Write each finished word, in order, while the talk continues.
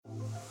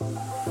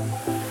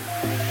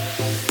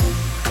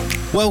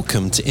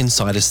Welcome to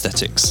Inside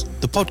Aesthetics,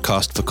 the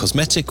podcast for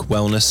cosmetic,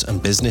 wellness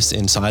and business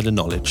insider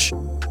knowledge.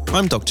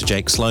 I'm Dr.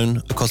 Jake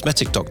Sloan, a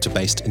cosmetic doctor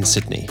based in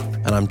Sydney,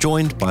 and I'm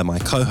joined by my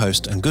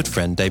co-host and good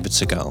friend David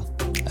Segal,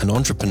 an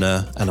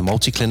entrepreneur and a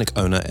multi-clinic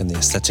owner in the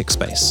aesthetic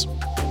space.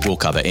 We'll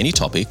cover any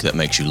topic that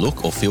makes you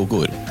look or feel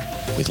good,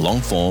 with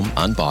long-form,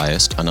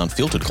 unbiased and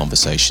unfiltered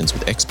conversations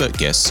with expert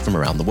guests from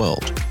around the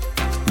world.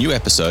 New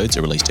episodes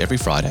are released every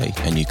Friday,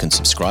 and you can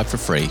subscribe for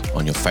free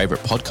on your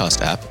favourite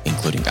podcast app,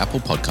 including Apple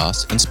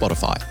Podcasts and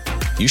Spotify.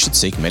 You should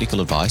seek medical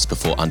advice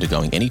before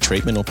undergoing any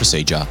treatment or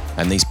procedure,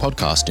 and these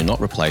podcasts do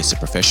not replace a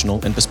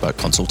professional and bespoke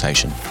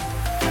consultation.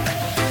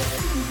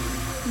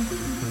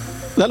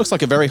 That looks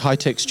like a very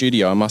high-tech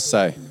studio, I must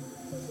say.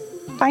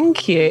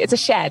 Thank you. It's a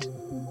shed.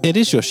 It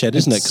is your shed,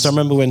 isn't it? Because I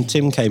remember when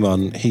Tim came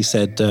on, he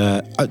said,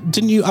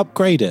 didn't you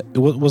upgrade it?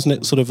 Wasn't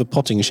it sort of a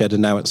potting shed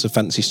and now it's a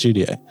fancy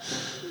studio?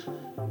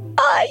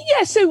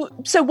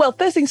 Yeah. Well,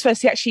 first things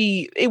first,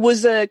 it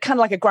was a kind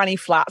of like a granny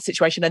flat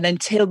situation. And then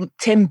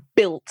Tim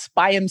built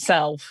by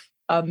himself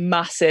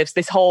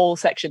this whole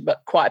section,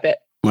 but quite a bit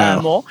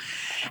more.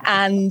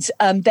 And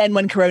then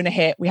when Corona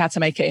hit, we had to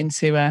make it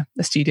into a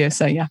studio.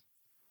 So yeah,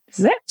 this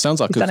is it. Sounds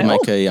like we could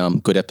make a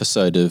good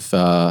episode of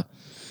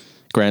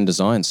Grand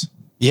Designs.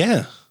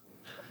 Yeah.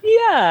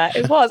 Yeah,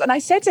 it was. And I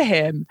said to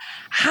him,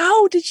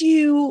 how did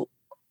you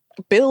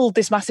build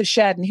this massive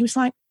shed? And he was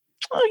like,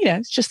 oh,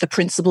 it's just the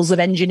principles of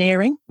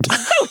engineering.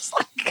 I was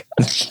like,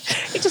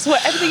 it just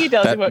works. Everything he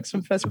does, it works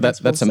from first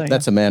principles.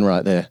 That's a man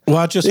right there. Well,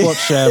 I just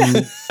watched,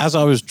 as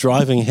I was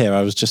driving here,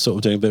 I was just sort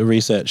of doing a bit of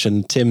research,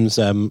 and Tim's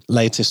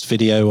latest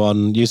video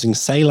on using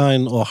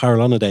saline or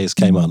hyaluronidase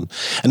came on.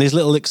 And his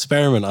little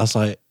experiment, I was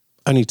like,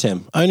 only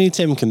Tim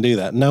can do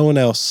that. No one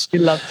else. He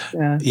loves,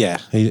 yeah,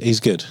 he's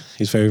good.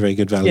 He's very, very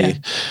good value.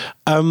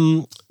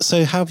 Yeah.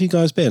 So how have you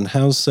guys been?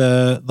 How's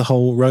the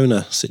whole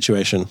Rona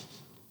situation?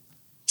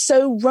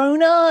 So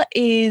Rona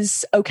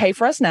is okay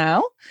for us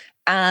now.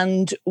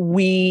 And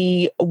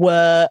we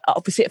were,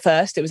 obviously at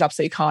first, it was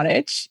absolutely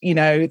carnage.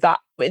 That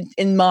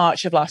in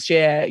March of last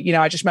year,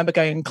 I just remember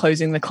going and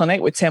closing the clinic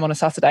with Tim on a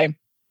Saturday.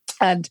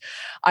 And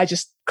I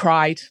just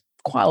cried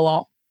quite a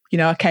lot.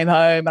 I came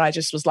home and I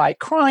just was like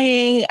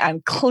crying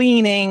and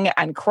cleaning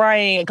and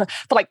crying for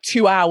like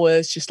 2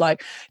 hours, just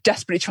like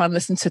desperately trying to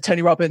listen to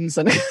Tony Robbins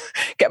and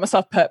get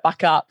myself perked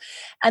back up.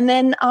 And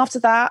then after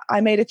that, I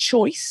made a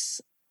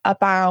choice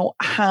about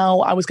how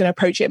I was going to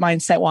approach it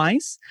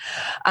mindset-wise.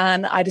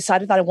 And I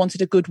decided that I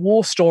wanted a good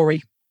war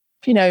story.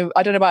 I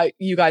don't know about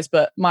you guys,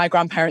 but my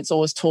grandparents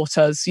always taught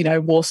us,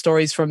 war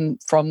stories from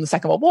the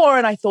Second World War.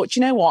 And I thought,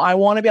 I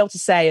want to be able to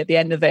say at the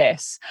end of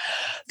this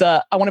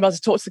that I want to be able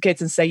to talk to the kids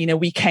and say,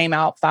 we came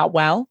out that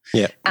well.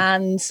 Yeah.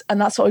 And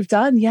that's what we've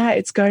done. Yeah,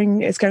 it's going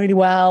really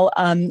well.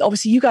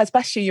 Obviously, you guys,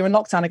 bless you, you're in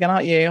lockdown again,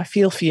 aren't you? I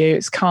feel for you.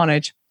 It's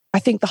carnage. I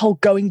think the whole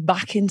going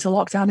back into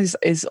lockdown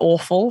is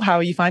awful. How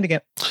are you finding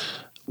it?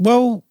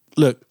 Well,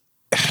 look,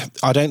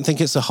 I don't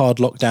think it's a hard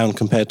lockdown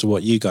compared to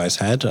what you guys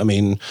had. I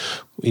mean,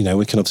 we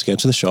can obviously go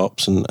to the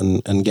shops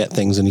and get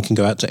things, and you can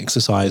go out to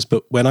exercise.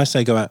 But when I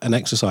say go out and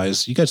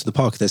exercise, you go to the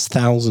park, there's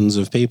thousands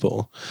of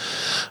people,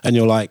 and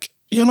you're like,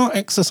 you're not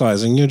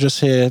exercising, you're just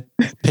here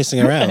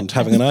pissing around,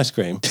 having an ice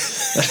cream.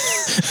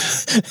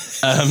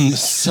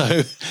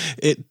 So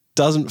it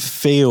doesn't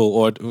feel,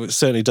 or it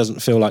certainly doesn't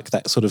feel like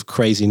that sort of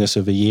craziness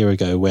of a year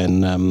ago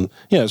when,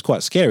 it was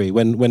quite scary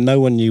when no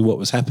one knew what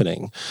was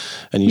happening,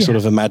 and you sort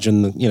of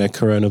imagine,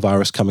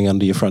 coronavirus coming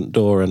under your front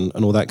door and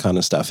all that kind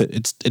of stuff.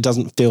 It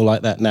doesn't feel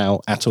like that now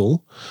at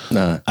all.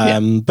 No.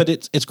 But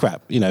it's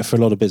crap, for a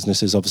lot of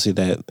businesses, obviously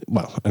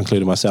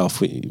including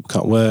myself, we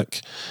can't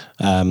work.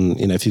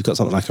 If you've got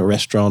something like a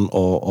restaurant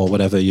or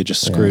whatever, you're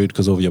just screwed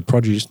because all of your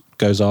produce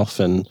goes off,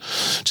 and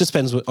just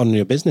depends on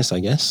your business, I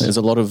guess. There's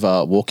a lot of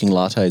walking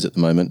lattes at the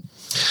moment.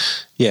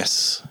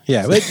 Yes.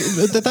 Yeah.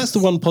 That's the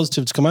one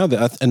positive to come out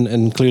of it, and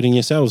including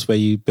yourselves, where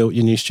you built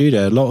your new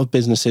studio. A lot of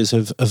businesses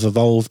have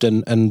evolved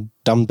and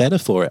done better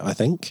for it, I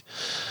think.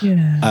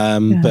 Yeah.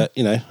 But,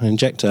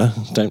 Injector,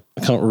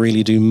 can't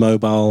really do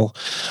mobile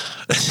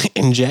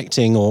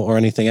injecting or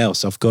anything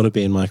else. I've got to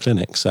be in my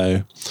clinic.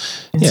 So,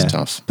 it's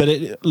tough. But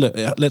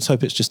let's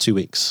hope it's just 2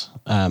 weeks,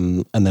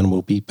 and then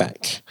we'll be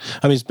back.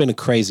 I mean, it's been a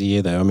crazy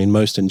year, though. I mean,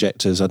 most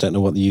injectors, I don't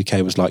know what the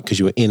UK was like because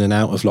you were in and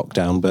out of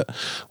lockdown, but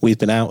we've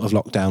been out of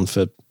lockdown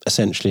for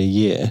essentially a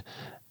year,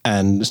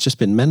 and it's just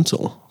been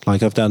mental.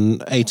 Like, I've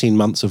done 18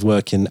 months of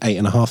work in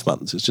 8.5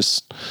 months. It's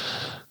just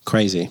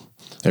crazy.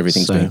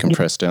 Everything's been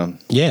compressed down.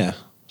 Yeah.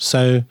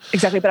 So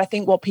exactly. But I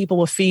think what people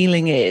were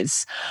feeling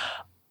is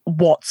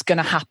what's going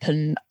to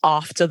happen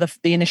after the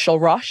initial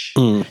rush.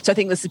 So I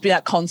think there's been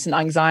that constant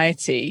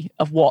anxiety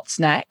of what's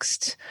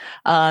next.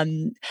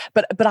 But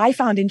I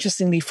found,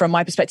 interestingly, from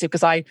my perspective,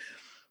 because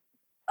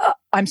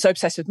I'm so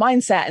obsessed with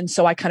mindset. And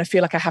so I kind of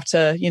feel like I have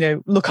to,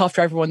 look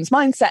after everyone's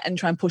mindset and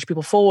try and push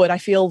people forward. I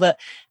feel that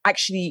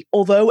actually,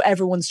 although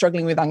everyone's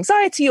struggling with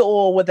anxiety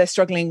or whether they're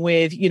struggling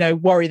with,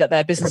 worry that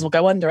their business will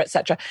go under,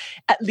 etc.,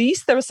 at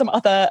least there are some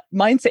other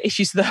mindset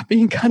issues that are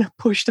being kind of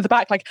pushed to the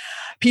back. Like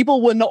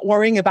people were not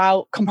worrying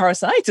about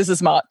comparisonitis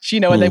as much,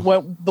 and they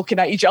weren't looking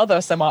at each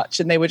other so much.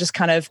 And they were just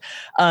kind of,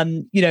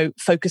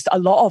 focused. A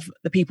lot of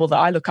the people that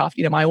I look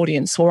after, my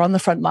audience, were on the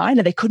front line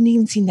and they couldn't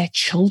even see their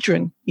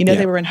children.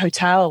 They were in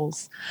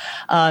hotels,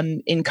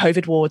 in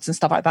COVID wards and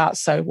stuff like that.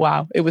 So,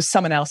 wow, it was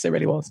someone else. It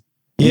really was.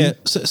 Yeah.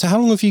 So how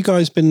long have you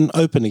guys been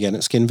open again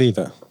at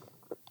SkinViva?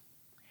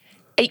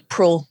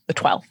 April the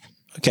 12th.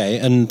 Okay.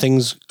 And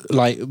things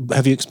like,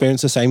 have you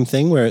experienced the same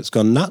thing where it's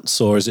gone nuts,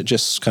 or is it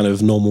just kind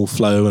of normal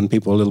flow and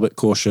people are a little bit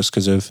cautious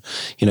because of,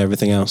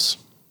 everything else?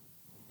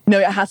 No,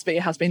 it has been.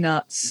 It has been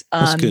nuts.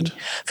 That's good.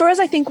 For us,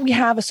 I think we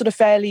have a sort of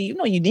fairly,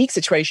 not unique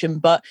situation,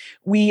 but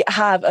we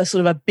have a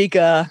sort of a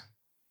bigger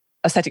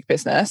aesthetic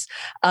business.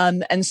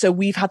 And so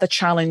we've had the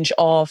challenge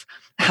of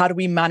how do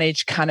we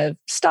manage kind of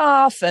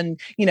staff and,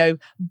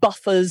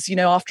 buffers,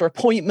 after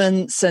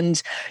appointments.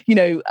 And,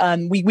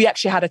 we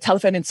actually had a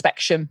telephone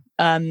inspection.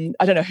 I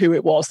don't know who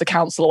it was, the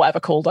council or whatever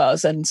called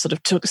us and sort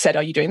of said,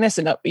 are you doing this?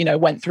 And,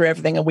 went through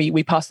everything and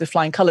we passed with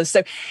flying colours.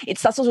 So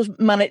it's that sort of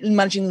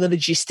managing the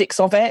logistics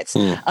of it.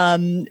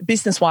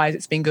 Business-wise,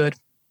 it's been good.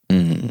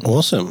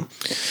 Awesome.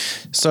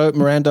 So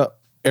Miranda,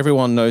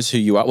 everyone knows who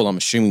you are. Well, I'm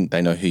assuming they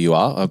know who you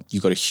are.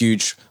 You've got a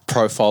huge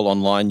profile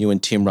online, you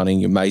and Tim running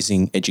your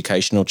amazing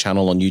educational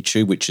channel on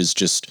YouTube, which is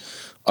just,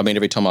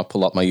 every time I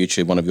pull up my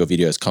YouTube, one of your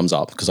videos comes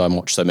up because I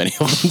watch so many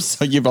of them.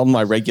 So you're on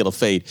my regular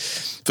feed.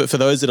 But for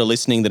those that are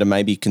listening that are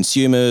maybe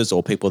consumers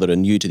or people that are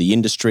new to the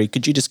industry,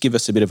 could you just give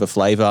us a bit of a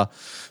flavour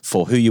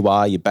for who you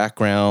are, your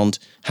background,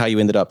 how you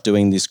ended up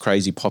doing this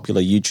crazy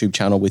popular YouTube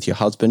channel with your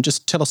husband?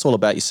 Just tell us all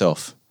about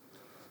yourself.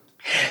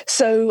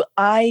 So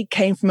I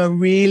came from a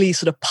really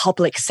sort of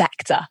public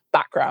sector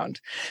background.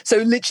 So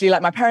literally,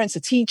 like, my parents are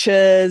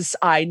teachers.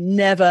 I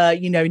never,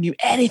 knew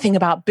anything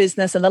about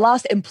business. And the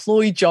last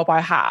employed job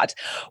I had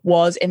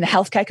was in the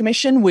Healthcare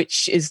Commission,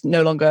 which is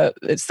no longer,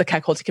 it's the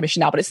Care Quality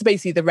Commission now, but it's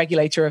basically the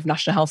regulator of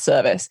National Health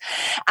Service.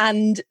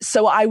 And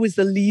so I was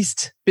the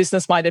least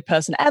business-minded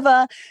person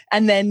ever.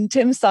 And then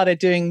Tim started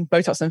doing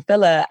Botox and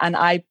filler, and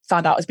I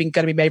found out I was going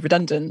to be made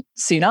redundant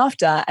soon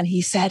after. And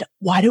he said,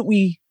 why don't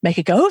we make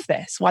a go of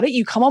this? Why don't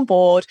you come on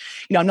board?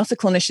 I'm not a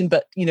clinician,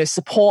 but,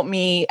 support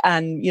me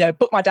and,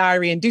 book my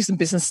diary and do some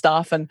business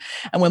stuff and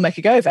we'll make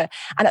a go of it.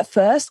 And at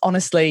first,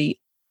 honestly,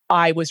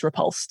 I was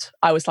repulsed.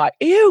 I was like,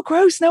 ew,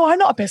 gross. No, I'm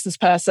not a business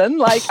person.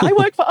 Like, I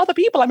work for other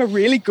people. I'm a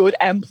really good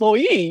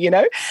employee,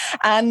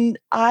 And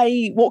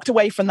I walked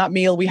away from that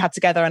meal we had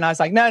together and I was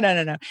like, no.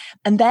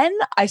 And then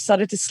I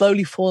started to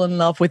slowly fall in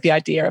love with the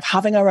idea of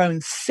having our own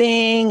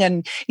thing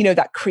and,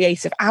 that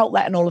creative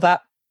outlet and all of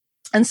that.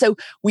 And so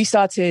we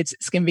started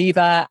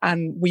SkinViva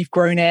and we've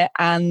grown it.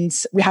 And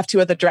we have two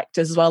other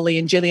directors as well, Lee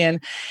and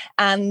Gillian.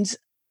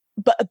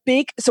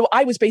 So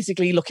I was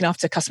basically looking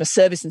after customer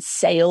service and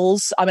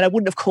sales. I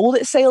wouldn't have called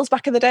it sales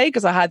back in the day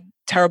because I had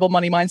terrible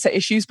money mindset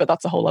issues, but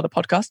that's a whole other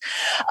podcast.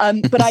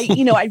 But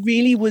I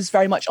really was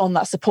very much on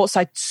that support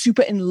side,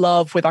 super in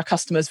love with our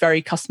customers,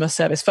 very customer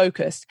service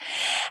focused.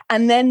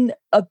 And then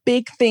a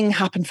big thing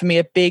happened for me,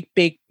 a big,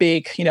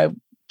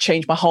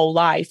 changed my whole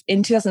life.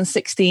 In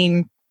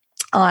 2016,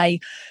 I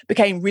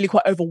became really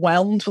quite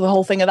overwhelmed with the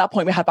whole thing. At that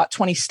point, we had about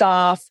 20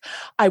 staff.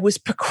 I was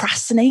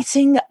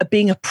procrastinating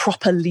being a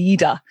proper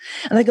leader.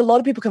 And I think a lot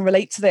of people can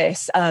relate to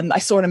this. I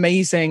saw an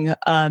amazing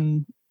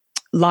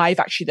live,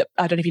 actually, that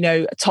I don't know if you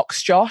know,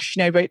 Tox Josh,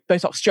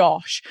 Botox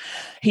Josh.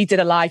 He did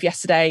a live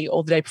yesterday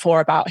or the day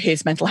before about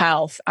his mental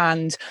health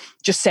and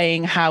just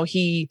saying how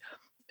he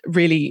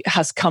really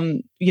has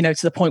come, to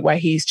the point where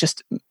he's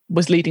just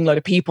was leading a load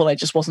of people. It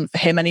just wasn't for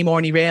him anymore.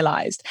 And he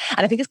realized,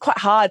 and I think it's quite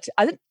hard.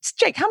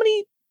 Jake,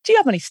 do you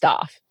have many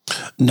staff?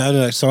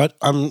 No. So I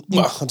don't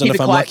know if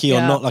I'm lucky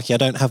or not lucky. I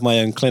don't have my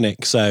own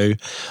clinic. So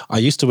I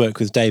used to work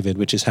with David,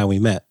 which is how we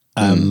met.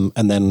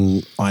 And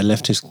then I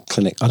left his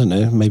clinic, I don't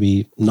know,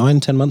 maybe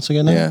 9-10 months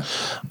ago now.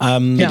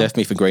 He left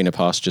me for greener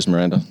pastures,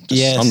 Miranda.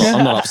 I'm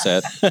not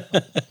upset.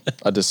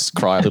 I just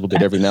cry a little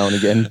bit every now and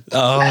again.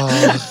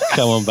 Oh,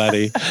 come on,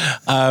 buddy.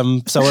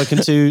 So I work in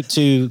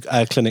two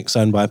clinics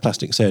owned by a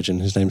plastic surgeon.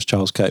 His name's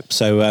Charles Cope.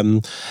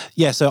 So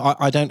so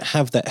I don't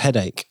have that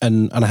headache.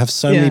 And I have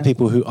so many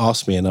people who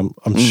ask me, and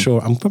I'm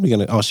sure I'm probably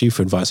going to ask you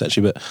for advice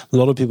actually, but a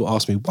lot of people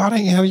ask me, why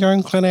don't you have your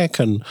own clinic?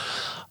 And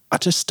I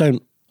just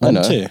don't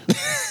want to.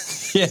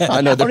 Yeah,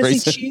 I know the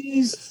reason.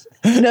 Choose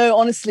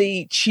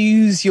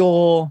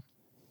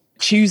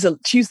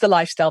the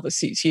lifestyle that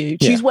suits you.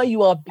 Choose where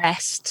you are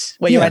best,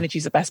 where your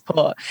energies are best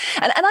put.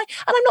 And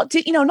I'm not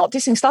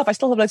dissing staff. I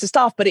still have loads of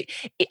staff, but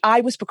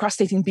I was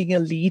procrastinating being a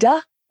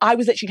leader. I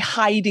was actually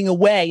hiding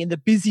away in the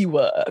busy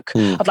work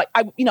of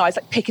I was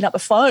picking up the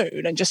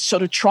phone and just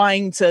sort of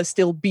trying to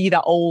still be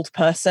that old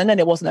person, and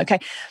it wasn't okay.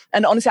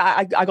 And honestly,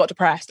 I got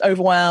depressed,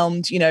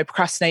 overwhelmed,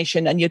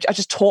 procrastination, and I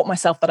just taught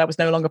myself that I was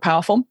no longer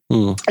powerful.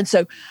 And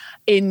so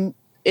in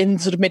in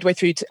sort of midway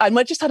through, and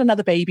I just had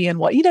another baby, and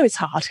it's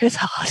hard. It's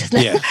hard, isn't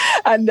it? Yeah.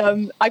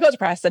 And I got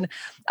depressed, and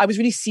I was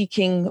really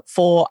seeking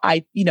for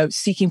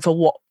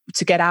what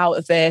to get out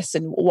of this,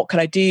 and what could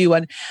I do,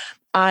 and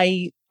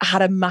I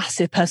had a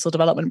massive personal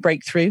development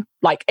breakthrough.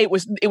 Like it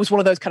was one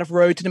of those kind of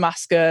road to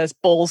Damascus,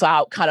 balls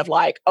out, kind of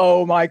like,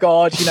 oh my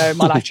God,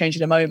 my life changed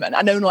in a moment.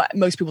 I know not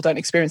most people don't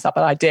experience that,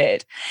 but I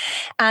did.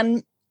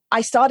 And I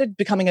started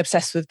becoming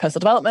obsessed with personal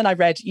development. I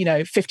read,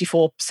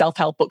 54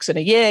 self-help books in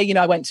a year.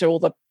 I went to all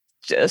the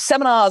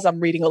seminars, I'm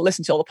reading or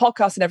listening to all the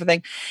podcasts and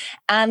everything.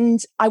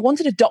 And I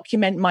wanted to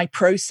document my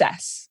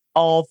process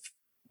of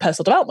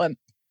personal development.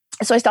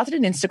 So I started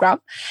an Instagram,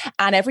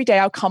 and every day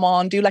I'll come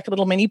on, do like a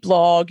little mini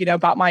blog,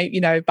 about my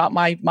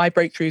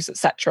breakthroughs,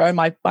 etc.,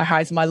 my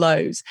highs and my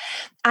lows.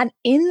 And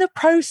in the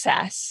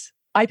process,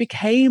 I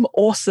became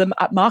awesome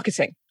at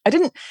marketing.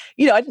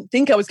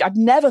 I'd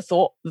never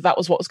thought that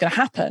was what was going to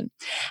happen.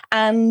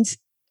 And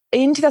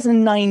in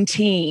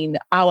 2019,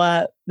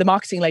 the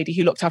marketing lady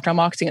who looked after our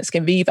marketing at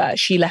Skin Viva,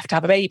 she left to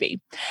have a baby,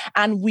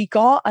 and we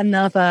got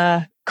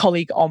another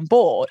colleague on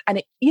board,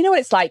 and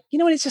it's like,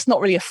 it's just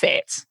not really a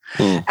fit.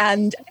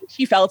 And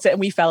she felt it and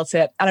we felt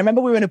it. And I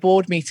remember we were in a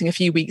board meeting a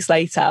few weeks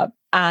later,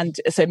 and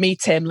so me,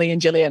 Tim, Lee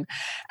and Gillian,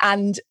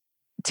 and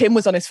Tim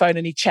was on his phone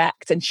and he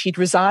checked and she'd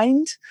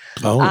resigned.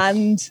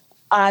 And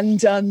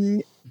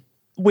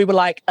we were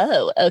like,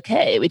 oh,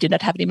 okay, we do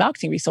not have any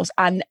marketing resource.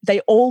 And they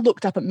all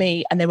looked up at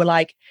me and they were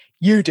like,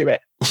 you do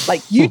it.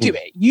 Like, you do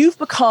it. You've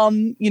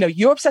become,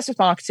 you're obsessed with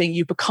marketing.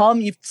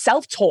 You've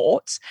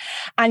self-taught,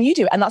 and you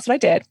do it. And that's what I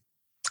did.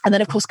 And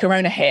then, of course,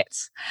 Corona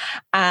hit,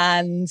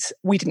 and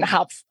we didn't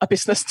have a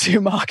business to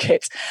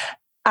market.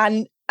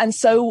 And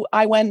so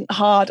I went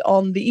hard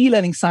on the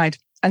e-learning side.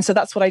 And so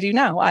that's what I do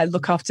now. I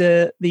look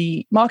after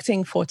the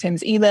marketing for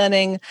Tim's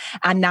e-learning,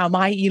 and now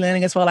my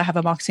e-learning as well. I have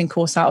a marketing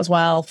course out as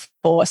well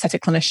for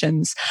aesthetic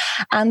clinicians.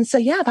 And so,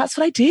 yeah, that's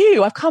what I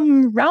do. I've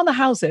come round the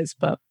houses,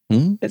 but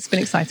it's been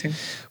exciting.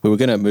 We were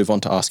going to move on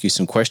to ask you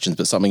some questions,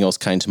 but something else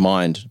came to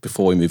mind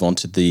before we move on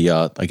to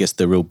the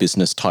real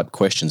business type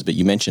questions. But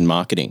you mentioned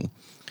marketing.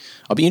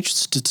 I'd be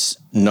interested to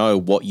know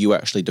what you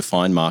actually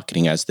define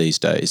marketing as these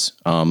days,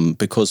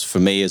 because for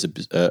me, as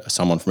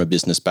someone from a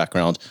business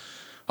background,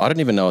 I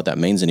don't even know what that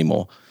means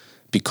anymore,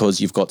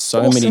 because you've got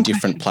so many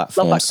different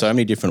platforms, so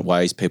many different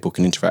ways people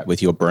can interact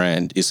with your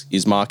brand.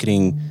 Is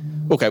marketing,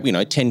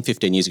 10,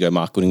 15 years ago,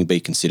 marketing would be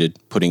considered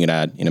putting an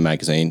ad in a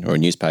magazine or a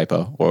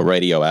newspaper or a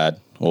radio ad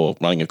or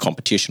running a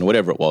competition or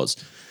whatever it was.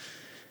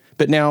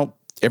 But now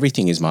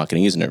everything is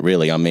marketing, isn't it,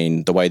 really? I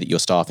mean, the way that your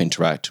staff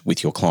interact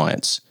with your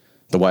clients,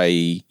 the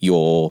way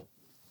your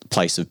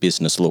place of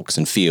business looks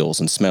and feels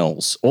and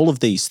smells, all of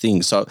these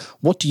things. So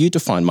what do you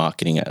define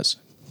marketing as?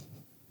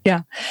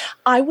 Yeah,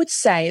 I would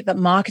say that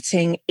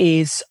marketing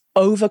is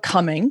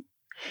overcoming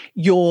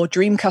your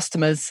dream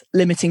customers'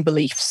 limiting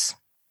beliefs.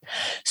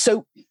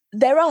 So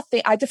there are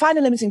I define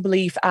a limiting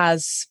belief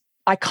as,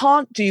 I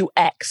can't do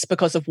X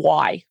because of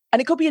Y.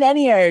 And it could be in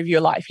any area of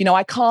your life.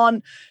 I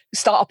can't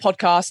start a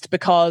podcast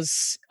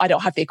because I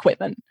don't have the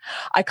equipment.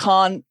 I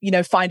can't,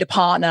 find a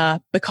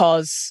partner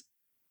because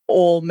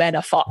all men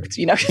are fucked.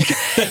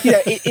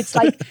 It's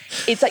like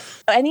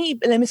any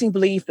limiting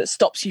belief that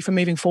stops you from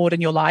moving forward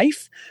in your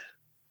life.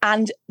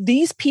 And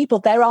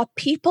there are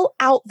people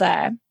out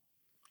there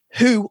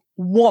who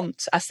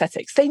want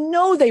aesthetics. They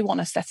know they want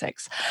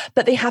aesthetics,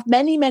 but they have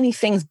many, many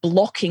things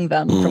blocking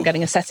them from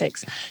getting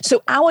aesthetics.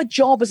 So our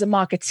job as a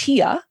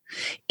marketeer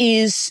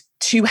is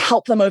to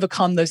help them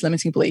overcome those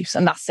limiting beliefs.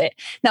 And that's it.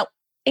 Now,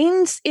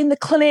 in the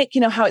clinic,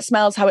 how it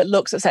smells, how it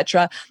looks,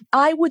 etc.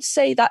 I would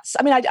say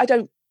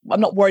I'm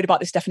not worried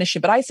about this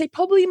definition, but I say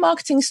probably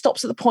marketing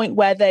stops at the point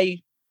where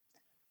they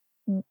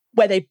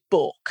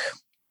book.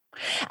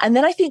 And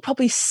then I think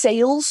probably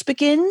sales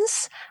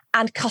begins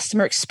and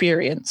customer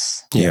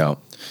experience. Yeah,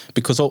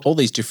 because all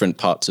these different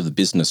parts of the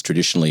business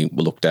traditionally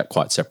were looked at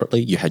quite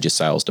separately. You had your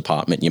sales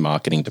department, your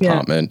marketing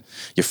department,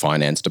 your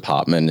finance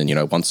department,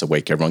 and once a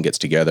week everyone gets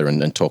together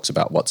and talks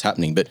about what's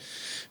happening. But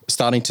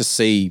starting to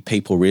see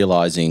people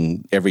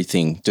realizing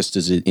everything, just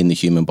as in the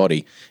human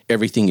body,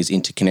 everything is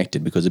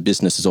interconnected, because a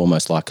business is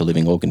almost like a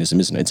living organism,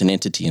 isn't it? It's an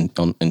entity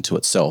into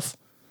itself.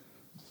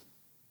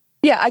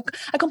 Yeah, I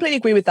completely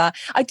agree with that.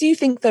 I do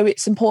think, though,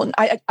 it's important.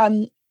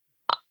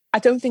 I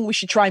don't think we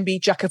should try and be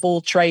jack of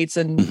all trades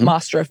and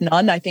master of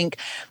none. I think,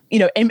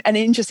 and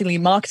interestingly,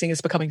 marketing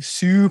is becoming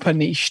super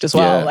niched as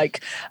well. Yeah.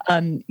 Like,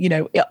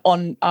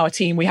 on our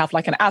team, we have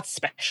like an ad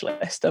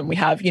specialist, and we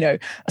have, a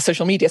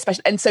social media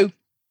specialist. And so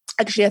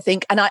actually, I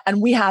think,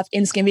 and we have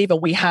in Skin Viva,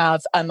 we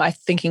have, I'm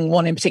thinking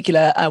one in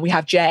particular, we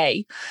have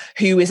Jay,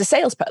 who is a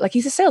salesperson. Like,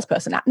 he's a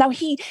salesperson. Now,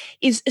 he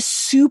is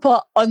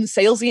super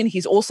unsalesy, and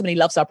he's awesome, and he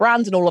loves our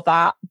brand and all of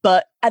that.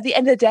 But at the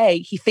end of the day,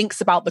 he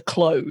thinks about the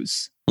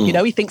close.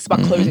 He thinks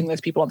about closing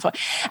those people on the phone.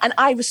 And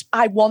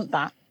I want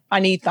that. I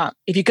need that.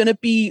 If you're going to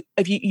be,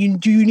 you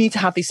do need to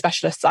have these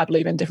specialists, I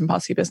believe, in different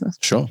parts of your business.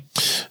 Sure.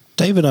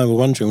 Dave and I were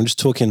wondering, we're just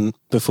talking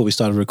before we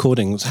started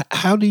recording,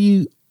 how do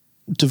you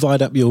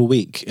divide up your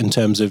week in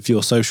terms of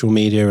your social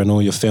media and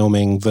all your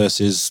filming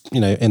versus,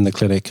 in the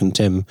clinic and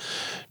Tim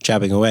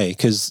jabbing away?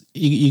 Because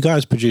you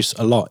guys produce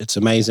a lot. It's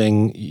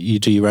amazing. You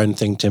do your own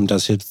thing. Tim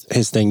does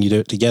his thing. You do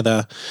it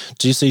together.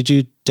 Do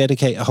you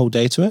dedicate a whole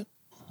day to it?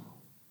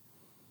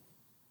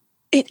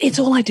 It's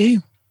all I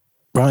do.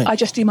 Right. I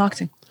just do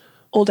marketing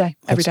all day,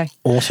 every day.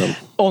 Awesome.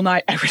 All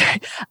night, every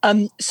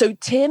day. So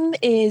Tim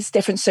is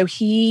different. So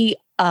he,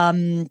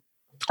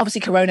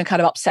 obviously Corona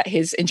kind of upset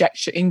his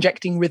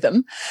injecting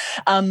rhythm.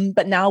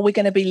 But now we're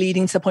going to be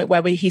leading to the point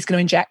where he's going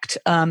to inject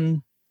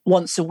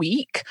once a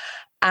week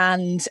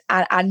and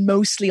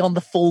mostly on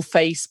the full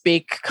face,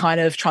 big kind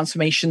of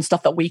transformation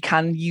stuff that we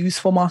can use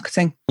for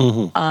marketing.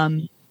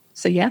 Mm-hmm.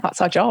 So yeah,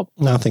 that's our job.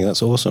 No, I think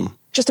that's awesome.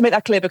 Just to make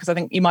that clear, because I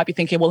think you might be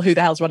thinking, well, who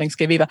the hell's running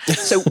Skin Viva?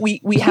 So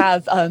we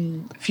have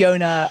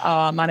Fiona,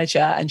 our manager,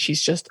 and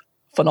she's just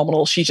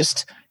phenomenal. She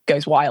just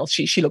goes wild.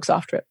 She looks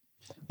after it.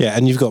 Yeah,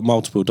 and you've got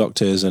multiple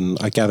doctors, and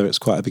I gather it's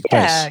quite a big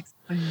place.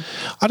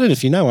 I don't know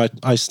if you know,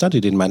 I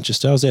studied in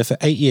Manchester. I was there for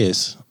 8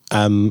 years.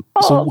 So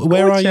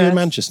where gorgeous. are you in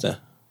Manchester?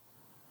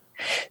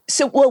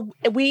 So,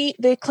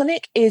 the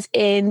clinic is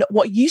in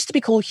what used to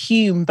be called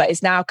Hume, but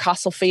is now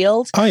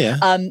Castlefield. Oh,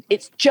 yeah.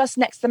 It's just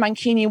next to the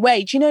Mancunian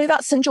Way. Do you know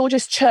that St.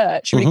 George's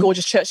Church, really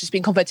gorgeous church that's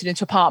been converted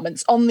into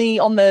apartments on the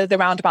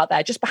roundabout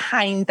there, just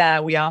behind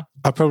there we are.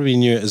 I probably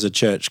knew it as a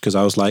church because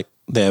I was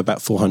there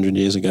about 400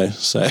 years ago.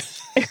 So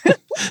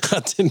I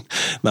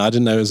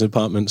didn't know it was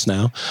apartments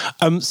now.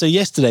 So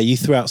yesterday you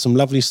threw out some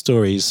lovely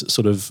stories,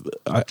 sort of,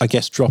 I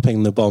guess,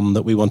 dropping the bomb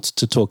that we wanted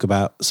to talk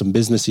about some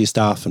businessy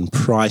stuff and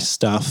price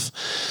stuff.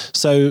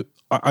 So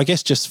I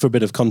guess just for a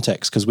bit of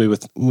context, because we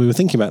were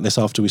thinking about this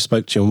after we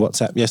spoke to you on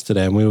WhatsApp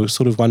yesterday, and we were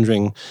sort of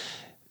wondering,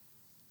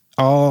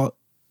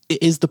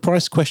 is the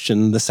price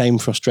question the same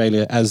for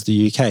Australia as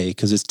the UK?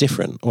 Because it's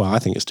different. Well, I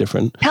think it's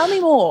different. Tell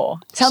me more.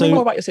 Tell me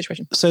more about your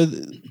situation. So,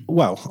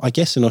 I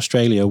guess in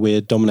Australia,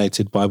 we're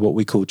dominated by what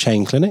we call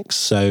chain clinics.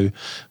 So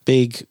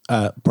big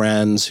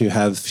brands who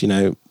have,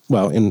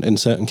 in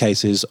certain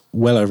cases,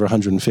 well over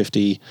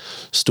 150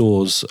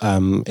 stores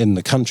in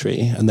the country.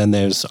 And then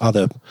there's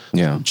other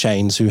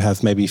chains who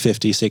have maybe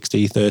 50,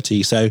 60,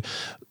 30. So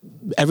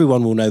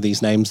everyone will know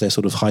these names. They're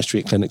sort of high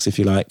street clinics, if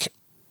you like.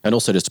 And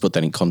also, just to put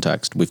that in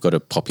context, we've got a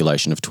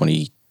population of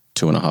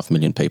 22.5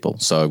 million people.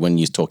 So when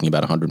you're talking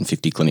about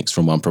 150 clinics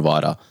from one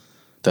provider,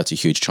 that's a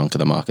huge chunk of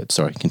the market.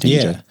 Sorry,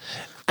 continue, Jay.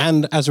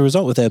 And as a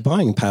result of their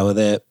buying power,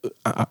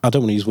 I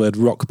don't want to use the word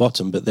rock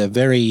bottom, but they're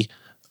very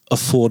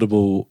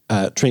affordable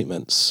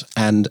treatments.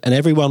 And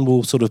everyone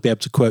will sort of be able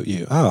to quote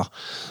you,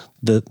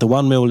 the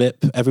 1 mil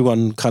lip,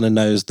 everyone kind of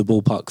knows the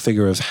ballpark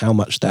figure of how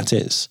much that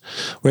is.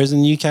 Whereas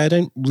in the UK, I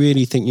don't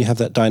really think you have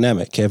that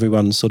dynamic.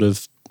 Everyone's sort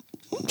of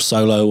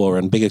solo or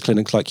in bigger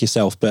clinics like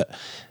yourself, but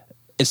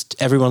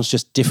everyone's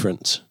just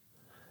different.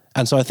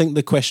 And so I think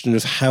the question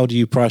of how do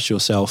you price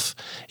yourself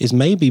is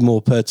maybe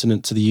more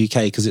pertinent to the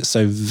UK because it's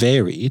so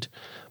varied,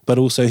 but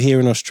also here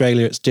in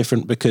Australia it's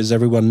different because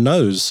everyone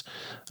knows,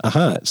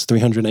 it's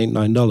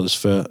 $389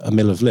 for a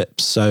mil of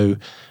lips. So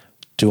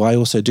do I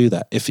also do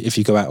that if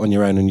you go out on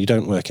your own and you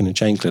don't work in a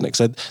chain clinic?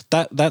 So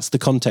that's the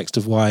context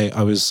of why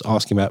I was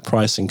asking about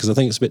pricing, because I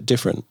think it's a bit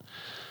different.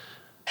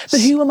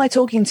 But who am I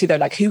talking to though?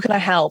 Like, who can I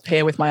help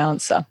here with my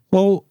answer?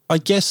 Well, I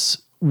guess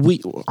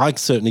I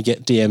certainly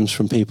get DMs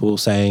from people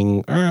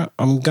saying,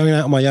 I'm going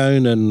out on my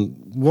own and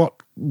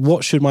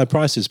what should my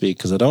prices be?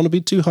 Because I don't want to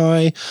be too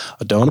high.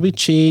 I don't want to be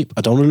cheap.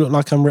 I don't want to look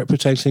like I'm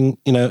replicating,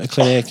 a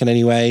clinic in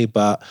any way,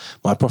 but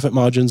my profit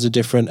margins are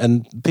different.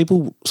 And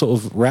people sort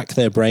of rack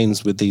their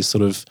brains with these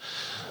sort of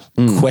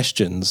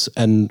questions.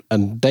 And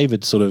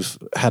David sort of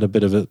had a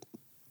bit of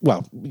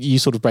you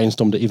sort of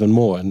brainstormed it even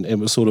more, and it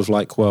was sort of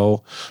like,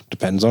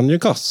 depends on your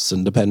costs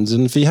and depends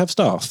on if you have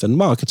staff and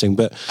marketing.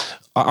 But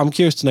I'm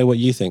curious to know what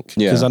you think,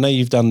 because I know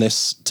you've done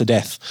this to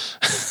death.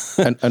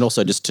 and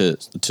also just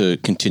to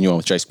continue on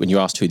with Jason, when you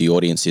asked who the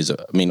audience is, I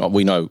mean,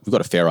 we know we've got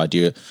a fair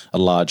idea. A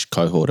large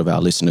cohort of our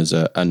listeners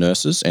are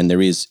nurses, and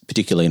there is,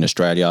 particularly in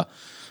Australia,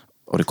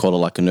 what do you call it,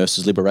 like a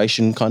nurses'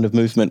 liberation kind of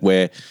movement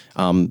where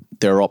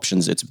there are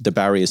options. It's the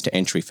barriers to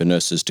entry for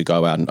nurses to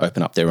go out and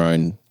open up their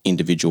own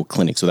individual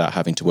clinics without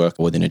having to work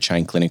within a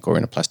chain clinic or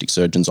in a plastic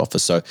surgeon's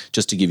office. So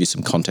just to give you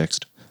some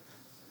context.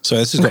 So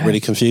this has got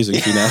really confusing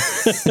for you now.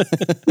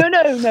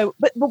 No.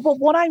 But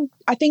what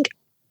I think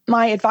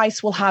my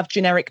advice will have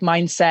generic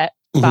mindset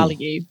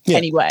value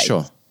anyway.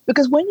 Sure.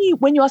 Because when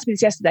you asked me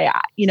this yesterday,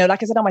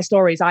 like I said on my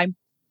stories, I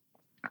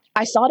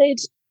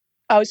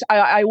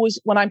always,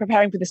 when I'm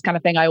preparing for this kind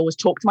of thing, I always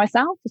talk to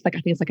myself. It's like, I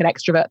think it's like an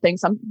extrovert thing.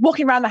 So I'm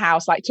walking around the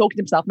house, like talking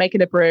to myself,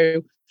 making a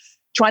brew,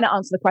 trying to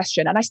answer the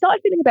question. And I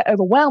started feeling a bit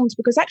overwhelmed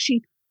because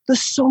actually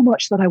there's so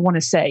much that I want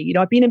to say.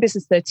 I've been in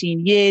business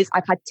 13 years.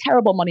 I've had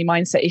terrible money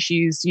mindset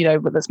issues,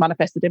 that's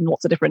manifested in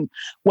lots of different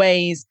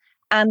ways.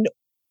 And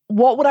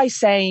what would I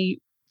say?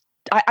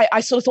 I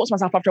sort of thought to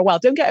myself after a while,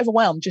 don't get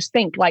overwhelmed. Just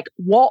think, like,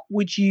 what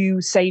would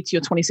you say to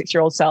your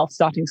 26-year-old self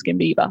starting Skin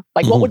Viva?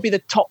 Like, what would be the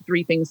top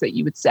 3 things that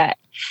you would say?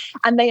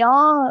 And they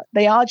are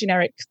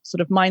generic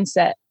sort of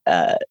mindset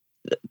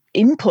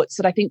inputs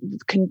that I think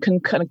can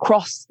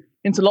cross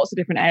into lots of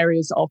different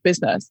areas of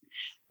business.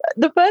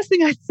 The first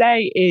thing I'd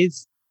say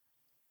is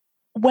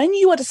when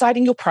you are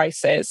deciding your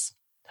prices,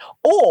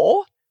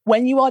 or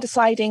when you are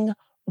deciding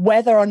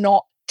whether or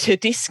not to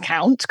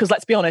discount, because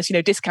let's be honest,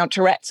 discount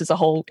Tourette's is a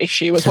whole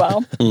issue as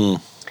well.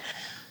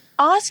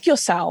 Ask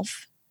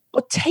yourself,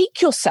 or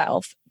take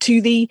yourself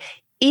to the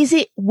is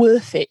it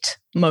worth it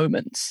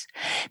moments.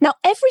 Now,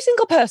 every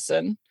single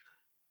person,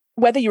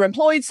 whether you're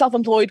employed,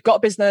 self-employed, got a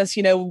business,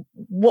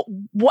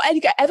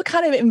 whatever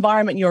kind of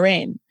environment you're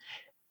in,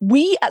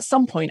 we at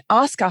some point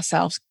ask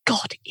ourselves,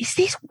 God, is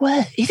this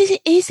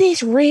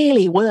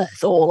really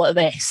worth all of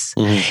this?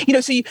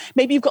 So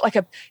maybe you've got like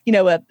a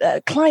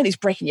client who's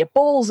breaking your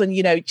balls and,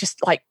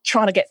 just like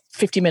trying to get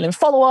 50 million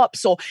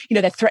follow-ups, or,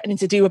 they're threatening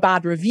to do a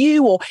bad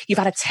review, or you've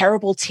had a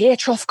terrible tear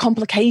trough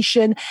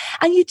complication,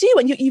 and you do,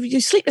 and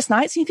you sleepless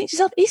nights and you think to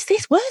yourself, is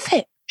this worth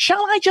it?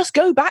 Shall I just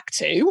go back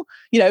to,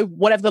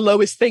 whatever the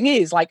lowest thing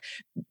is, like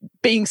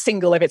being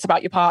single if it's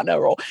about your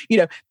partner, or,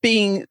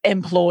 being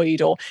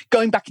employed, or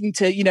going back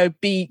into,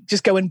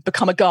 just go and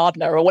become a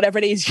gardener, or whatever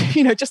it is,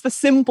 just the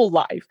simple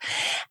life.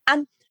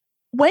 And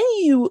when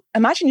you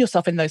imagine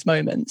yourself in those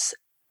moments,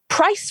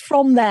 price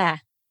from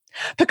there.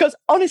 Because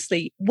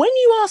honestly, when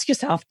you ask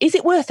yourself, is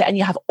it worth it? And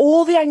you have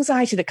all the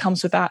anxiety that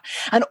comes with that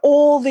and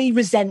all the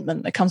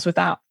resentment that comes with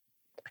that,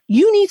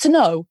 you need to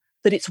know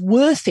that it's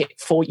worth it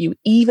for you,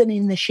 even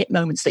in the shit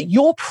moments, that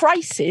your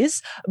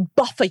prices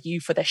buffer you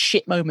for the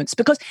shit moments.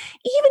 Because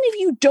even if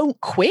you don't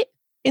quit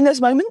in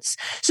those moments,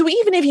 so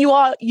even if you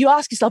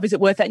ask yourself, is it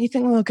worth it? And you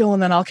think, well, go on,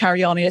 then I'll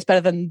carry on. It's better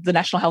than the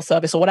National Health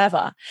Service or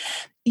whatever.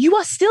 You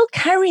are still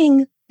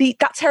carrying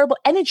that terrible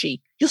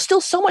energy. You're still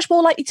so much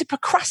more likely to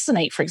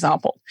procrastinate, for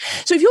example.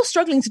 So if you're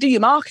struggling to do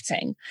your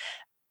marketing,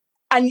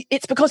 and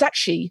it's because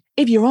actually,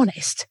 if you're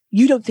honest,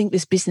 you don't think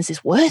this business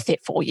is worth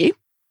it for you.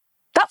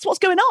 That's what's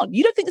going on.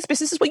 You don't think this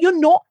business is, but you're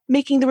not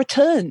making the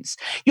returns.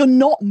 You're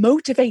not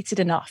motivated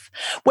enough.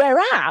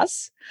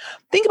 Whereas,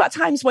 think about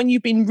times when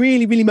you've been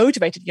really, really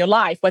motivated in your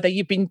life, whether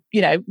you've been,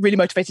 really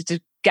motivated to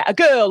get a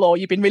girl, or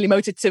you've been really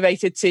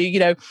motivated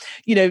to,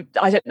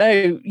 I don't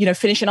know,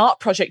 finish an art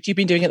project you've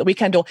been doing at the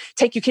weekend, or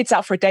take your kids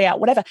out for a day out,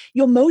 whatever.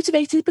 You're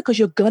motivated because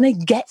you're going to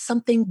get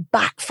something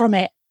back from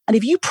it. And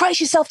if you price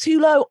yourself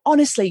too low,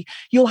 honestly,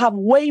 you'll have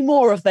way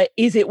more of the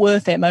is it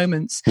worth it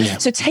moments. Yeah.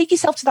 So take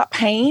yourself to that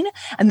pain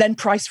and then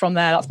price from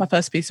there. That's my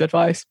first piece of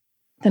advice.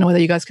 Don't know whether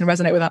you guys can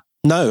resonate with that.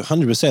 No,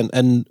 100%.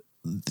 And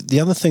the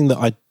other thing that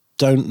I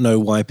don't know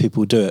why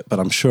people do it, but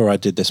I'm sure I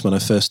did this when I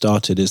first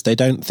started, is they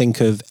don't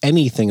think of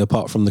anything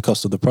apart from the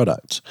cost of the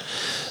product.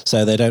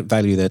 So they don't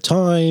value their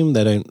time.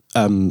 They don't,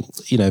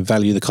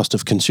 value the cost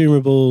of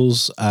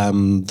consumables,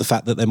 the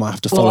fact that they might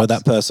have to follow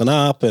that person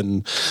up,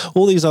 and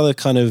all these other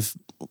kind of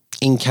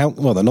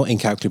they're not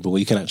incalculable.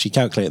 You can actually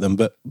calculate them,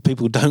 but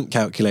people don't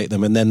calculate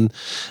them, and then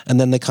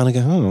they kind of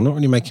go, "Oh, I'm not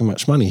really making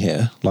much money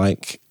here."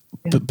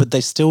 But they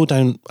still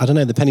don't. I don't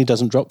know. The penny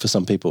doesn't drop for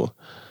some people.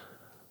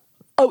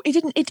 Oh, it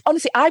didn't. It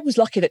honestly, I was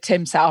lucky that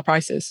Tim set our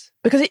prices,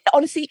 because it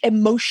honestly,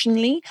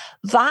 emotionally,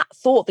 that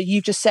thought that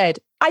you've just said,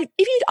 if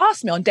you'd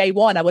asked me on day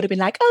one, I would have been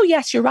like, "Oh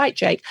yes, you're right,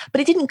 Jake,"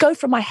 but it didn't go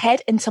from my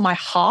head into my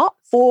heart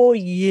for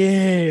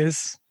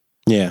years.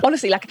 Yeah,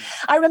 honestly,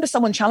 I remember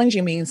someone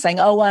challenging me and saying,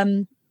 "Oh,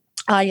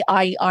 I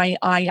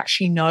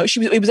actually know."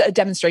 It was at a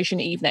demonstration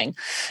evening,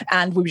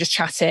 and we were just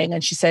chatting,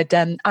 and she said,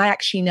 "I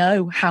actually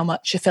know how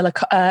much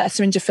a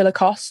syringe of filler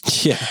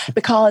costs,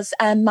 because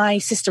my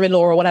sister-in-law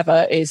or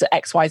whatever is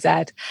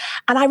XYZ."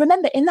 And I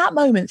remember in that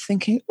moment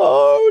thinking,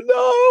 "Oh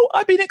no,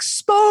 I've been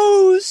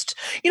exposed.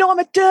 I'm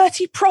a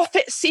dirty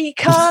profit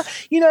seeker.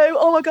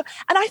 Oh my God."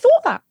 And I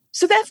thought that.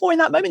 So therefore, in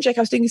that moment, Jake,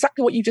 I was doing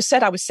exactly what you just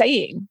said. I was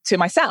saying to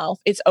myself,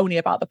 it's only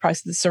about the price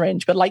of the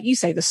syringe, but like you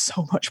say, there's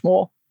so much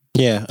more.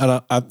 Yeah,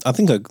 and I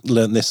think I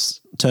learned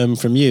this term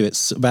from you.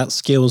 It's about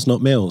skills,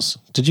 not meals.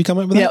 Did you come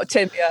up with that?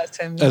 Tim. Yeah.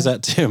 Oh, is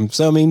that Tim?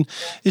 So, I mean,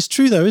 it's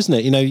true though, isn't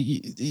it?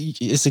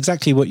 It's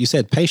exactly what you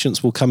said.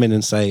 Patients will come in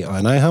and say,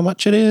 "I know how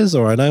much it is,"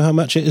 or "I know how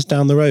much it is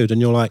down the road." And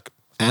you're like,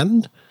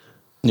 "And?"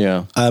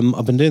 Yeah.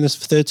 I've been doing this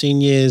for 13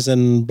 years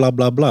and blah,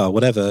 blah, blah,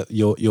 whatever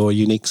your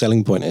unique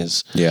selling point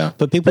is. Yeah.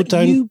 But people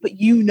don't... But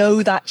you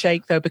know that,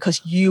 Jake, though,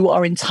 because you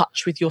are in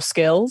touch with your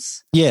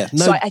skills. Yeah.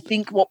 No. So I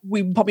think what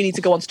we probably need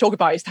to go on to talk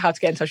about is how to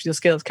get in touch with your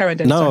skills.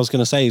 Karen, I was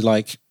going to say,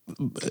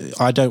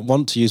 I don't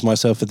want to use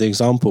myself as the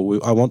example.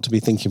 I want to be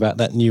thinking about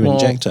that new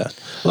injector.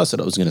 Well, that's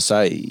what I was going to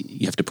say.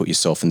 You have to put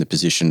yourself in the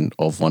position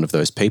of one of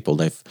those people.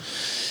 They've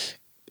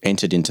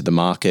entered into the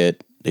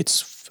market.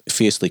 It's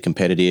fiercely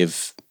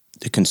competitive.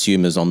 The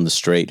consumers on the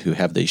street who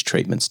have these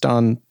treatments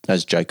done,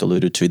 as Jake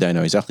alluded to, they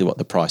know exactly what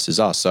the prices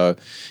are. So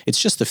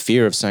it's just the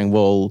fear of saying,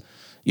 well,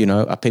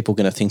 are people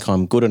going to think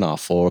I'm good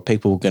enough, or are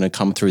people going to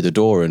come through the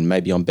door and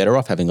maybe I'm better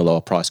off having a lower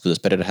price because it's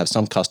better to have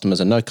some customers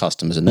and no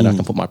customers, and then I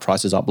can put my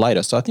prices up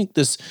later. So I think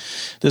there's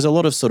a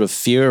lot of sort of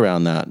fear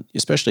around that,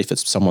 especially if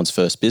it's someone's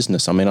first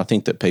business. I mean, I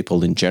think that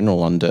people in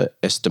general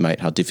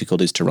underestimate how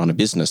difficult it is to run a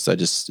business. It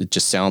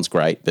just sounds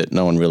great, but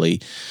no one really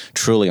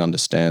truly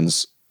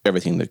understands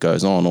everything that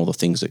goes on, all the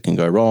things that can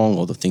go wrong,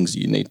 all the things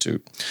that you need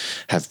to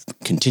have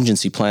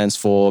contingency plans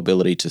for,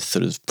 ability to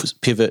sort of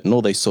pivot and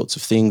all these sorts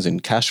of things,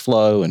 and cash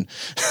flow, and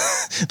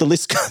the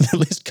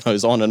list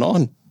goes on and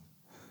on.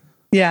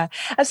 Yeah,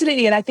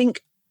 absolutely. And I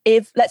think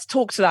let's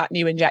talk to that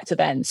new injector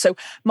then. So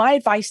my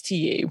advice to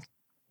you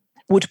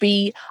would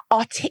be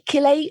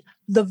articulate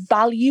the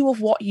value of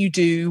what you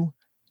do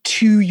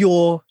to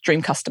your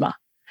dream customer.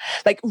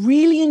 Like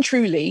really and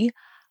truly,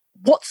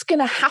 what's going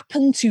to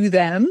happen to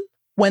them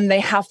when they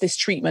have this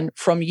treatment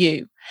from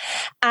you?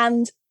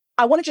 And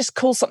I want to just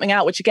call something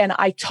out, which again,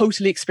 I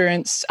totally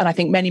experienced, and I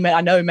think many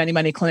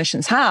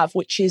clinicians have,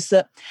 which is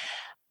that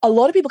a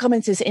lot of people come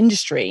into this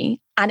industry,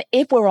 and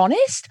if we're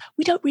honest,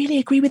 we don't really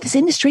agree with this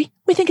industry.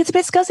 We think it's a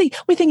bit scuzzy.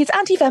 We think it's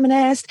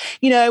anti-feminist.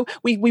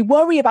 We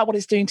worry about what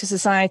it's doing to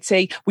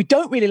society. We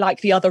don't really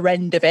like the other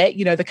end of it,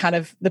 the kind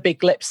of the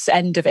big lips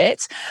end of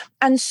it.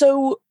 And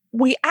so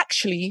we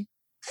actually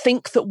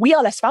think that we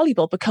are less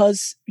valuable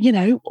because,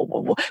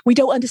 we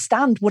don't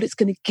understand what it's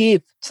going to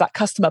give to that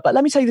customer. But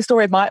let me tell you the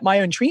story of my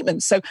own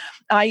treatment. So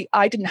I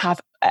had kind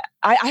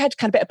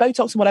of a bit of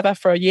Botox and whatever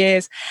for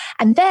years.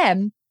 And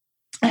then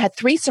I had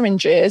 3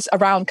 syringes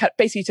around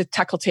basically to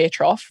tackle tear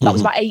trough. That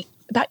was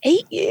about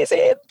 8 years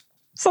in.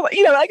 So, I'm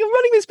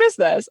running this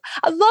business.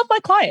 I love my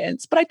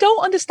clients, but I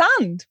don't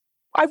understand.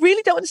 I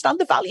really don't understand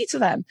the value to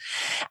them.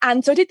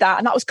 And so I did that,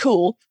 and that was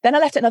cool. Then I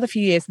left it another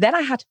few years. Then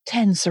I had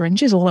 10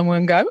 syringes all in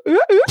one go.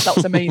 That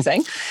was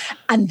amazing.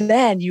 And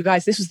then, you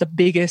guys, this was the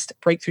biggest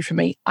breakthrough for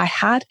me. I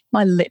had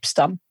my lips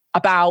done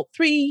about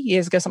 3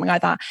 years ago, something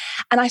like that.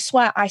 And I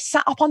swear, I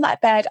sat up on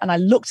that bed and I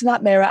looked in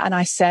that mirror and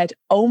I said,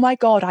 oh my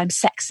God, I'm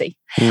sexy.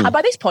 And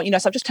by this point,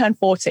 so I've just turned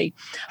 40.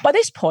 By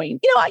this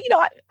point,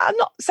 I'm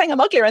not saying I'm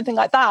ugly or anything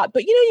like that,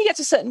 but you get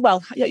to certain, I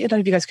don't know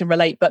if you guys can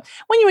relate, but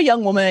when you're a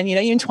young woman, you're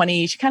in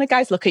 20s, kind of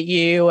guys look at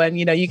you and,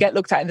 you get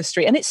looked at in the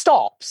street and it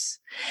stops.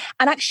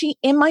 And actually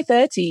in my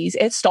 30s,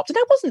 it stopped. And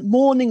I wasn't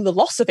mourning the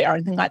loss of it or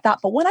anything like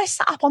that. But when I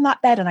sat up on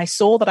that bed and I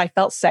saw that I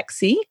felt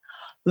sexy,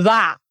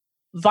 that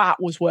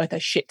was worth a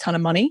shit ton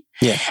of money.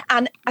 Yeah.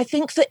 And I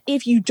think that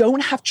if you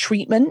don't have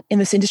treatment in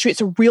this industry,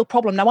 it's a real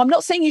problem. Now, I'm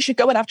not saying you should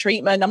go and have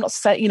treatment. I'm not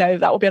saying,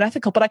 that would be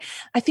unethical, but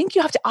I think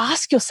you have to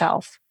ask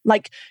yourself,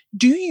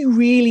 do you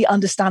really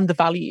understand the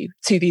value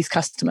to these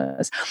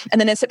customers? And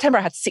then in September,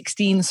 I had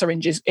 16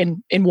 syringes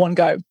in one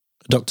go.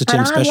 Dr.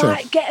 Tim special.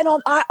 I'm getting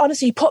on,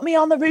 honestly, put me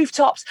on the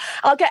rooftops.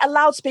 I'll get a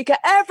loudspeaker.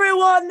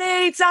 Everyone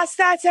needs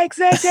aesthetics.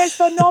 This is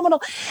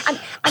phenomenal. And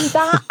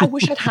that, I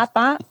wish I'd had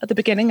that at the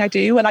beginning. I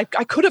do. And I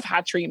could have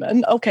had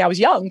treatment. Okay, I was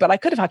young, but I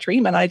could have had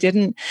treatment. I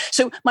didn't.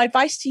 So my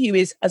advice to you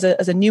is, as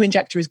a new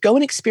injector, is go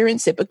and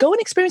experience it, but go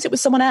and experience it with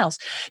someone else.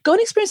 Go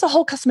and experience the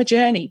whole customer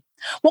journey.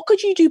 What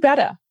could you do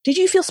better? Did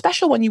you feel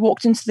special when you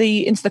walked into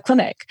the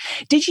clinic?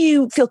 Did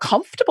you feel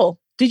comfortable?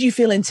 Did you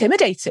feel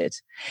intimidated?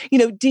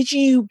 Did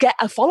you get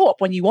a follow-up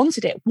when you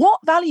wanted it?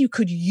 What value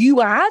could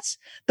you add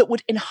that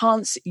would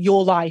enhance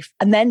your life,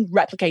 and then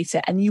replicate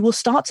it? And you will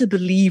start to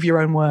believe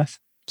your own worth.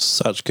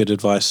 Such good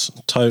advice.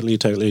 Totally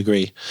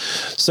agree.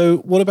 So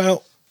what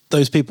about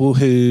those people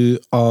who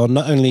are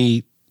not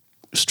only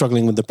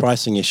struggling with the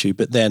pricing issue,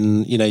 but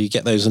then, you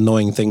get those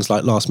annoying things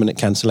like last minute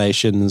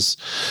cancellations,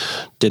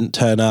 didn't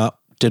turn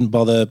up, didn't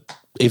bother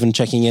even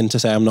checking in to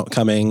say I'm not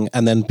coming,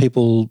 and then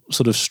people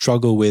sort of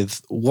struggle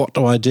with, what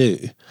do I do?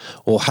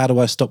 Or how do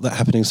I stop that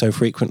happening so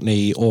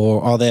frequently?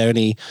 Or are there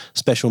any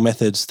special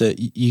methods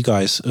that you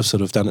guys have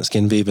sort of done at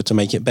Skin Viva to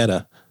make it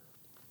better?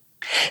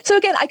 So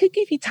again, I could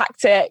give you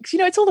tactics.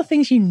 It's all the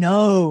things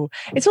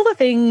It's all the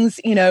things,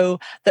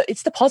 that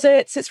it's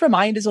deposits, it's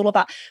reminders, all of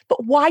that.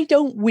 But why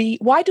do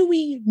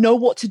we know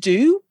what to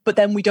do, but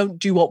then we don't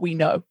do what we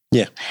know?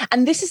 Yeah.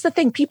 And this is the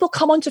thing. People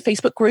come onto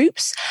Facebook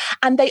groups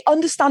and they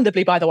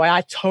understandably, by the way,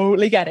 I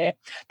totally get it.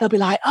 They'll be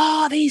like,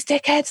 oh, these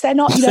dickheads, they're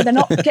not,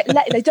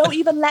 they don't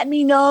even let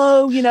me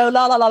know,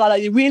 la, la, la, la, la.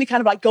 You're really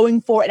kind of like going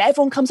for it. And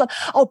everyone comes on,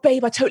 oh,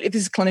 babe, this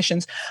is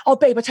clinicians. Oh,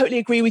 babe, I totally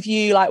agree with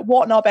you. Like,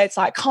 what not, babe? It's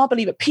like, I can't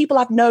believe it. People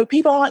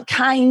aren't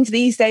kind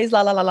these days,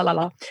 la, la, la, la, la,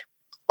 la.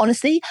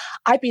 Honestly,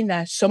 I've been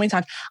there so many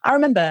times. I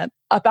remember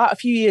about a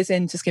few years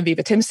into Skin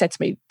Viva, Tim said to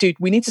me, dude,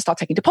 we need to start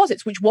taking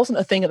deposits, which wasn't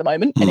a thing at the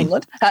moment in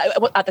England,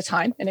 at the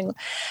time in England.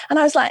 And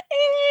I was like,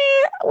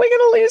 we're going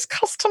to lose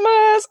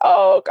customers.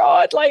 Oh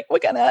God, like we're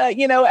going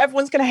to,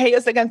 everyone's going to hate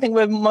us. They're going to think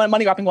we're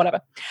money grabbing,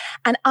 whatever.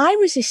 And I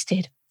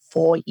resisted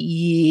for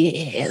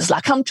years.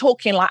 Like I'm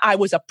talking like I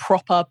was a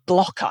proper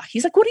blocker.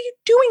 He's like, what are you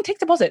doing? Take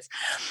deposits.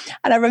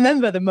 And I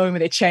remember the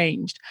moment it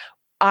changed.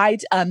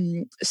 At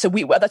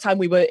the time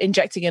we were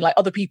injecting in like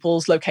other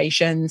people's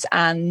locations,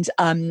 and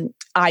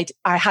I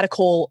had a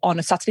call on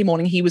a Saturday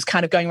morning. He was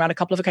kind of going around a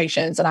couple of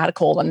locations, and I had a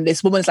call, and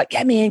this woman was like,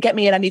 get me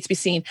in, I need to be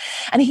seen.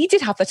 And he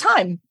did have the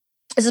time.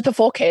 This is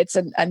before kids,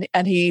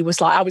 and he was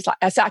like,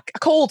 I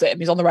called him,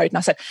 he's on the road, and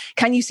I said,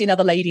 can you see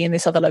another lady in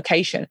this other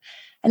location?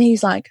 And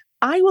he's like,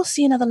 I will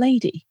see another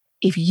lady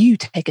if you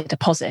take a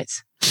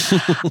deposit.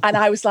 And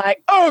I was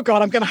like, oh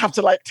God, I'm going to have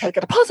to like take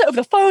a deposit over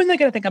the phone. They're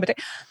going to think I'm a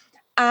dick.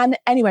 And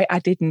anyway, I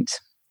didn't.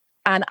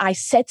 And I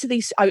said to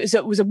these,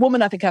 it was a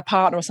woman, I think her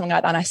partner or something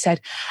like that. And I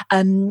said,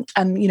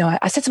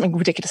 I said something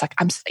ridiculous, like,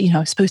 I'm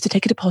supposed to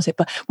take a deposit,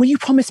 but will you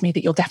promise me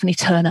that you'll definitely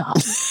turn up?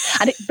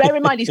 And bear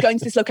in mind, he's going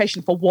to this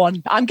location for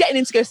I'm getting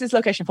him to go to this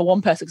location for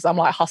one person because I'm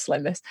like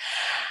hustling this.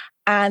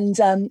 And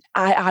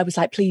I was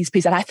like, please.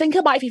 And I think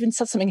I might have even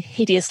said something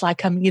hideous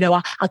like,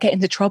 I'll get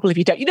into trouble if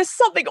you don't.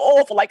 Something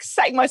awful, like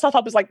setting myself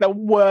up as like the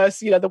worst,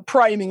 the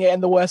priming it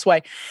in the worst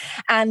way.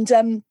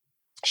 And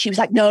she was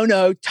like,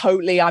 no,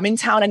 totally. I'm in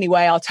town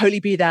anyway. I'll totally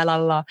be there, la,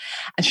 la, la.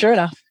 And sure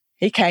enough,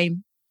 he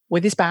came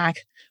with his bag,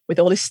 with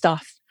all his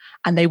stuff,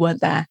 and they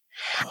weren't there.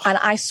 And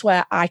I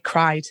swear I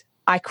cried.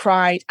 And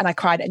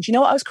do you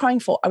know what I was crying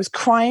for? I was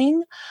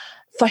crying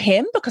for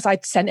him because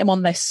I'd sent him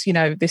on this,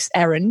 this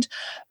errand,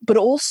 but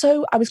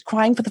also I was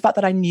crying for the fact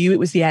that I knew it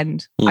was the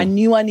end. I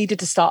knew I needed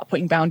to start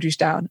putting boundaries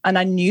down, and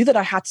I knew that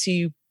I had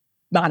to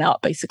man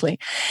up, basically.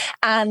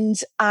 And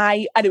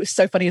it was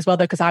so funny as well,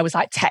 though, because I was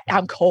like,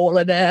 I'm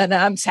calling her and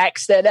I'm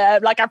texting her.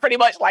 Like, I pretty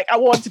much, like, I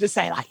wanted to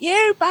say, like,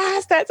 you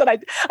bastards. And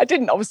I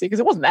didn't, obviously, because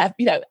it wasn't there.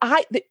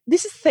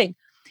 This is the thing.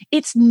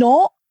 It's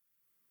not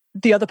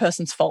the other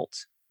person's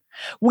fault.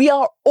 We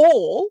are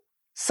all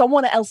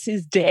someone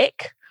else's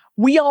dick.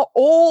 We are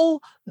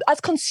all,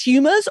 as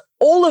consumers,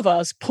 all of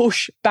us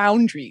push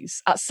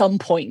boundaries at some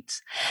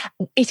point.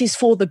 It is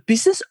for the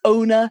business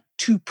owner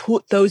to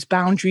put those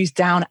boundaries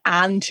down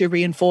and to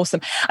reinforce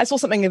them. I saw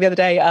something the other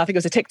day, I think it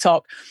was a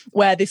TikTok,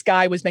 where this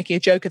guy was making a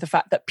joke of the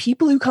fact that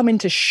people who come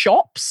into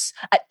shops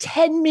at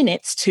 10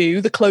 minutes to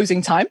the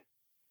closing time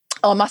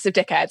are massive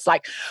dickheads.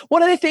 Like,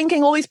 what are they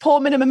thinking? All these poor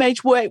minimum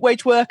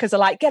wage workers are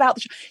like, get out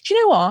the shop. Do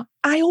you know what?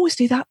 I always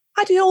do that.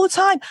 I do it all the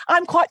time.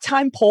 I'm quite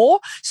time poor,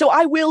 so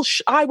I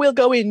will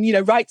go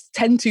in, right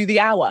 10 to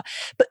the hour.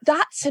 But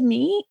that to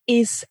me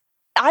is,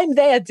 I'm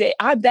their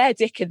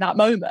dick in that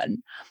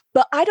moment.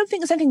 But I don't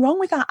think there's anything wrong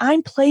with that.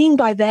 I'm playing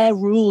by their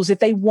rules. If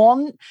they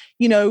want,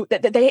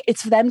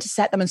 it's for them to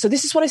set them. And so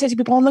this is what I say to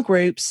people on the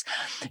groups: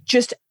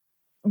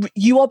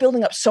 you are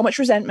building up so much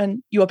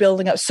resentment. You are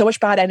building up so much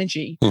bad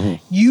energy.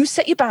 Mm-hmm. You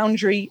set your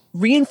boundary,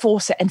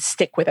 reinforce it, and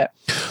stick with it.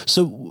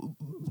 So,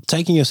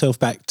 taking yourself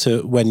back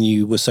to when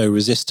you were so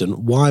resistant,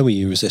 why were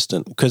you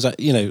resistant? Because, I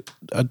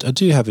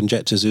do have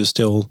injectors who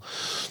still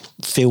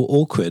feel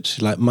awkward,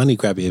 like money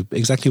grabby,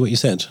 exactly what you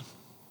said.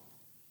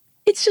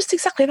 It's just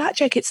exactly that,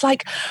 Jake. It's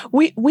like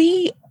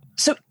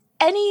so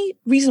any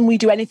reason we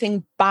do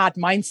anything bad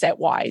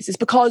mindset-wise is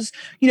because,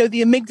 the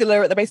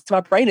amygdala at the base of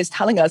our brain is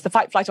telling us, the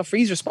fight, flight, or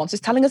freeze response is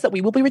telling us that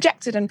we will be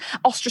rejected and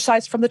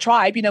ostracized from the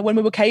tribe. When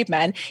we were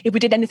cavemen, if we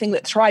did anything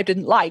that the tribe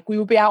didn't like, we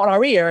would be out on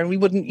our ear and we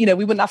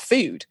wouldn't have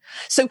food.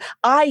 So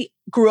I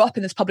grew up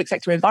in this public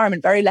sector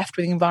environment, very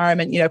left-wing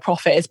environment,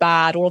 profit is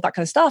bad, all of that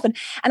kind of stuff. And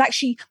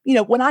actually,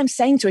 when I'm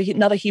saying to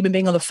another human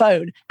being on the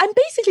phone, I'm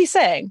basically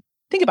saying,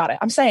 think about it,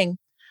 I'm saying,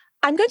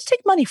 I'm going to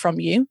take money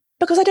from you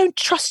because I don't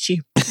trust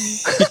you.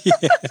 Isn't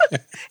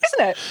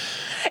it?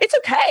 It's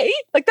okay.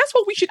 Like, that's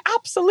what we should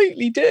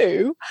absolutely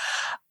do.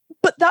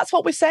 But that's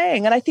what we're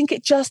saying. And I think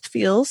it just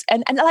feels,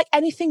 and like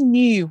anything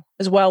new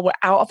as well, we're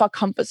out of our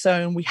comfort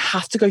zone. We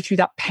have to go through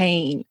that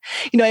pain.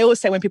 I always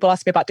say when people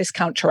ask me about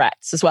discount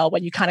Tourette's as well,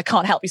 when you kind of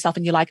can't help yourself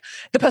and you're like,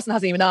 the person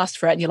hasn't even asked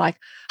for it and you're like,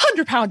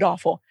 £100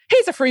 off, or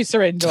here's a free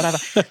syringe or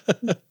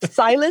whatever.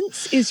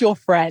 Silence is your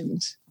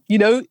friend.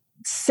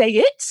 Say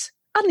it.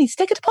 I need to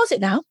take a deposit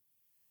now.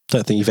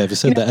 Don't think you've ever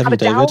said that, have you,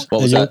 David?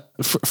 What was that?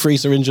 Free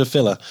syringe of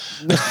filler.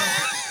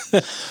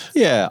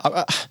 Yeah,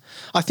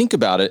 I think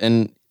about it,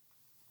 and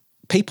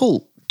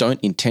people don't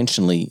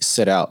intentionally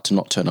set out to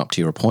not turn up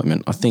to your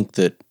appointment. I think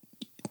that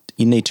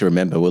you need to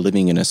remember we're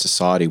living in a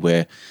society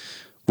where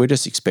we're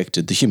just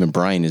expected, the human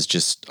brain is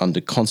just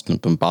under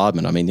constant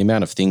bombardment. I mean, the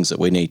amount of things that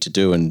we need to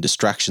do and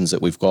distractions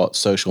that we've got,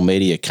 social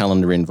media,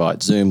 calendar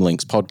invites, Zoom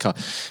links,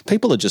 podcast,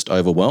 people are just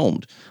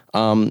overwhelmed.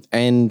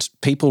 And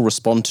people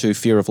respond to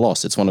fear of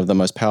loss. It's one of the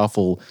most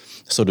powerful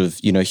sort of,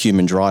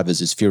 human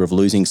drivers is fear of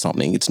losing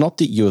something. It's not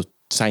that you're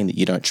saying that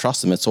you don't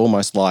trust them. It's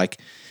almost like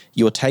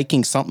you're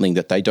taking something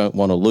that they don't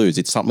want to lose.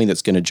 It's something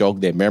that's going to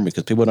jog their memory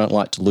because people don't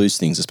like to lose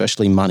things,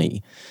 especially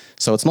money.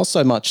 So it's not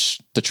so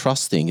much the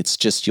trust thing. It's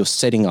just you're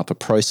setting up a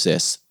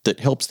process that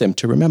helps them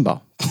to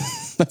remember.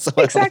 That's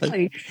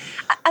exactly.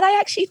 And I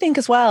actually think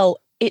as well,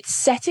 it's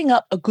setting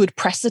up a good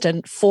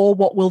precedent for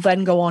what will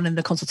then go on in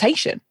the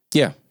consultation.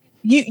 Yeah.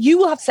 You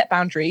will have to set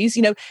boundaries.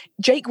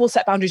 Jake will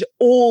set boundaries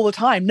all the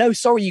time. No,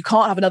 sorry, you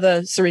can't have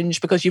another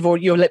syringe because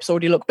your lips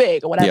already look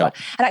big or whatever. Yeah.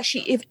 And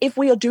actually, if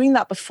we are doing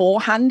that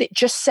beforehand, it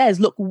just says,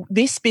 look,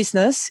 this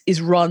business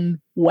is run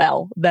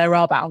well. There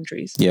are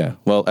boundaries. Yeah.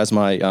 Well, as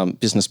my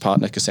business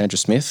partner, Cassandra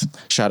Smith,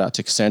 shout out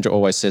to Cassandra,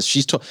 always says,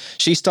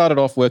 she started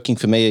off working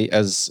for me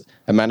as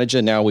a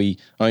manager. Now we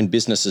own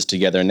businesses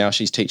together, and now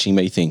she's teaching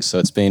me things. So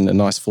it's been a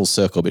nice full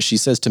circle. But she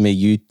says to me,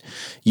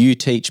 you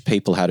teach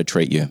people how to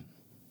treat you.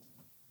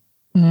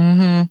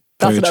 Mm-hmm.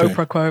 That's an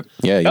Oprah quote.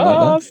 Yeah, you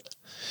like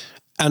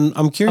that? And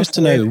I'm curious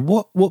to know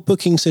what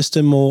booking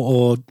system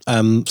or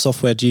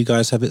software do you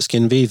guys have at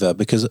SkinViva?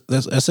 Because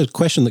that's a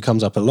question that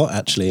comes up a lot,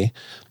 actually.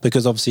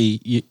 Because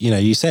obviously,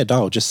 you said,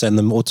 just send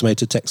them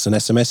automated texts and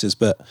SMSs.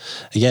 But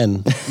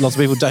again, lots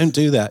of people don't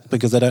do that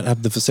because they don't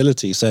have the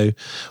facility. So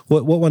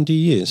what one do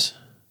you use?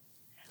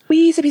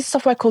 We use a piece of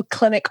software called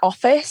Clinic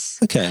Office.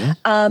 Okay.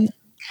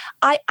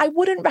 I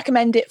wouldn't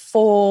recommend it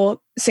for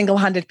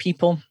single-handed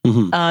people.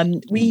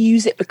 We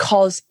use it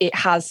because it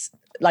has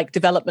like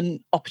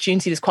development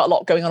opportunity. There's quite a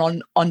lot going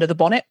on under the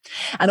bonnet.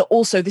 And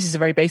also, this is a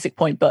very basic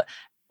point, but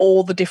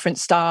all the different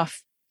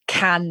staff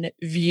can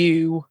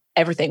view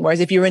everything. Whereas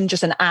if you're in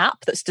just an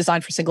app that's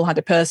designed for a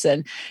single-handed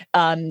person,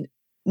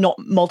 not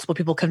multiple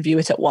people can view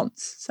it at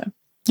once. So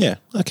yeah,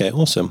 okay,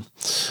 awesome.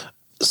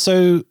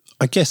 So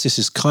I guess this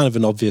is kind of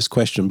an obvious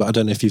question, but I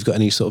don't know if you've got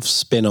any sort of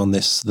spin on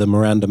this, the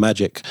Miranda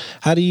magic.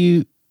 How do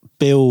you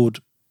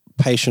build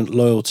patient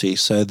loyalty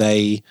so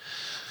they,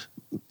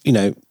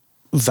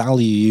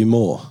 value you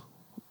more?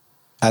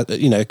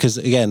 Because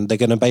again, they're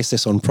going to base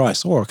this on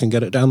price, or I can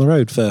get it down the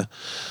road for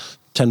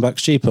 $10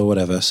 cheaper or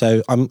whatever.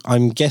 So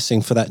I'm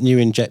guessing for that new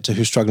injector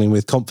who's struggling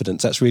with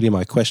confidence, that's really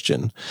my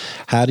question.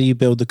 How do you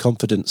build the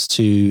confidence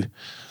to,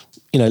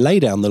 lay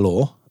down the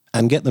law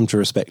and get them to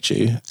respect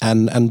you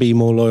and be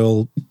more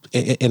loyal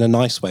in a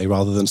nice way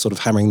rather than sort of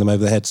hammering them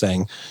over the head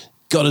saying,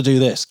 got to do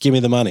this, give me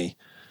the money?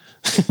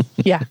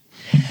 Yeah.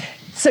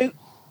 So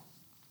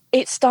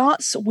it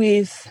starts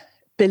with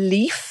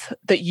belief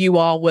that you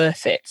are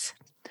worth it.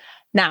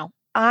 Now,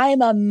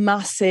 I'm a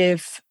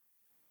massive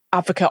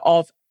advocate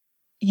of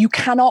you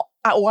cannot,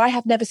 or I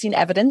have never seen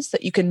evidence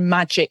that you can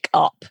magic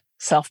up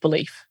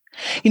self-belief.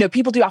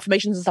 People do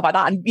affirmations and stuff like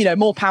that, and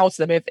more power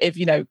to them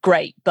if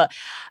great. But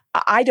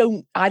I've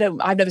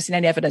never seen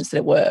any evidence that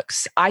it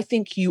works. I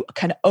think you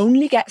can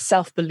only get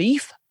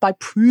self-belief by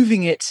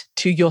proving it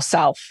to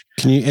yourself.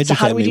 Can you educate so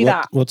how do we me? do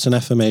that? What's an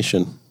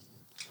affirmation?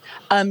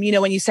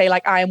 When you say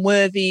like, I am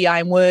worthy, I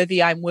am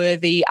worthy, I'm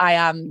worthy, I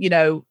am,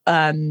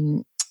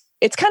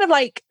 it's kind of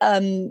like,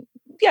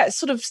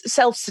 sort of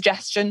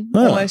self-suggestion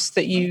almost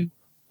that you,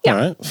 All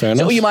right, fair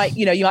enough. Or you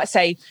might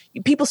say,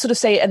 people sort of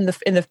say it in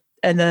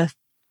the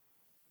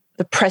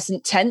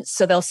present tense.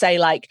 So they'll say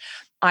like,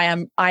 I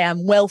am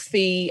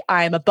wealthy,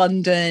 I am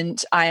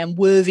abundant, I am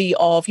worthy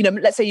of,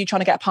 let's say you're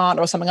trying to get a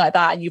partner or something like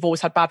that, and you've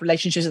always had bad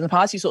relationships in the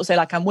past. You sort of say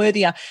like, I'm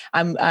worthy, I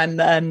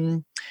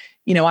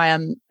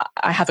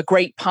have a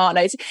great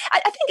partner. I think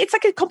it's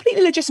like a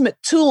completely legitimate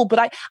tool,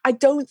 but I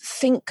don't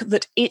think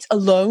that it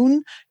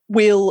alone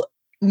will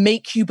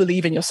make you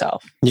believe in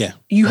yourself. Yeah.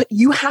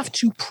 You have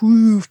to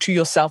prove to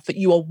yourself that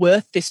you are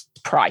worth this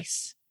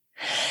price.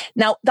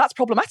 Now, that's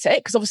problematic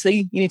because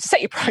obviously you need to set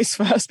your price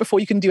first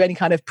before you can do any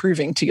kind of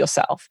proving to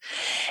yourself.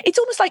 It's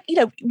almost like,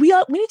 we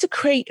need to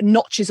create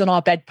notches on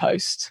our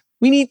bedpost.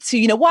 We need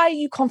to, why are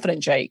you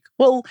confident, Jake?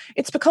 Well,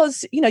 it's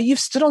because, you've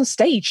stood on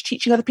stage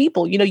teaching other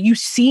people. You've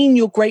seen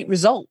your great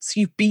results.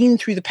 You've been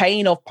through the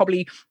pain of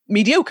probably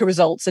mediocre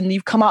results, and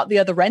you've come out the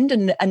other end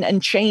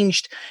and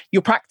changed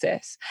your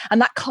practice. And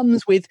that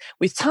comes with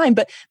time.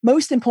 But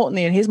most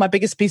importantly, and here's my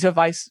biggest piece of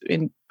advice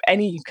in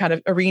any kind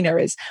of arena,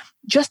 is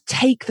just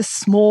take the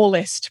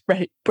smallest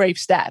brave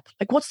step.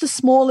 Like, what's the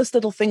smallest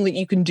little thing that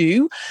you can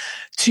do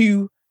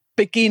to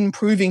begin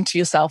proving to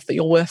yourself that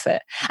you're worth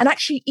it? And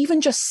actually,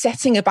 even just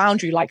setting a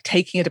boundary, like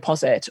taking a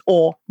deposit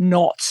or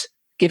not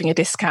giving a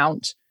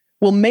discount,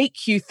 will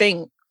make you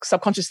think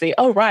subconsciously,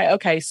 oh, right,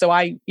 okay, so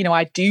I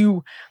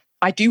do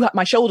have,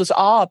 my shoulders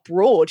are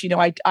broad.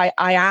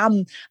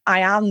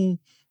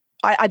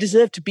 I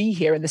deserve to be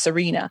here in this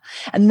arena.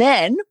 And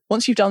then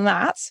once you've done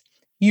that,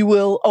 you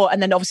will,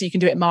 and then obviously you can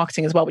do it in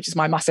marketing as well, which is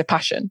my massive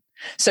passion.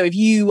 So if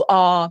you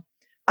are,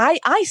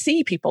 I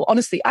see people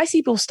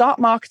start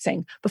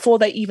marketing before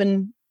they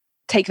even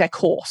take their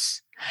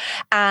course.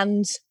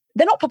 And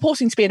they're not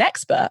purporting to be an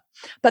expert,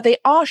 but they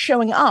are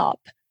showing up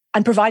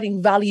and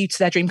providing value to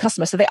their dream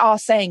customer. So they are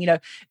saying,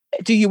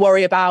 do you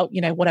worry about,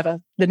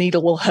 whatever, the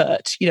needle will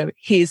hurt,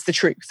 here's the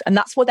truth. And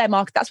that's what that's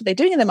what they're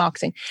doing in their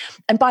marketing.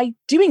 And by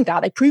doing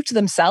that, they prove to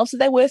themselves that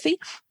they're worthy,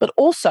 but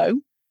also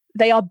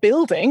they are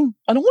building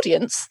an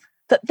audience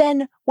that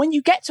then when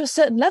you get to a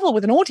certain level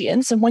with an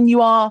audience and when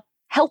you are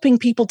helping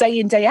people day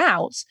in, day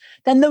out,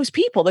 then those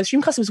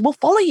dream customers will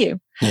follow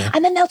you. Yeah.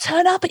 And then they'll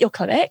turn up at your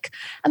clinic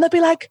and they'll be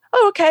like,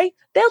 oh, okay.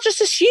 They'll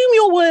just assume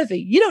you're worthy.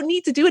 You don't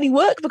need to do any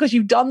work because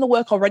you've done the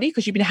work already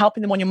because you've been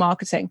helping them on your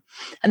marketing.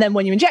 And then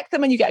when you inject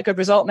them and you get a good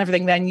result and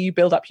everything, then you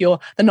build up the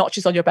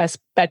notches on your best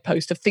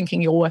bedpost of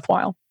thinking you're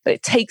worthwhile. But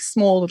it takes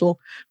small little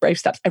brave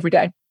steps every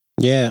day.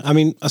 Yeah. I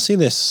mean, I see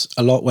this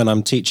a lot when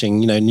I'm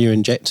teaching, new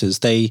injectors.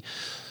 They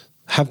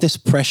have this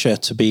pressure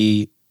to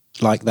be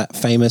like that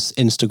famous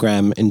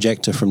Instagram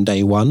injector from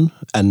day one.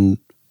 And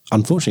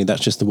unfortunately,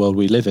 that's just the world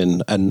we live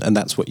in, and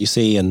that's what you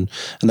see, and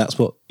that's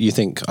what you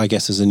think, I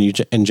guess, as a new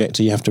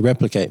injector you have to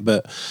replicate.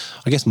 But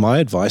I guess my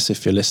advice,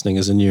 if you're listening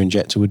as a new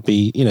injector, would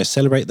be,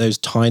 celebrate those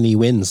tiny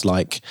wins,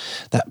 like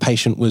that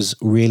patient was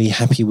really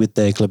happy with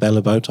their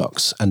glabella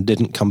Botox and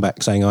didn't come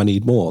back saying, I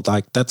need more.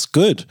 Like, that's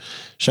good.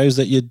 Shows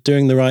that you're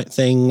doing the right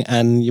thing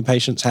and your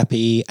patient's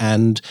happy,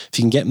 and if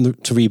you can get them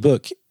to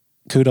rebook,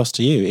 kudos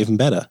to you, even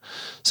better.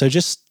 So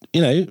just,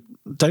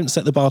 don't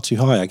set the bar too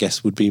high, I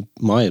guess, would be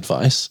my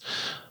advice.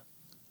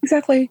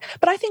 Exactly.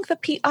 But I think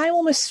I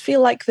almost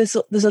feel like there's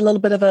a little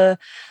bit of a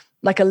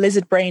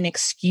lizard brain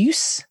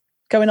excuse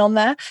going on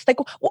there. Like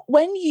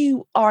when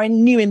you are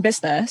new in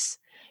business,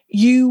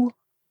 you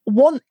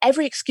want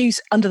every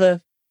excuse under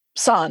the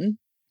sun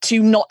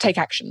to not take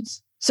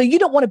actions. So you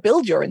don't want to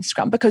build your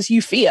Instagram because you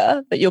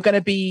fear that you're going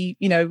to be,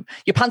 your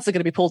pants are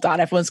going to be pulled down.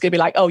 Everyone's going to be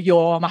like, oh,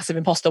 you're a massive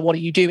imposter. What are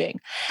you doing?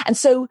 And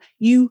so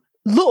you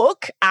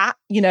look at,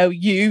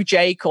 you,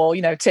 Jake, or,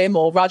 Tim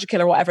or Raja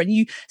Killer or whatever, and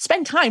you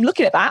spend time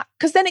looking at that,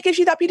 because then it gives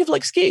you that beautiful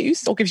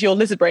excuse, or gives your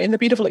lizard brain the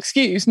beautiful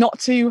excuse not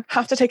to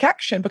have to take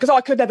action because, I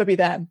could never be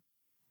them.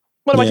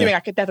 What am I doing? I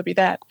could never be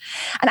them.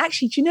 And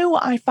actually, do you know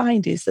what I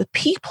find is the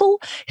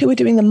people who are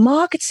doing the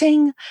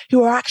marketing,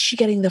 who are actually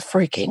getting the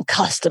freaking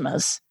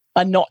customers,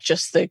 and not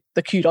just the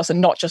kudos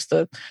and not just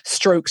the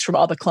strokes from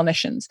other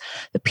clinicians.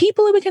 The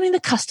people who are getting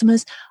the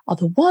customers are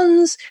the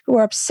ones who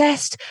are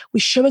obsessed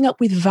with showing up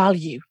with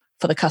value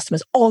for the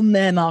customers on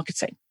their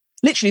marketing.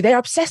 Literally, they're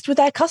obsessed with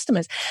their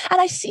customers.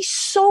 And I see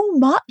so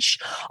much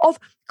of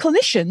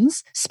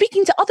clinicians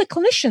speaking to other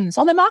clinicians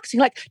on their marketing,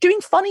 like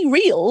doing funny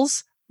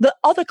reels that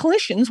other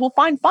clinicians will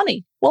find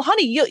funny. Well,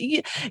 honey,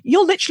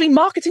 you're literally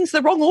marketing to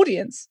the wrong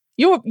audience.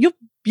 You're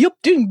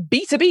doing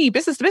B2B,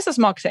 business to business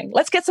marketing.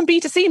 Let's get some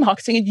B2C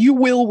marketing and you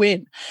will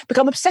win.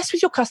 Become obsessed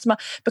with your customer,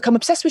 become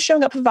obsessed with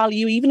showing up for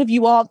value, even if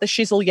you aren't the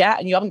shizzle yet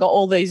and you haven't got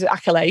all these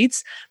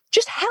accolades.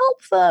 Just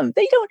help them.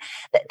 They're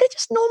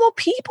just normal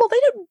people. They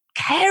don't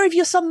care if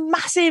you're some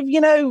massive,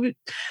 Jake,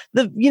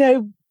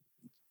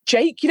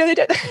 they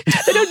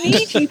don't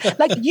need you.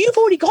 Like, you've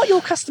already got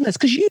your customers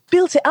because you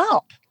built it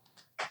up.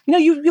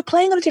 You're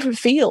playing on a different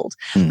field.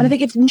 And I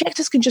think if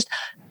injectors can just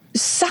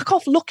sack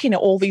off looking at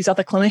all these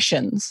other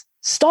clinicians,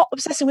 stop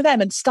obsessing with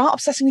them and start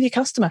obsessing with your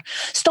customer.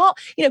 Start,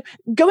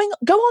 go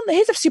on.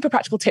 Here's a super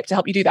practical tip to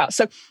help you do that.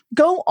 So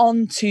go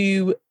on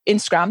to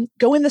Instagram,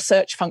 go in the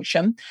search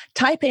function,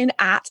 type in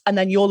 @ and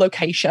then your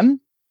location.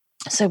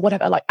 So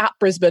whatever, like @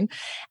 Brisbane,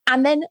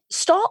 and then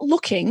start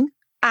looking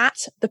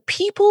at the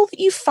people that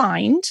you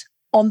find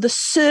on the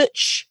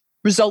search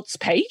results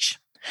page.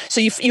 So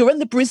you're in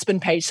the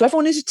Brisbane page. So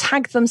everyone who's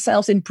tagged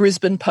themselves in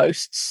Brisbane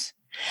posts.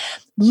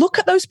 Look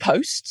at those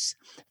posts,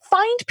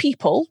 find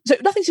people, so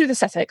nothing to do with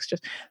aesthetics,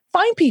 just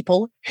find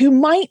people who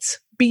might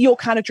be your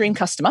kind of dream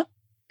customer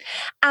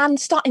and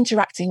start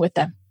interacting with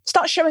them.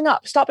 Start showing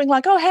up, start being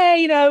like, oh,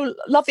 hey,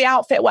 love the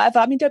outfit, whatever.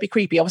 I mean, don't be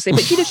creepy, obviously,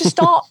 but just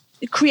start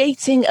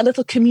creating a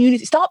little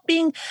community, start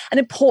being an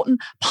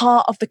important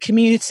part of the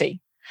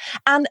community.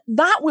 And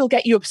that will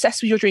get you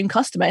obsessed with your dream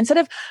customer instead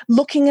of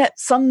looking at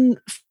some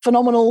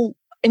phenomenal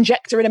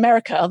injector in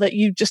America that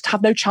you just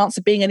have no chance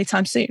of being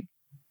anytime soon.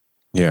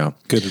 Yeah.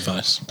 Good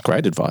advice.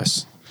 Great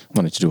advice.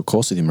 Wanted to do a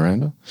course with you,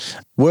 Miranda.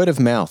 Word of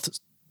mouth,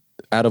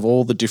 out of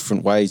all the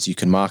different ways you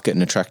can market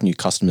and attract new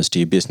customers to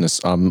your business,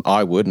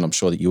 I would, and I'm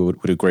sure that you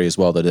would agree as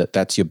well, that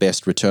that's your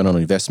best return on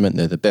investment.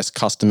 They're the best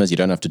customers. You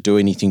don't have to do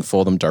anything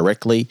for them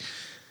directly.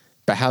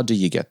 But how do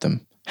you get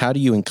them? How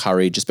do you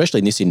encourage, especially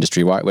in this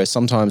industry, right, where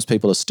sometimes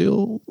people are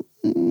still,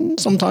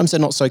 sometimes they're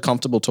not so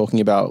comfortable talking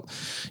about,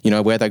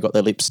 where they got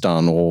their lips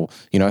done or,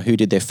 who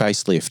did their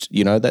facelift.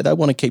 They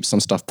want to keep some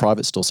stuff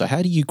private still. So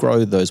how do you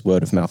grow those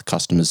word of mouth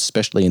customers,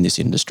 especially in this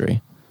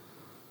industry?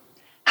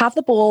 Have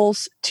the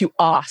balls to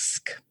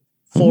ask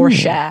for a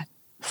share,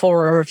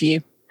 for a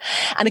review.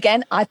 And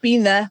again, I've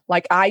been there.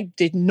 Like, I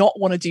did not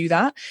want to do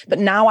that, but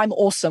now I'm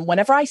awesome.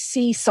 Whenever I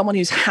see someone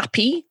who's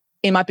happy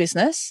in my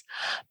business,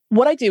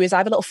 what I do is I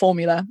have a little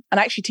formula, and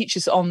I actually teach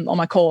this on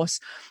my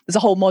course. There's a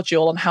whole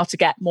module on how to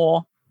get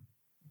more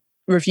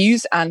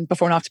reviews and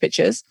before and after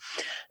pictures.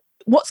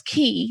 What's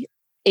key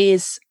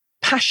is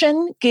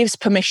passion gives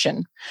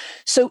permission.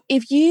 So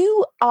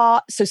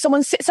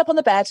someone sits up on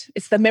the bed,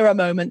 it's the mirror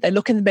moment, they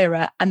look in the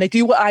mirror and they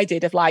do what I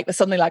did of like, they're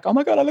suddenly like, oh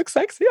my God, I look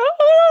sexy.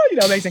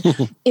 Amazing.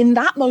 In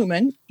that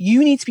moment,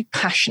 you need to be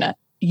passionate.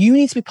 You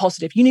need to be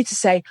positive. You need to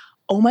say,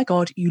 oh my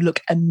God, you look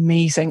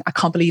amazing. I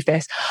can't believe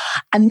this.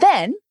 And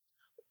then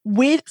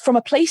from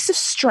a place of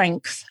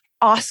strength,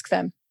 ask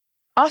them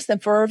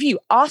for a review,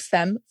 ask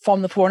them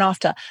from the before and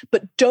after,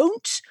 but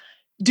don't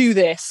do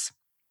this.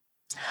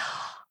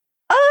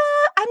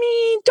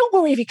 Don't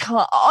worry if you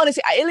can't.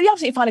 Honestly, it'll be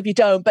absolutely fine if you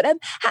don't. But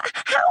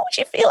how would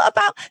you feel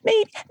about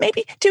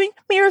maybe doing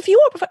me a review?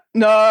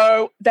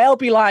 No,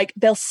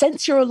 they'll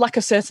sense your lack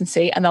of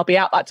certainty, and they'll be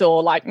out that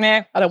door like,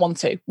 nah, I don't want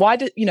to. Why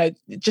do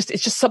it's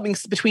just something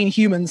between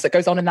humans that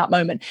goes on in that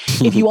moment.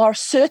 If you are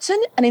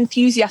certain and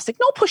enthusiastic,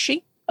 not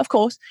pushy, of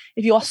course,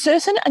 if you are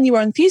certain and you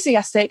are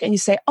enthusiastic and you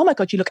say, oh my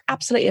God, you look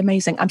absolutely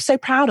amazing. I'm so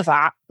proud of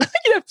that.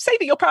 Say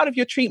that you're proud of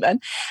your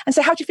treatment and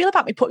say, how do you feel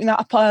about me putting that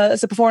up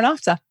as a before and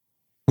after?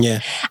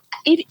 Yeah.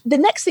 The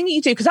next thing that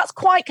you do, because that's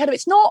quite kind of,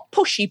 it's not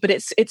pushy, but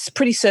it's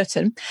pretty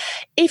certain.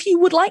 If you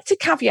would like to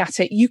caveat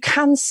it, you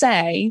can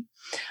say,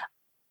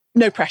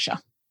 no pressure.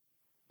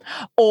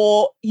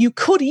 Or you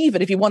could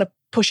even, if you want to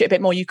push it a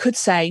bit more, you could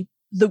say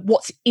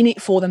what's in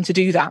it for them to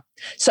do that.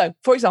 So,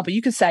 for example,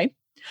 you could say,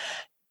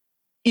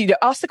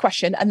 ask the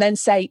question and then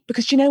say,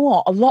 because you know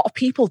what? A lot of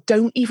people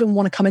don't even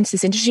want to come into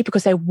this industry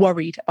because they're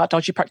worried about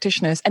dodgy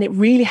practitioners. And it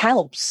really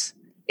helps.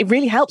 It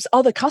really helps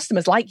other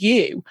customers like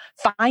you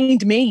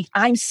find me.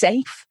 I'm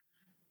safe.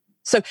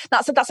 So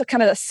that's a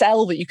kind of a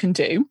sell that you can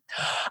do.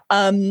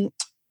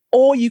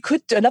 Or you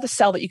could do another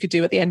sell that you could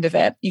do at the end of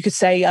it. You could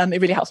say,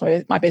 it really helps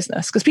my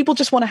business, because people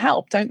just want to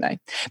help, don't they?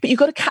 But you've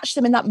got to catch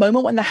them in that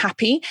moment when they're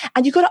happy,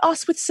 and you've got to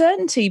ask with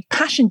certainty,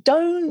 passion.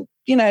 Don't,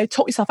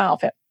 talk yourself out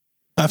of it.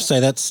 I have to say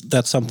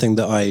that's something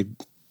that I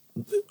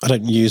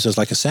don't use as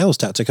like a sales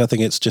tactic. I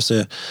think it's just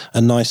a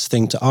nice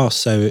thing to ask.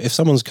 So if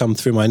someone's come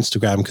through my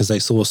Instagram because they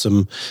saw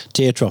some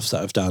tear troughs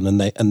that I've done and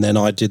then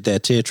I did their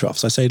tear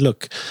troughs, I say,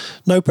 look,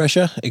 no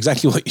pressure,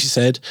 exactly what you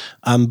said.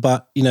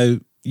 But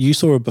you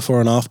saw a before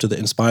and after that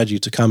inspired you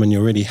to come and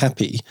you're really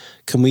happy.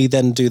 Can we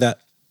then do that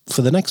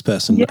for the next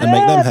person and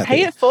make them happy?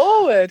 Pay it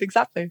forward,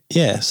 exactly.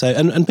 Yeah. So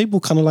and people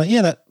kind of like,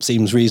 yeah, that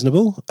seems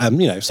reasonable. Some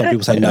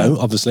people say no,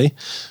 obviously,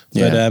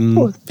 but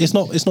it's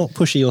not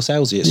pushy or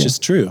salesy. It's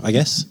just true, I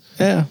guess.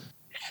 Yeah.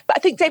 But I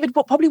think, David,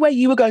 probably where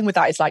you were going with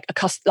that is like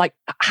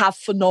have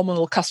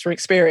phenomenal customer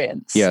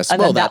experience. Yes, and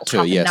well, then that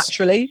too. Yes,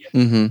 naturally,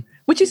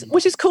 which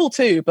is cool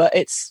too. But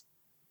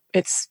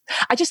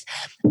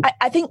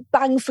I think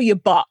bang for your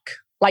buck.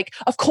 Like,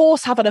 of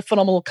course, having a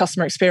phenomenal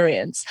customer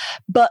experience,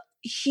 but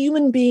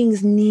human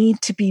beings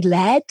need to be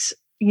led.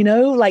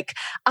 Like,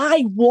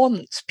 I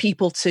want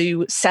people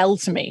to sell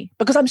to me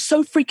because I'm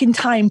so freaking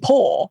time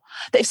poor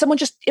that if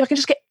I can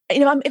just get,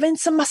 I'm in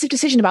some massive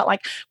decision about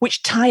like,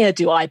 which tire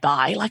do I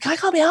buy? Like, I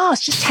can't be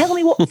asked. Just tell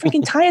me what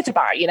freaking tire to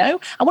buy,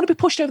 I want to be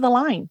pushed over the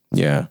line.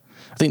 Yeah.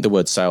 I think the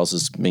word sales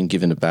has been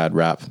given a bad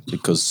rap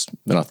because,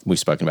 and we've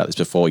spoken about this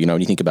before, when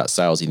you think about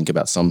sales, you think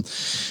about some,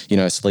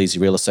 sleazy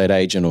real estate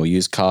agent or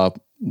used car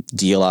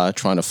dealer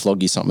trying to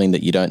flog you something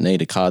that you don't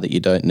need, a car that you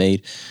don't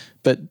need.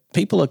 But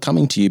people are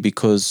coming to you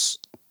because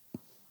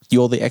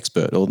you're the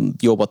expert or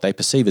you're what they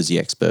perceive as the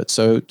expert.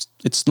 So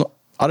it's not,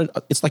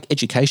 it's like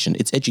education.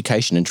 It's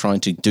education and trying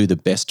to do the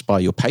best by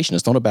your patient.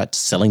 It's not about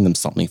selling them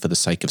something for the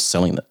sake of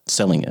selling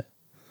it.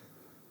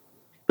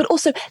 But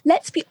also,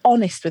 let's be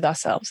honest with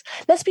ourselves.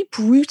 Let's be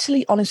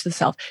brutally honest with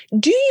ourselves.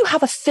 Do you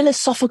have a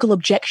philosophical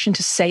objection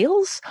to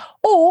sales?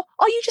 Or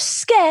are you just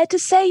scared to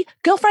say,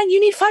 girlfriend, you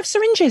need 5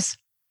 syringes?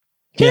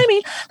 Do you know what I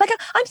mean? Like,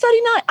 I'm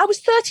 39. I was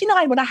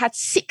 39 when I had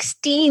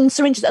 16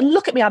 syringes. And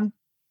look at me, I'm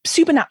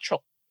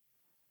supernatural.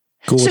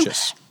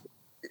 Gorgeous. So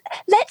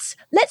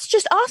let's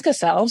just ask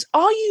ourselves,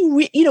 are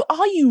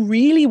you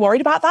really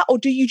worried about that? Or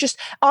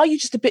are you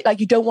just a bit like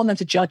you don't want them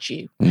to judge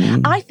you?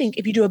 I think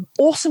if you do an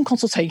awesome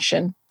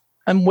consultation,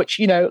 and which,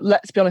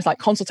 let's be honest, like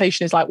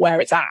consultation is like where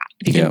it's at.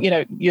 If you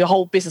can, your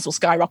whole business will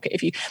skyrocket.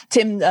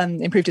 Tim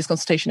improved his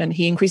consultation and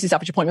he increased his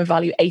average appointment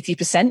value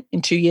 80%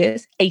 in 2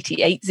 years,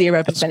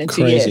 80% in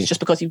 2 years,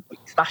 just because he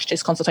smashed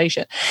his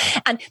consultation.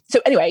 And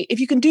so anyway, if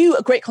you can do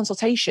a great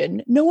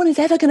consultation, no one is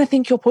ever going to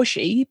think you're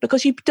pushy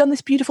because you've done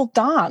this beautiful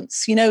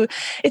dance.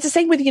 It's the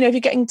same with, if you're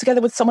getting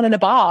together with someone in a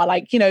bar,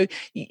 like,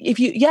 if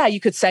you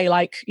could say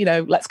like,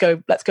 let's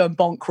go and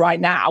bonk right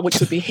now, which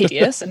would be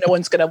hideous and no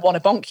one's going to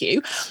want to bonk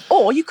you.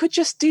 Or you could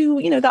just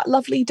do, that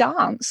lovely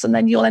dance and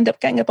then you'll end up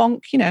getting a bonk,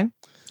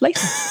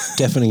 later.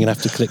 Definitely going to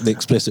have to click the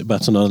explicit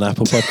button on an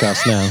Apple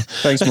podcast now.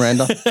 Thanks,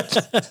 Miranda.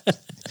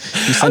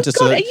 You sent us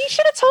God, you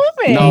should have told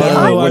me.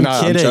 No,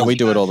 I'm kidding. Sure we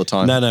do it all the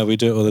time. No, we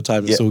do it all the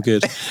time. It's all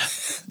good.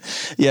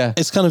 Yeah.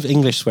 It's kind of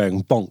English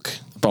swearing, bonk.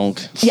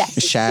 Bonk.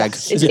 Yes. Shag.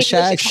 Yes. Is it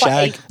shag?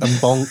 Shag and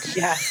bonk.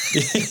 Yeah.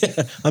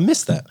 I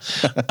missed that.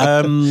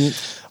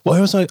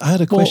 Where was I? I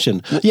had a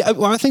question.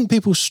 I think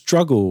people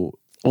struggle.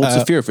 Well,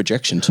 it's a fear of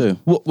rejection too.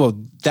 Well,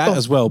 that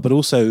as well, but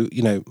also,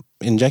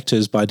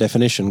 injectors by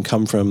definition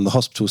come from the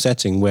hospital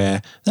setting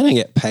where they don't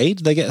get paid.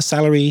 They get a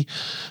salary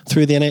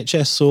through the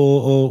NHS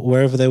or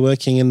wherever they're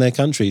working in their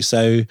country.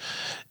 So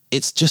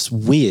it's just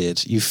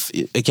weird.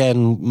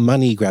 Again,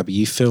 money grabby.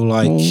 You feel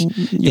like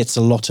it's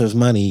a lot of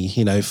money,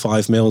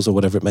 5 mils or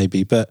whatever it may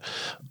be. But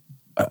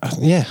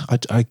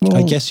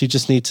I guess you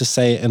just need to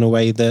say it in a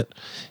way that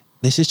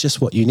this is just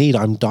what you need.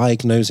 I'm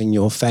diagnosing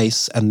your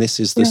face and this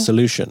is the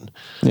solution.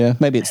 Yeah,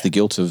 maybe it's the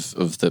guilt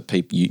of the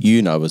people,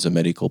 as a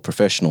medical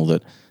professional,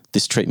 that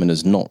this treatment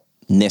is not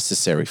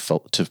necessary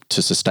to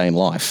sustain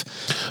life.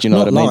 Do you know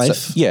what I mean? Life.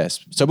 So,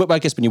 yes. So I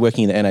guess when you're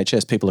working in the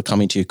NHS, people are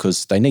coming to you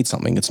because they need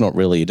something. It's not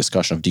really a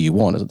discussion of do you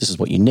want, this is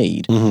what you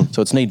need. Mm-hmm.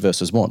 So it's need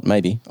versus want,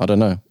 maybe. I don't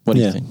know. What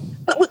do you think?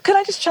 But can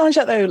I just challenge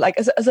that though? Like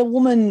as a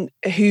woman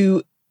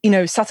who,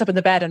 sat up in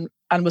the bed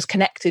and was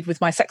connected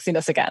with my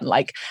sexiness again,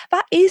 like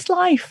that is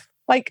life.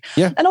 Like,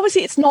 Yeah. and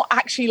obviously it's not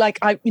actually like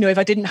if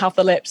I didn't have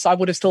the lips, I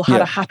would have still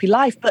had a happy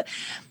life. But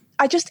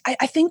I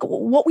think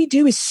what we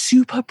do is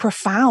super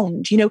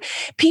profound.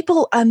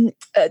 People,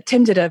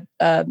 Tim did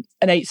an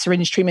 8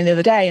 syringe treatment the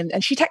other day,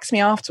 and she texted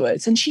me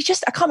afterwards, and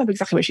I can't remember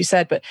exactly what she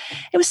said, but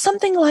it was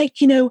something like,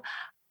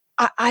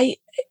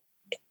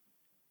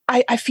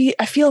 I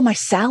feel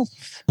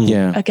myself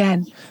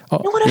again.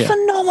 What a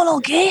phenomenal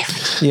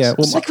gift. Yeah.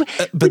 Well,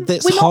 but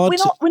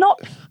we're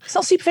not, it's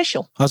not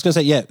superficial. I was going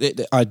to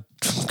say, I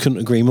couldn't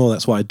agree more.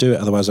 That's why I do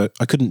it. Otherwise,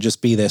 I couldn't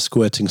just be there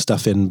squirting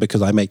stuff in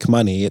because I make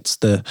money. It's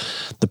the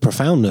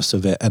profoundness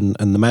of it and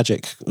the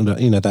magic,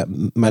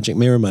 that magic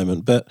mirror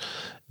moment. But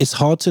it's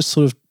hard to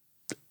sort of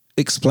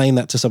explain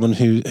that to someone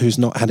who's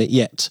not had it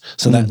yet.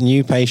 So that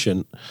new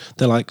patient,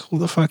 they're like, what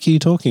the fuck are you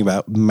talking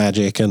about?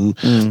 Magic and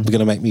going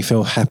to make me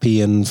feel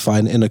happy and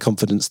find inner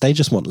confidence. They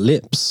just want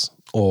lips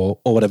or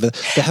whatever.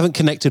 They haven't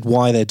connected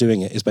why they're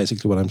doing it, is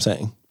basically what I'm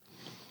saying.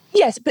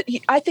 Yes, but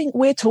I think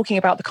we're talking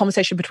about the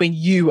conversation between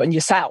you and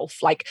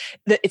yourself. Like,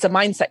 it's a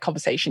mindset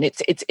conversation.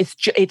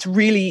 It's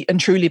really and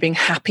truly being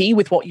happy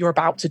with what you're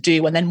about to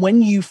do. And then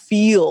when you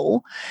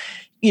feel,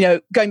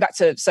 going back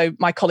to, so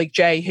my colleague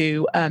Jay,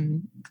 who,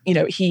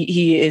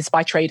 he is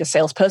by trade a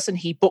salesperson.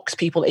 He books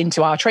people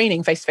into our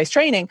training, face-to-face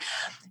training.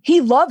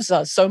 He loves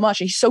us so much.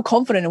 He's so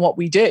confident in what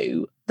we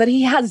do that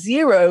he has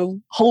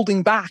zero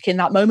holding back in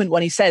that moment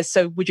when he says,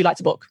 so would you like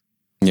to book?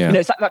 Yeah.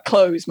 It's like that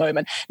close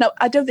moment. Now,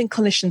 I don't think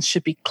clinicians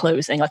should be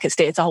closing, like it's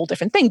a whole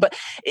different thing, but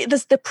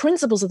the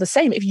principles are the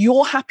same. If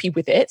you're happy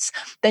with it,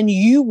 then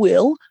you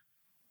will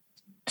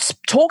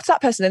talk to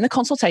that person in the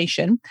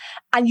consultation,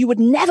 and you would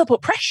never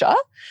put pressure,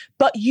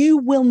 but you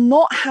will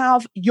not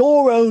have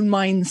your own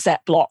mindset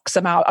blocks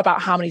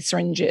about how many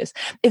syringes.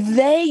 If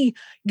they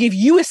give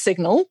you a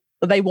signal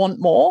that they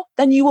want more,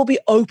 then you will be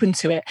open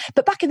to it.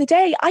 But back in the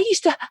day, I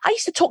used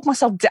to talk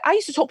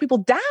people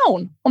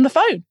down on the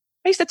phone.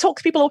 I used to talk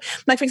to people,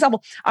 like, for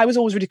example, I was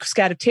always really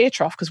scared of tear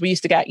trough because we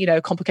used to get,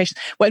 complications.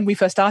 When we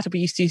first started, we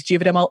used to use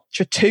Juvederm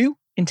Ultra 2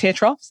 in tear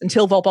troughs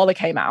until Volbola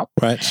came out.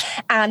 Right.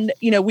 And,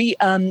 we,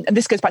 and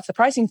this goes back to the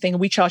pricing thing,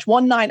 we charge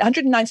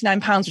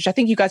 £199, which I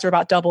think you guys are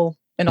about double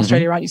in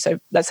Australia, aren't you? So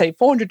let's say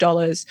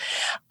 $400.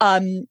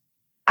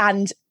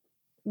 And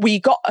we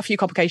got a few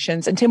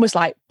complications, and Tim was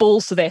like,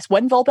 balls to this.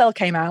 When Volbella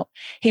came out,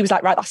 he was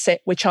like, right, that's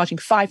it. We're charging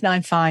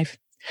 $595.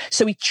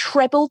 So we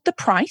trebled the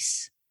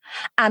price.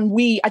 And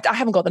I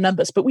haven't got the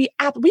numbers, but we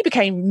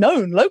became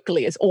known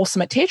locally as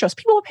awesome at tear troughs.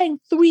 People were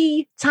paying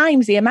 3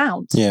 times the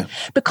amount,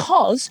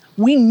 because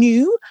we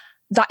knew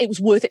that it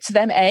was worth it to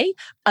them, A,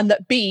 and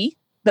that B,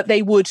 that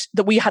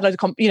we had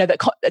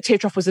that tear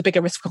trough was a bigger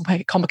risk of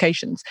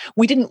complications.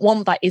 We didn't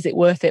want that "is it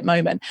worth it"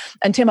 moment.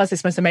 And Tim has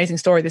this most amazing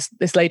story.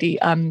 This lady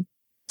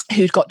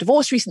who'd got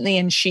divorced recently,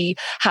 and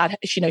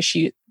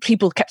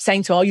people kept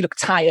saying to her, "Oh, you look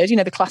tired,"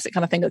 the classic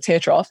kind of thing at tear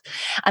trough.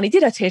 And he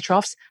did her tear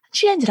troughs, and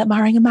she ended up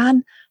marrying a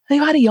man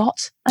who had a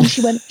yacht, and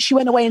she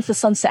went away into the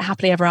sunset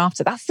happily ever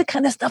after. That's the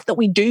kind of stuff that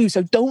we do.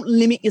 So don't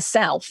limit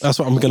yourself. That's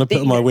what I'm going to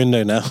put on my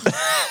window now.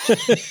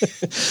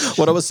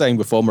 What I was saying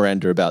before,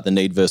 Miranda, about the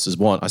need versus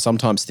want, I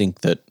sometimes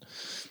think that,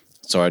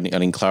 sorry, I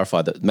didn't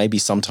clarify that maybe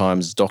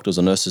sometimes doctors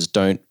or nurses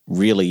don't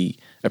really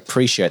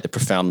appreciate the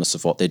profoundness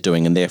of what they're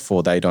doing, and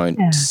therefore they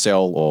don't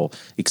sell or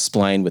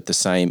explain with the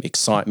same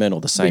excitement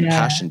or the same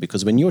passion.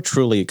 Because when you're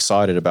truly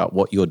excited about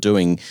what you're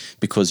doing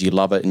because you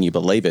love it and you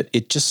believe it,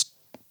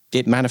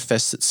 it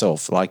manifests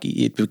itself. Like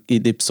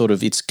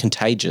it's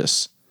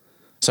contagious.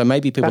 So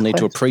maybe people need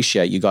to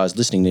appreciate, you guys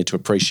listening need to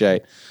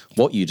appreciate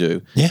what you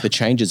do, the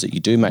changes that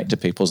you do make to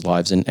people's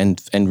lives, and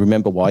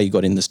remember why you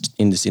got in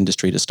this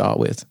industry to start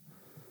with.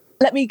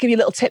 Let me give you a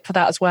little tip for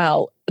that as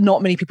well.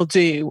 Not many people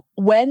do.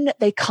 When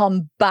they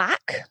come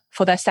back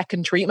for their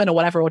second treatment or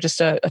whatever, or just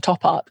a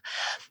top up,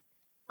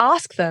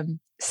 ask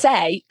them,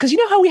 say, because you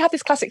know how we have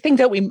this classic thing,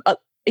 don't we?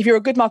 If you're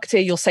a good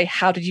marketeer, you'll say,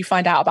 how did you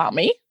find out about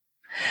me?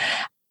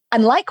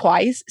 And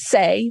likewise,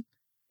 say,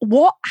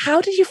 how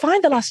did you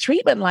find the last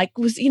treatment? Like,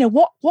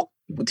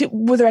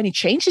 were there any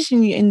changes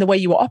in the way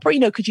you were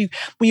operating?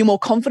 Were you more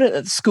confident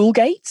at the school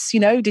gates?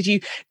 Did you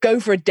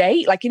go for a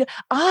date?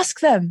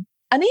 Ask them.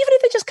 And even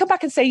if they just come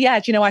back and say, yeah,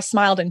 I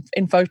smiled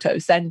in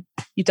photos, then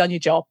you've done your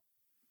job.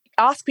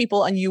 Ask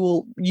people, and you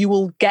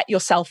will get your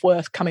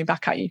self-worth coming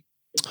back at you.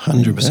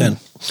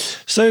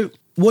 100%. So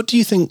what do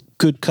you think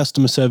good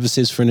customer service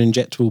is for an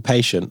injectable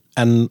patient?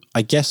 And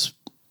I guess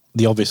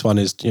the obvious one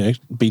is,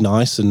 be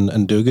nice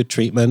and do a good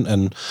treatment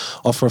and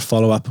offer a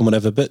follow-up and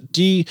whatever. But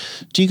do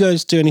you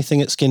guys do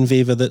anything at Skin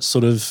Viva that's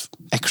sort of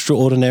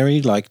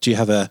extraordinary? Like, do you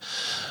have a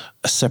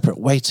separate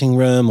waiting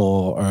room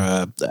or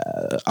I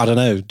don't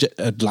know,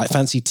 like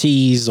fancy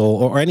teas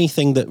or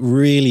anything that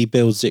really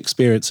builds the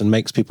experience and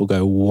makes people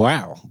go,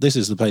 wow, this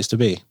is the place to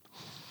be?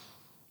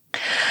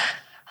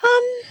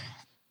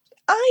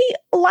 I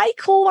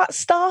like all that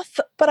stuff,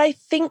 but I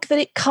think that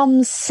it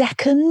comes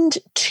second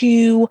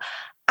to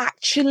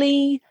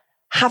actually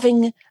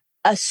having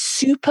a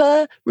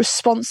super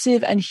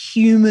responsive and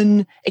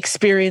human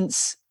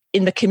experience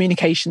in the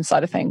communication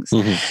side of things.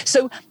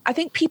 So I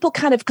think people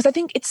kind of, because I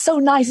think it's so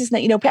nice, isn't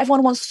it? You know,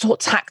 everyone wants to talk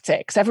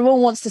tactics.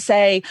 Everyone wants to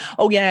say,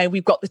 oh yeah,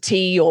 we've got the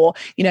tea, or,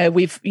 you know,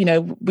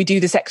 we do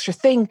this extra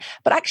thing.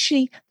 But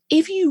actually,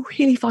 if you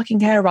really fucking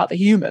care about the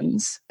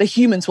humans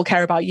will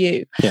care about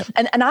you. Yeah.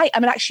 And I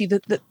mean, actually,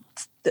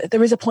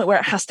 there is a point where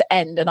it has to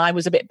end. And I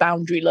was a bit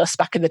boundaryless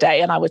back in the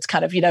day, and I would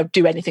kind of, you know,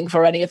 do anything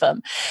for any of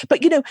them.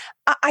 But, you know,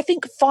 I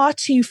think far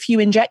too few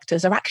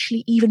injectors are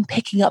actually even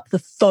picking up the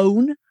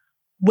phone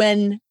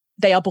when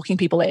they are booking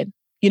people in.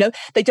 You know,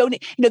 they don't, you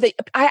know,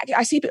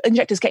 I see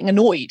injectors getting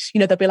annoyed. You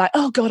know, they'll be like,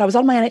 oh God, I was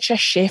on my NHS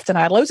shift and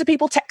I had loads of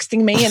people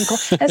texting me. And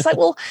it's like,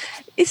 well,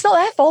 it's not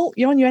their fault.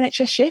 You're on your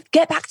NHS shift.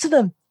 Get back to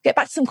them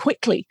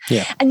quickly.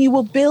 Yeah. And you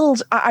will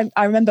build. I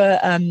remember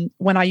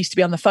when I used to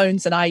be on the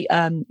phones, and I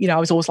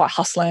was always like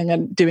hustling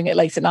and doing it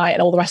late at night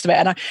and all the rest of it.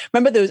 And I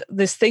remember there was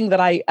this thing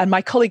that and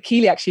my colleague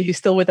Keely, actually, who's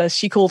still with us,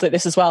 she called it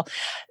this as well.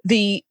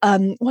 The,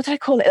 what did I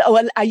call it?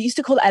 Oh, I used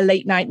to call it a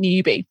late night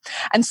newbie.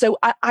 And so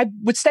I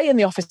would stay in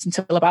the office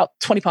until about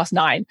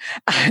 9:20.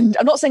 And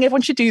I'm not saying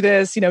everyone should do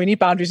this, you know, we need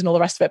boundaries and all the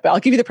rest of it, but I'll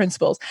give you the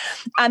principles.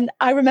 And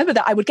I remember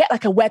that I would get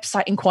like a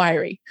website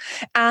inquiry,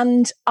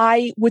 and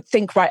I would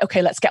think, right,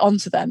 okay, let's get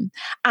onto them.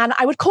 And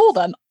I would call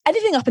them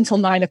anything up until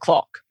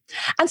 9:00.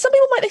 And some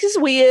people might think this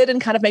is weird and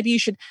kind of maybe you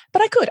should,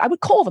 but I would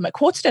call them at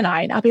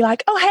 9:15. I'd be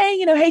like, oh, hey,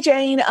 you know, hey,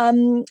 Jane,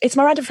 it's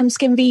Miranda from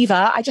Skin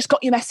Viva. I just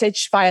got your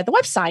message via the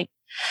website.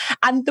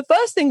 And the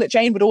first thing that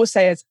Jane would always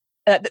say is,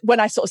 when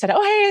I sort of said,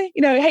 oh, hey,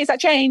 you know, hey, is that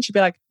Jane? She'd be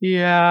like,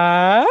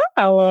 yeah,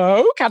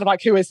 hello. Kind of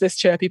like, who is this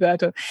chirpy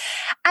bird? And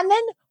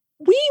then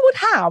we would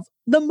have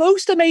the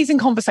most amazing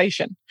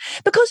conversation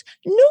because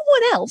no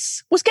one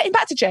else was getting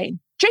back to Jane.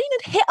 Jane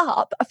had hit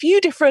up a few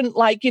different,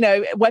 like, you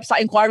know,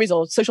 website inquiries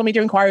or social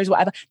media inquiries,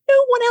 whatever.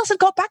 No one else had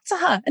got back to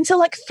her until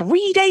like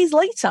 3 days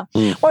later.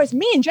 Whereas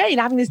me and Jane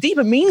having this deep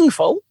and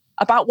meaningful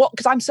about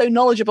because I'm so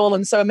knowledgeable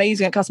and so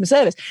amazing at customer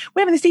service,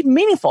 we're having this deep and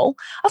meaningful.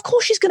 Of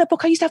course she's going to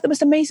book. I used to have the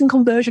most amazing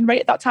conversion rate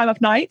at that time of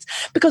night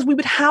because we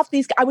would have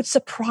these, I would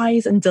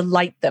surprise and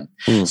delight them.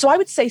 So I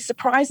would say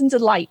surprise and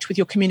delight with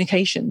your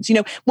communications. You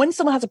know, when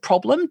someone has a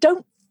problem,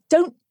 don't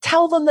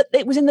tell them that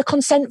it was in the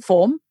consent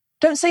form.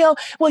 Don't say, oh,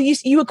 well,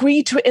 you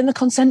agreed to it in the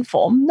consent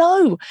form.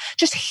 No,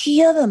 just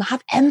hear them,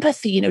 have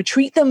empathy, you know,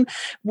 treat them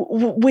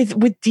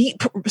with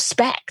deep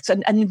respect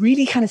and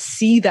really kind of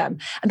see them.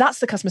 And that's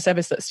the customer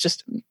service that's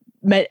just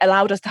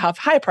allowed us to have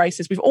higher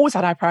prices. We've always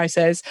had high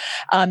prices,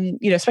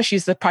 you know, especially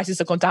as the prices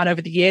have gone down over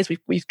the years.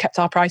 We've kept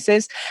our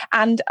prices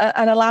and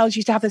allowed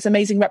you to have this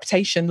amazing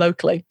reputation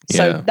locally. Yeah.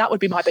 So that would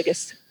be the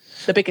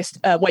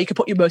biggest way you could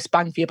put your most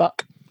bang for your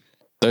buck.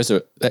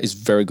 That is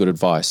very good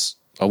advice.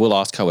 I will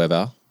ask,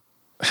 however,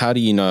 how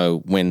do you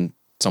know when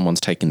someone's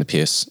taking the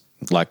piss?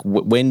 Like,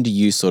 when do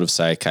you sort of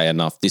say, okay,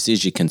 enough, this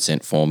is your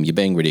consent form, you're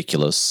being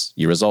ridiculous,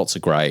 your results are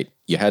great,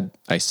 you had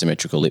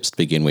asymmetrical lips to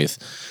begin with.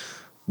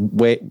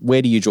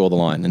 Where do you draw the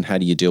line and how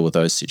do you deal with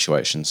those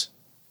situations?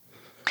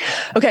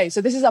 Okay,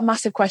 so this is a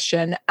massive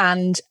question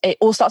and it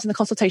all starts in the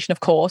consultation, of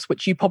course,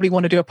 which you probably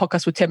want to do a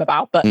podcast with Tim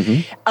about. But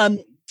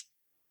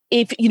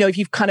if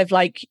you've kind of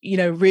like, you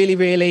know, really,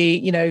 really,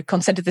 you know,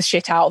 consented the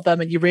shit out of them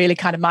and you really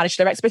kind of manage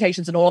their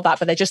expectations and all of that,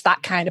 but they're just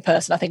that kind of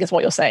person, I think is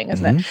what you're saying,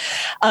 isn't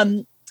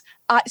it?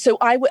 So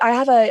I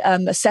have a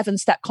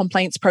 7-step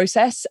complaints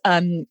process,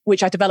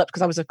 which I developed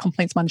because I was a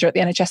complaints manager at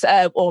the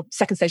NHS, or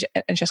second stage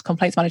NHS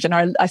complaints manager,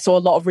 and I saw a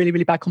lot of really,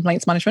 really bad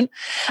complaints management.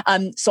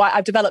 So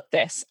I've developed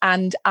this,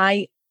 and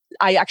I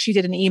actually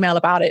did an email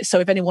about it. So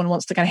if anyone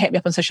wants to kind of hit me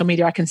up on social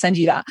media, I can send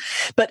you that.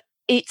 But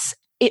it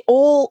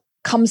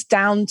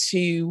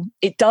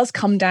does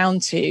come down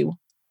to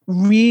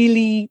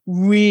really,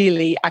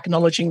 really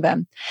acknowledging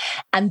them.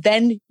 And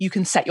then you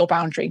can set your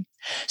boundary.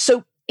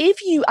 So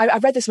I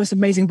read this most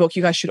amazing book,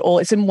 you guys should all,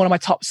 it's in one of my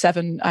top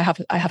 7, I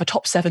have a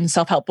top 7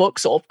 self-help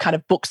books or kind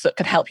of books that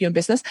can help you in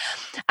business.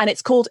 And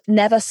it's called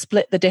Never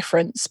Split the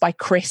Difference by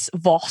Chris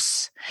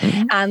Voss.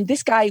 And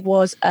this guy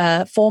was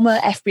a former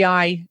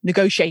FBI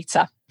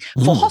negotiator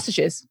for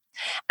hostages.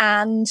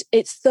 And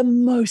it's the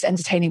most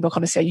entertaining book,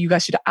 honestly. You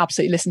guys should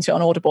absolutely listen to it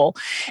on Audible.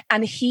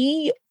 And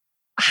he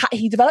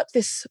developed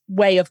this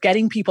way of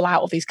getting people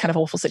out of these kind of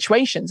awful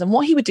situations. And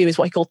what he would do is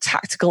what he called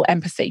tactical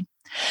empathy.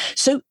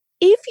 So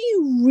if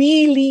you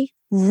really,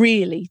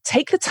 really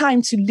take the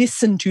time to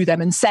listen to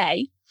them and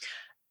say,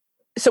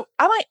 so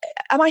am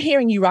I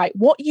hearing you right?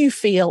 What you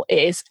feel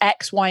is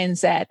X, Y, and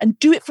Z, and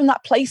do it from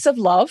that place of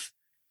love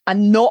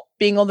and not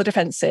being on the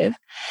defensive,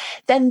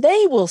 then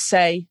they will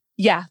say,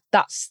 yeah,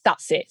 that's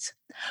it.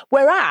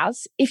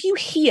 Whereas if you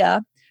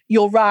hear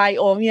you're right,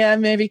 or yeah,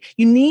 maybe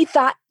you need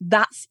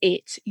that's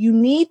it. You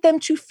need them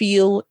to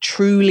feel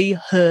truly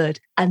heard.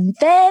 And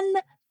then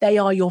they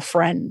are your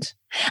friend.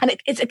 And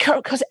it's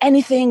because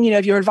anything, you know,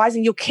 if you're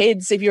advising your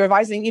kids, if you're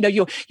advising, you know,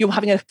 you're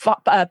having a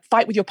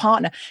fight with your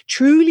partner,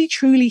 truly,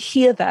 truly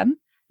hear them,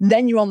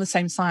 then you're on the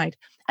same side.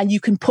 And you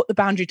can put the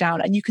boundary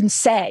down and you can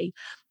say,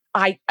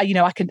 I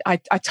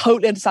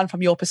totally understand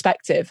from your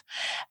perspective.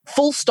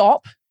 Full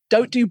stop.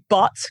 Don't do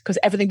but, because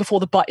everything before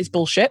the but is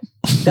bullshit.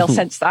 They'll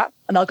sense that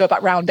and they'll go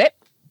back round it.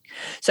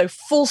 So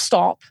full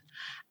stop.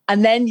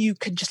 And then you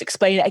can just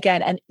explain it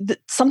again. And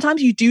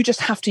sometimes you do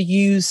just have to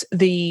use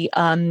the,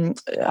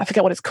 I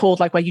forget what it's called,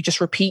 like where you just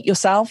repeat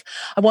yourself.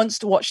 I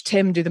once watched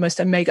Tim do the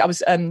most amazing, I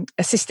was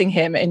assisting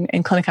him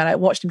in clinic, and I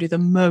watched him do the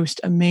most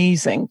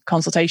amazing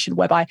consultation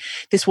whereby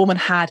this woman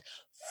had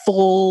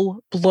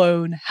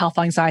full-blown health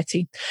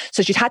anxiety.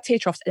 So she'd had tear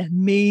troughs, an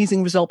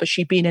amazing result, but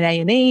she'd been in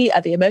A&E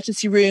at the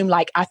emergency room,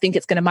 like, I think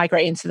it's going to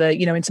migrate into the,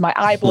 into my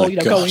eyeball,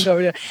 going.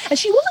 And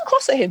she wasn't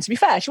cross at him, to be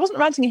fair. She wasn't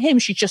ranting at him.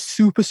 She's just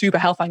super, super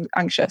health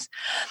anxious.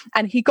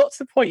 And he got to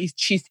the point, he's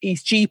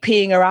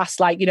GPing her ass,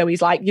 like,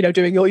 he's like,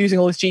 using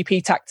all his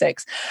GP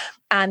tactics.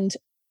 And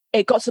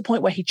it got to the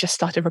point where he just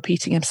started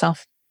repeating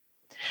himself.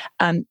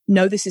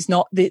 No, this is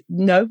not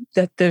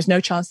there's no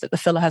chance that the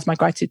filler has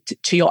migrated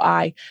to your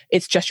eye.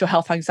 It's just your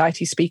health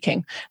anxiety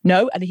speaking.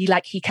 No. And he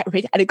kept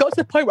repeating, and it got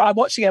to the point where I'm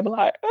watching him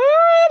like,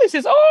 this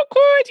is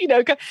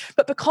awkward,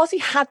 but because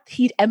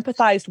he'd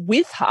empathized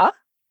with her,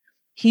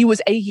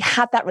 he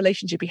had that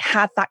relationship. He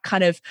had that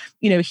kind of,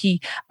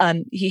 he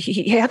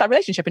had that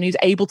relationship, and he was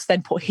able to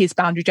then put his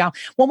boundary down.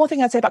 One more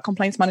thing I'd say about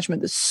complaints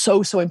management that's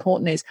so, so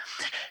important is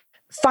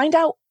find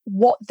out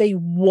what they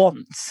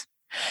want.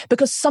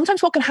 Because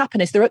sometimes what can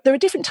happen is there are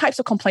different types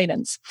of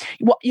complainants.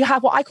 You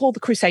have what I call the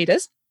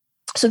crusaders.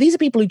 So these are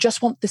people who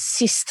just want the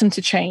system to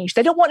change.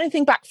 They don't want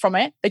anything back from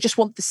it. They just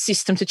want the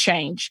system to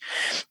change.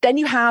 Then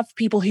you have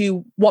people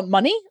who want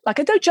money. Like,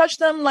 I don't judge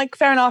them, like,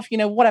 fair enough,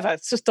 whatever.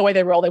 It's just the way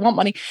they roll. They want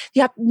money.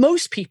 You have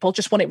most people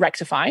just want it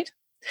rectified.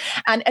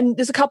 And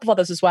there's a couple of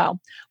others as well.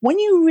 When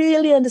you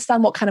really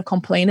understand what kind of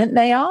complainant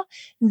they are,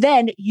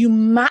 then you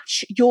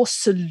match your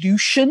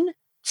solution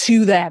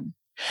to them.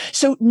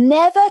 So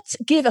never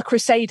give a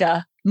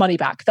crusader money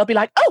back. They'll be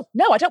like, oh,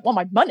 no, I don't want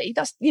my money.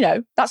 That's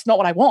not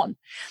what I want.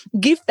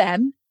 Give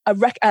them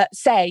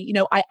say,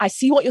 I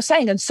see what you're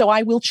saying. And so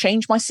I will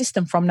change my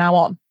system from now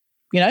on.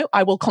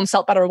 I will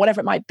consult better or whatever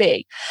it might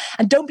be.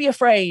 And don't be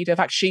afraid of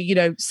actually,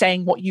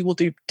 saying what you will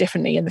do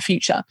differently in the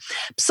future.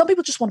 Some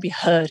people just want to be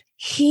heard.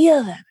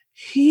 Hear them.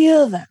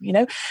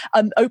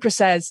 Oprah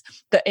says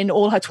that in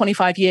all her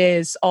 25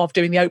 years of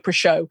doing the Oprah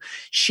show,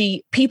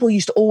 people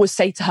used to always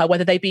say to her,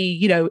 whether they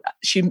be,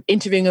 she's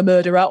interviewing a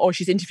murderer or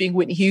she's interviewing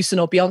Whitney Houston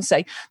or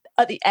Beyonce,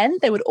 at the end,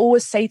 they would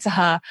always say to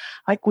her,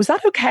 like, was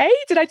that okay?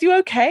 Did I do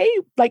okay?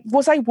 Like,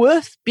 was I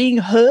worth being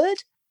heard?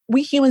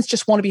 We humans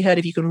just want to be heard.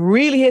 If you can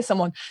really hear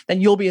someone, then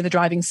you'll be in the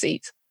driving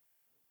seat.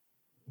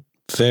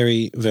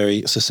 Very,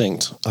 very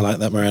succinct. I like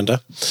that,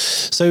 Miranda.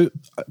 So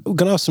we're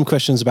going to ask some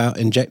questions about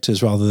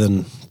injectors rather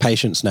than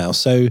patients now.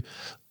 So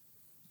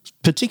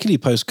particularly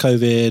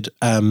post-COVID,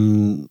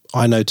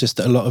 I noticed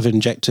that a lot of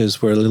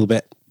injectors were a little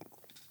bit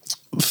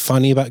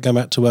funny about going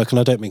back to work, and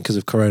I don't mean because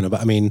of Corona,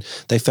 but I mean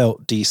they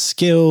felt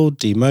de-skilled,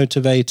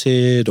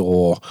 demotivated,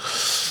 or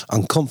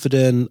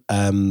unconfident.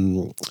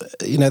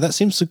 That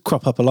seems to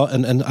crop up a lot,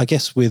 and I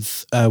guess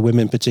with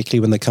women, particularly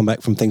when they come back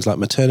from things like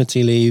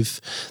maternity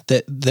leave,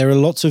 that there are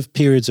lots of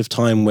periods of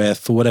time where,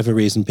 for whatever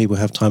reason, people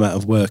have time out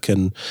of work,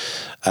 and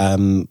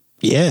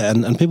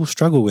people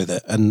struggle with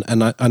it. And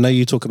I know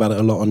you talk about it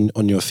a lot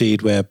on your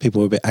feed, where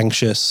people are a bit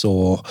anxious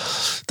or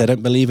they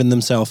don't believe in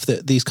themselves,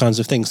 these kinds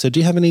of things. So do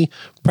you have any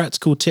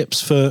practical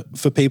tips for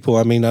people?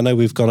 I mean, I know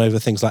we've gone over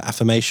things like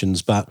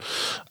affirmations, but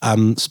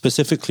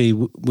specifically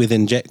with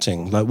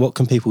injecting, like, what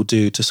can people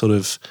do to sort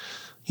of,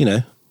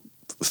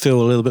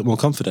 feel a little bit more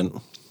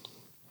confident?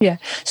 Yeah.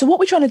 So what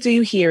we're trying to do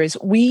here is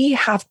we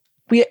are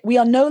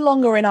no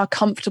longer in our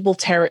comfortable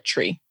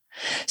territory.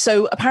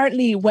 So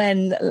apparently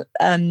when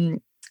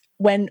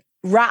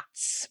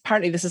rats,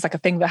 apparently this is like a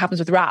thing that happens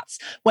with rats,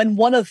 when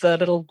one of the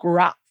little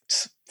rat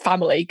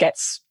family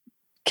gets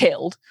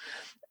killed,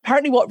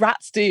 apparently what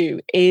rats do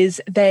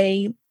is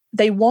they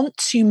want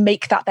to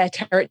make that their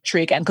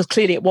territory again, because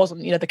clearly it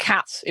wasn't, it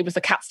was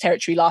the cat's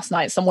territory last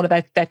night. Someone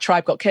of their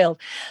tribe got killed.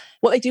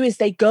 What they do is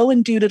they go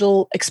and do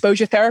little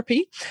exposure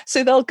therapy.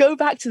 So they'll go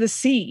back to the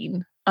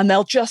scene and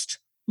they'll just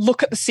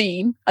look at the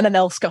scene and then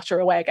they'll scutter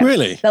away again.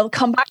 Really? They'll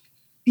come back.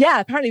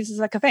 Yeah, apparently this is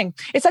like a thing.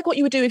 It's like what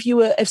you would do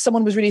if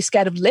someone was really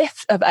scared of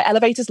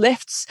elevators,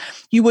 lifts.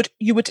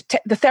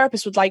 The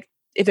therapist would, like,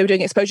 if they were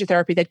doing exposure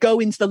therapy, they'd go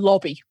into the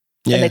lobby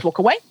and they'd walk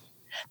away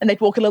and they'd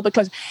walk a little bit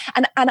closer.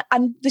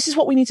 And this is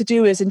what we need to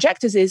do as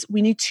injectors is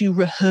we need to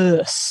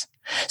rehearse.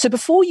 So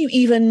before you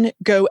even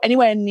go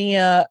anywhere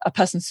near a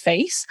person's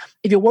face,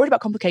 if you're worried about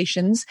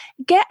complications,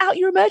 get out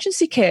your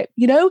emergency kit,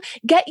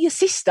 get your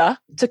sister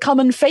to come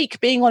and fake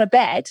being on a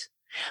bed.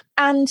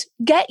 And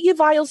get your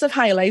vials of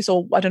Hyalase,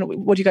 or I don't know,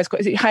 what do you guys call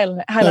it? Is it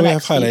Hyalase? No, we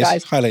have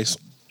Hyalase.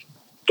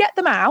 Get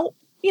them out,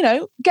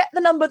 get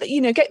the number that,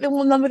 get the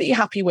number that you're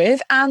happy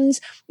with, and,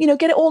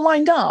 get it all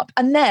lined up.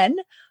 And then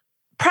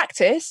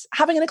practice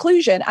having an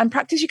occlusion and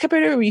practice your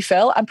capillary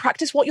refill and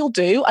practice what you'll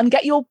do and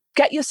get your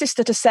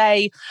sister to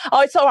say,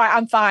 oh, it's all right,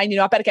 I'm fine,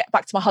 I better get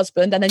back to my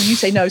husband. And then you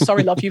say, no,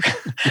 sorry, love, you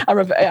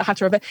I had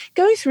to reverse.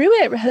 Go through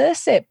it,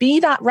 rehearse it.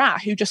 Be that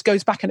rat who just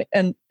goes back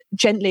and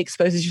gently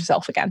exposes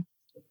yourself again.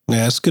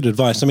 Yeah, that's good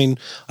advice. I mean,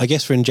 I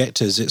guess for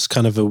injectors, it's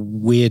kind of a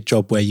weird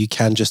job where you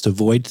can just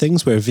avoid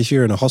things. Where if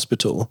you're in a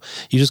hospital,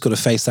 you just got to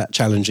face that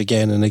challenge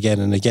again and again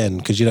and again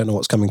because you don't know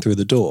what's coming through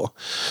the door.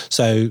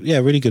 So, yeah,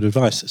 really good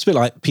advice. It's a bit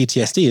like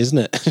PTSD, isn't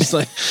it? It's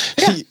like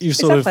you've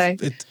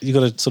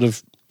got to sort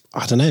of,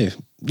 I don't know,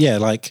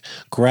 like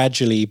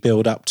gradually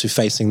build up to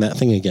facing that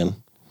thing again.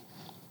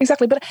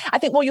 Exactly. But I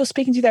think what you're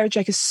speaking to there,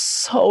 Jake, is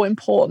so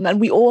important.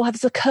 And we all have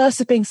this curse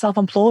of being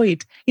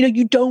self-employed.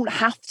 You don't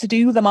have to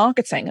do the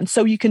marketing. And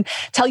so you can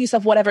tell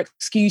yourself whatever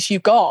excuse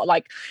you've got,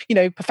 like,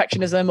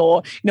 perfectionism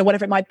or,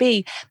 whatever it might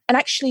be. And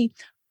actually,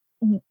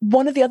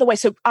 one of the other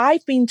ways, so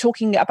I've been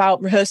talking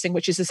about rehearsing,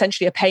 which is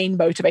essentially a pain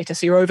motivator.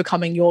 So you're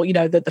overcoming your,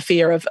 the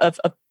fear of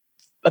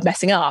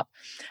messing up.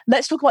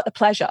 Let's talk about the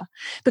pleasure,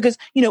 because,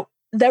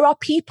 there are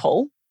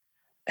people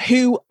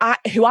who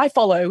I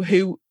follow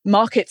who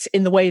market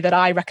in the way that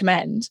I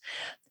recommend,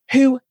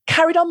 who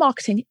carried on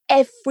marketing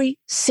every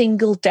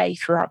single day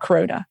throughout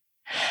Corona.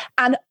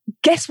 And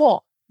guess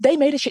what? They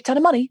made a shit ton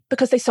of money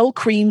because they sold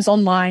creams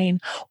online,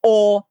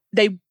 or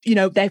they,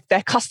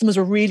 their customers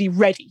were really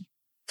ready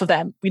for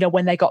them,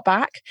 when they got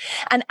back.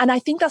 And I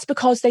think that's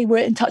because they were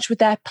in touch with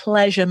their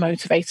pleasure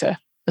motivator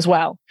as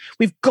well.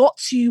 We've got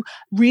to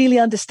really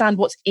understand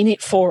what's in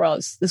it for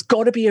us. There's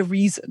got to be a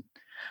reason.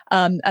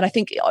 And I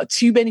think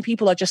too many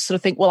people are just sort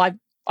of think, well,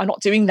 I'm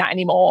not doing that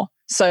anymore,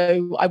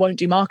 so I won't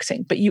do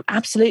marketing. But you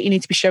absolutely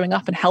need to be showing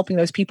up and helping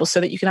those people so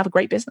that you can have a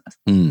great business.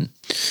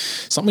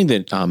 Something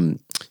that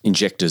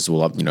injectors,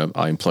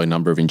 I employ a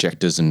number of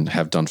injectors and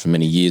have done for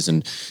many years,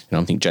 and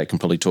I think Jake can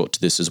probably talk to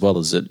this as well,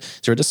 is that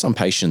there are just some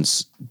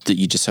patients that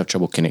you just have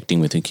trouble connecting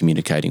with and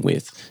communicating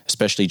with,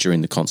 especially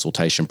during the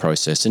consultation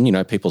process.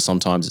 And, people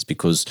sometimes it's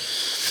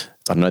because,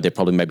 I don't know, they're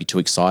probably maybe too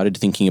excited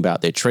thinking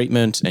about their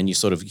treatment, and you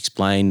sort of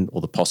explain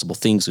all the possible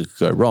things that could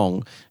go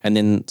wrong, and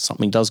then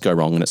something does go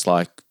wrong, and it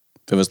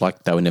was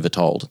like they were never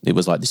told. It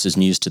was like this is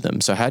news to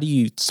them. So how do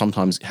you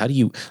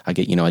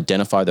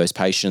identify those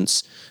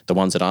patients, the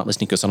ones that aren't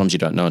listening? Because sometimes you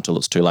don't know until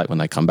it's too late when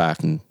they come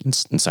back and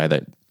say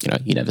that,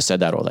 you never said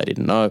that or they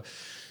didn't know.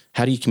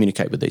 How do you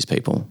communicate with these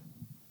people?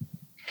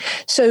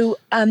 So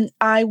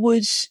I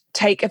would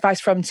take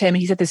advice from Tim.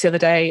 He said this the other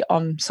day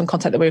on some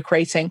content that we were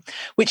creating,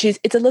 which is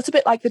it's a little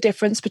bit like the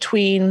difference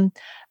between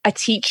a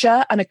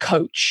teacher and a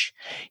coach.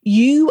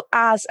 You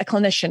as a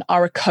clinician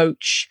are a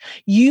coach.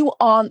 You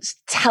aren't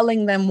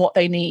telling them what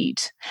they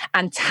need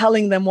and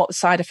telling them what the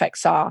side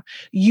effects are.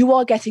 You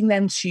are getting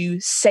them to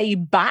say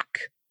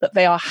back that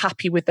they are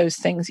happy with those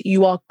things.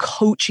 You are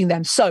coaching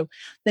them. So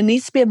there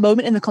needs to be a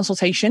moment in the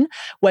consultation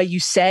where you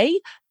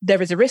say,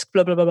 there is a risk,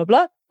 blah, blah, blah, blah,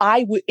 blah.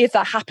 If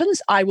that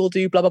happens, I will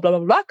do blah, blah, blah, blah,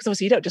 blah. Because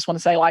obviously you don't just want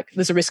to say like,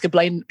 there's a risk of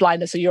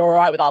blindness, so you're all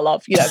right with our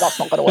love. That's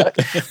not going to work.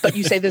 But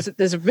you say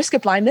there's a risk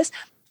of blindness.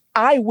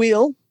 I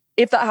will,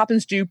 if that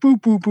happens, do boo,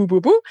 boo, boo, boo,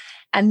 boo.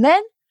 And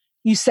then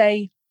you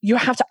say, you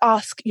have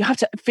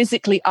to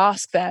physically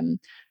ask them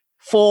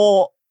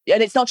for,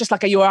 and it's not just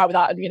like, are you all right with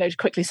that? And,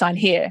 quickly sign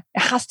here.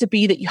 It has to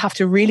be that you have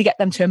to really get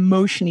them to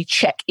emotionally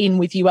check in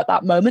with you at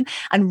that moment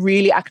and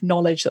really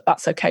acknowledge that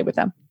that's okay with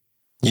them.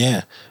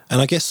 Yeah.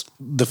 And I guess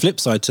the flip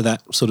side to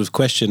that sort of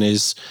question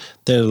is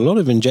there are a lot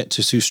of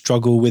injectors who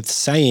struggle with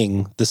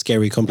saying the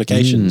scary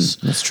complications.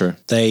 That's true.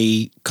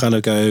 They kind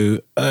of go,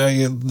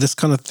 this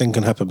kind of thing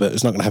can happen, but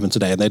it's not going to happen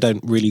today. And they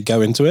don't really go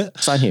into it.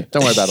 Sign here.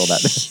 Don't worry about all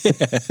that.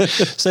 Yeah.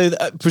 So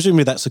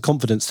presumably that's a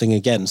confidence thing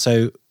again.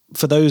 So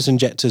for those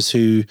injectors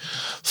who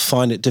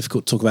find it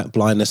difficult to talk about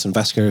blindness and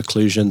vascular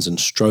occlusions and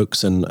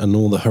strokes and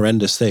all the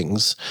horrendous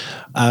things,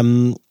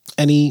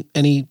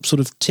 any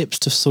sort of tips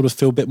to sort of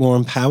feel a bit more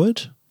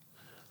empowered?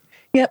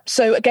 Yep.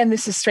 So again,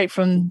 this is straight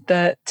from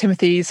the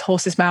Timothy's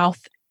horse's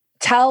mouth.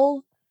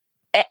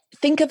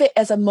 Think of it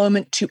as a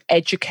moment to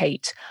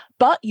educate,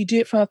 but you do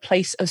it from a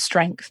place of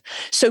strength.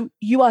 So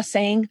you are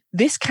saying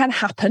this can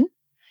happen,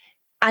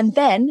 and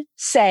then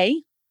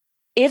say,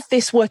 if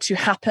this were to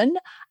happen,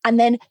 and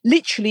then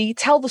literally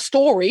tell the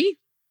story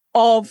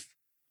of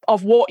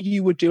what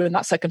you would do in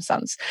that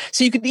circumstance.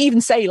 So you could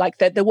even say like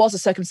that there was a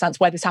circumstance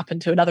where this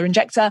happened to another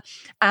injector,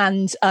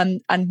 and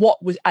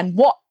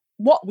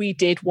what we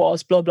did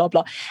was blah, blah,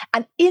 blah.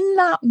 And in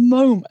that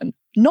moment,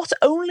 not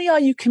only are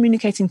you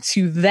communicating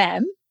to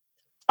them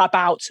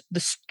about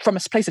from a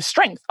place of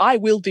strength, I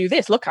will do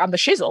this. Look, I'm the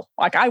shizzle.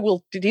 Like I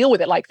will deal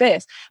with it like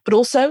this. But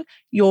also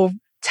you're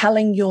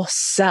telling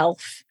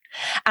yourself.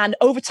 And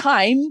over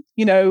time,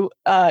 you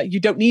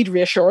don't need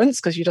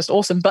reassurance because you're just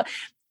awesome. But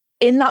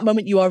in that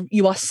moment, you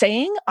are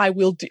saying, I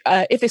will do,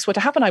 if this were to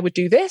happen, I would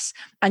do this.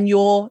 And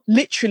you're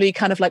literally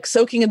kind of like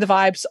soaking in the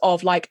vibes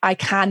of like, I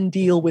can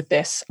deal with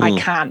this. I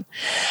can.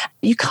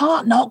 You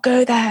can't not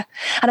go there.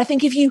 And I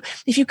think if you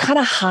kind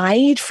of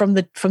hide from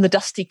the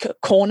dusty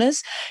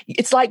corners,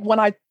 it's like when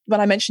I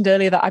mentioned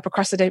earlier that I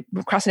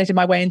procrastinated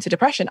my way into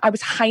depression, I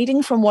was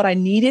hiding from what I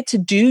needed to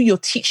do. You're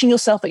teaching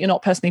yourself that you're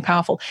not personally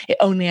powerful. It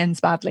only ends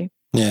badly.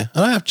 Yeah.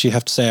 And I actually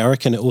have to say, I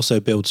reckon it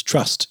also builds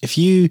trust. If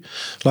you,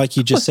 like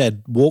you just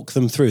said, walk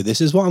them through, this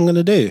is what I'm going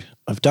to do.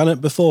 I've done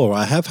it before.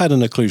 I have had an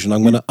occlusion.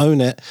 I'm going to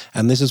own it.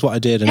 And this is what I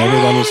did. And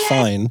everyone was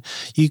fine.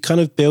 You kind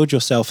of build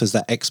yourself as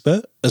that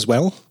expert as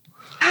well.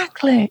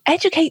 Exactly.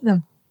 Educate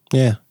them.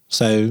 Yeah.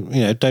 So,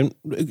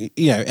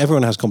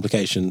 everyone has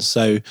complications.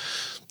 So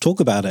talk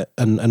about it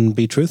and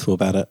be truthful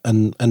about it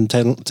and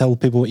tell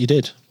people what you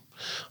did.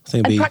 I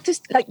think and practice,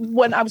 like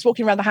when I was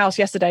walking around the house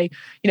yesterday,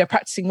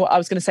 practicing what I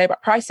was going to say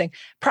about pricing.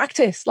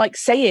 Practice, like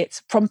say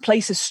it from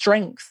place of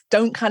strength.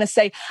 Don't kind of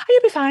say, oh,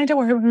 you'll be fine, don't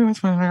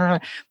worry.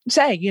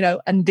 Say,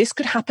 and this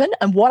could happen.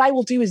 And what I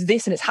will do is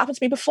this. And it's happened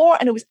to me before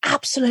and it was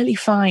absolutely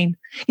fine.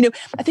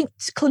 I think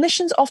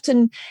clinicians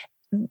often,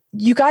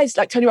 you guys,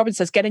 like Tony Robbins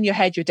says, get in your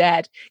head, you're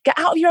dead. Get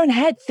out of your own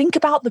head. Think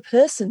about the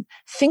person.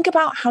 Think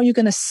about how you're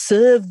going to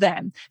serve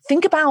them.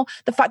 Think about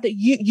the fact that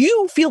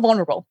you feel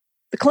vulnerable.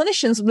 The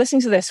clinicians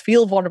listening to this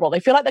feel vulnerable.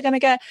 They feel like they're going to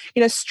get,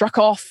 struck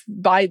off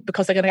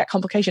because they're going to get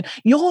complication.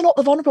 You're not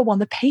the vulnerable one.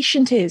 The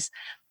patient is.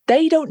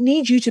 They don't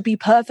need you to be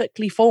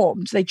perfectly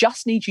formed. They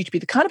just need you to be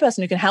the kind of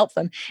person who can help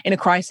them in a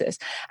crisis.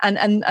 And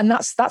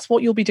that's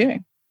what you'll be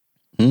doing.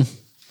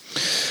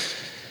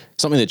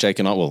 Something that Jake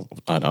and I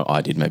know I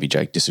did, maybe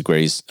Jake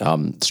disagrees,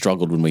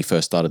 struggled when we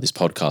first started this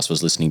podcast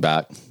was listening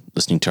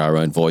to our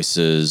own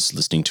voices,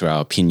 listening to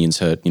our opinions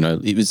heard.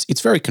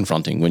 It's very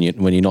confronting when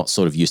you're not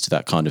sort of used to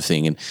that kind of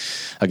thing. And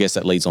I guess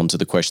that leads on to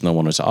the question I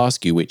wanted to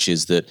ask you, which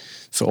is that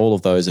for all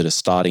of those that are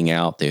starting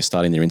out, they're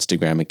starting their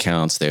Instagram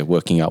accounts, they're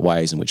working out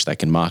ways in which they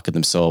can market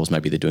themselves,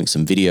 maybe they're doing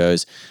some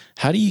videos.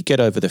 How do you get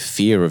over the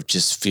fear of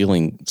just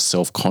feeling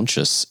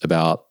self-conscious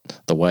about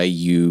the way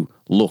you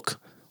look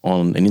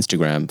on an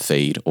Instagram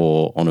feed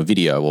or on a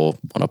video or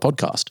on a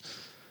podcast?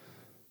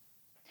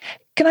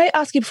 Can I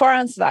ask you, before I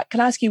answer that,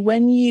 can I ask you,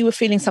 when you were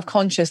feeling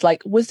self-conscious,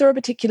 like, was there a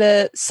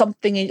particular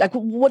something, like,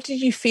 what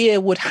did you fear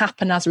would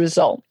happen as a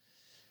result?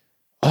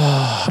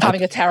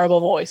 Having a terrible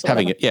voice.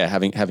 Having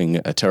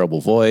a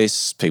terrible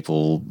voice,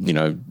 people,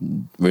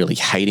 really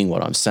hating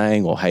what I'm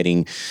saying or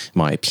hating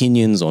my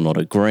opinions or not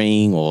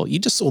agreeing, or you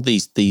just saw the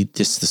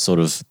sort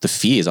of the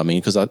fears. I mean,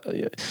 because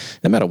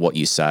no matter what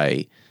you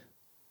say,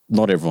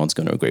 not everyone's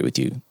going to agree with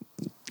you.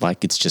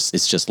 Like it's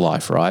just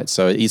life, right?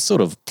 So it sort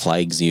of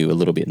plagues you a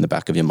little bit in the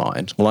back of your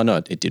mind. Well, I know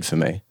it did for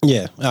me.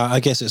 Yeah, I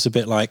guess it's a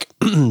bit like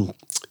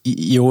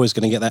you're always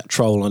going to get that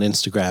troll on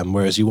Instagram,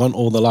 whereas you want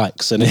all the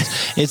likes. And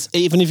it's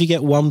even if you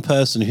get one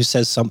person who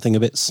says something a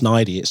bit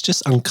snidey, it's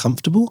just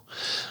uncomfortable.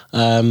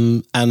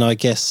 And I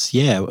guess,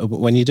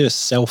 when you do a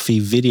selfie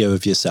video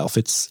of yourself,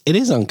 it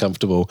is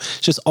uncomfortable.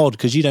 It's just odd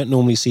because you don't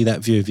normally see that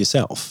view of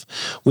yourself.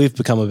 We've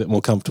become a bit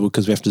more comfortable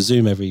because we have to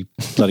Zoom every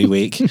bloody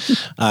week.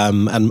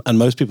 And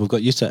most people have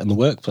got used to it in the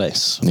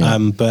workplace. Yeah.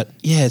 But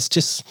it's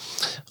just,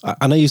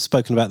 I know you've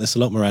spoken about this a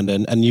lot,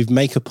 Miranda, and you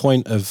make a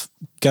point of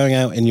going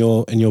out in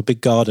your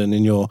big garden,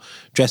 in your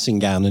dressing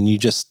gown, and you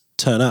just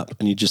turn up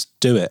and you just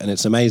do it. And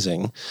it's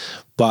amazing.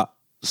 But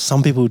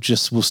some people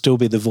just will still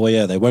be the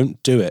voyeur. They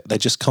won't do it. They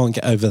just can't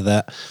get over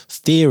that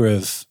fear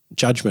of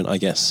judgment, I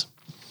guess.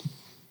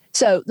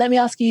 So let me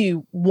ask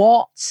you,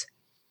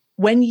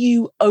 when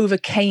you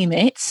overcame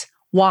it,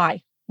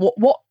 why?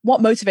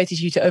 What motivated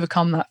you to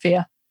overcome that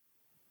fear?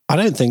 I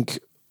don't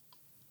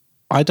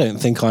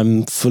think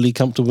I'm fully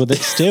comfortable with it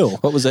still.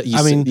 What was it?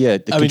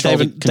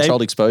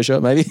 Controlled exposure,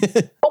 maybe?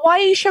 But why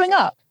are you showing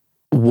up?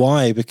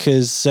 Why?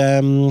 Because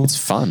it's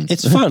fun.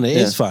 It's fun. It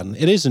is fun.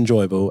 It is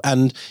enjoyable.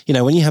 And,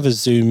 when you have a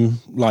Zoom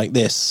like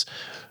this,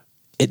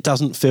 it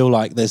doesn't feel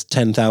like there's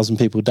 10,000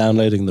 people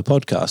downloading the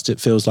podcast. It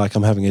feels like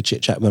I'm having a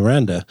chit-chat with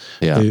Miranda,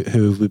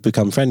 who we've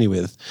become friendly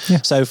with.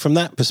 Yeah. So from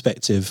that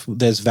perspective,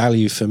 there's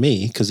value for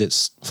me because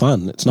it's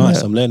fun. It's nice.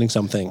 Yeah. I'm learning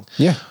something.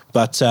 Yeah.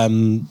 But,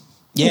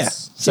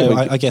 so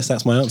I guess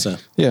that's my answer.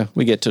 Yeah,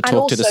 we get to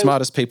talk to the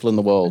smartest people in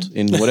the world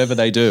in whatever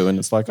they do. And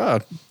it's like,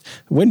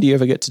 when do you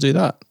ever get to do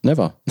that?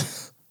 Never.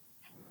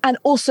 And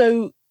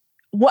also,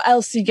 what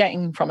else are you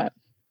getting from it?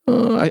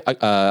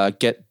 I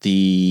get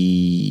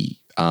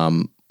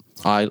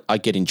I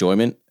get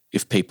enjoyment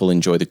if people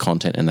enjoy the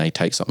content and they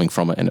take something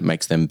from it and it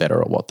makes them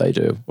better at what they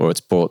do, or it's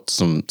brought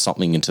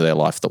something into their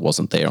life that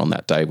wasn't there on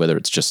that day, whether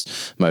it's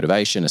just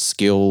motivation, a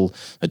skill,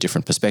 a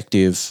different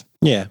perspective.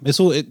 Yeah,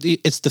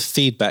 it's the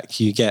feedback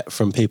you get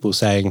from people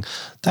saying,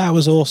 that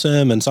was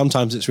awesome. And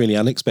sometimes it's really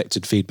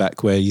unexpected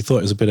feedback where you thought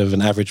it was a bit of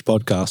an average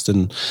podcast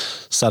and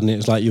suddenly it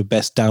was like your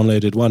best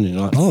downloaded one. And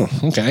you're like, oh,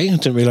 okay, I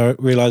didn't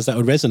realize that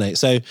would resonate.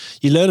 So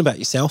you learn about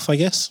yourself, I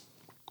guess.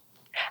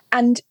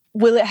 And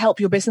will it help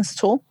your business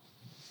at all?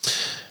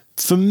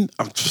 For me,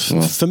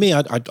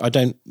 I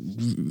don't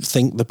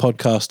think the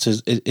podcast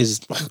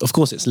is, of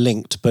course it's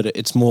linked, but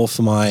it's more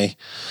for my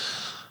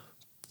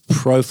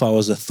profile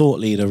as a thought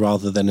leader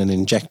rather than an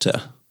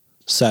injector.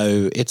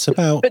 So it's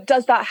about... But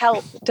does that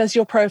help? Does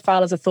your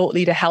profile as a thought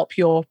leader help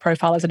your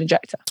profile as an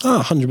injector?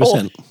 100%.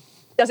 Or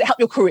does it help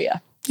your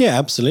career? Yeah,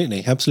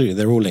 absolutely. Absolutely.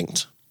 They're all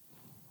linked.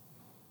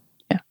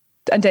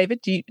 And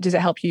David, does it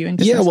help you in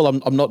business? Yeah, well,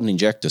 I'm not an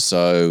injector.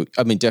 So,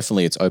 I mean,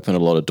 definitely it's opened a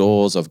lot of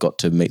doors. I've got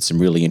to meet some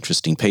really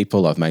interesting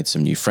people. I've made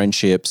some new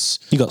friendships.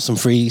 You got some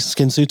free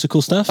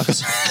SkinCeutical stuff?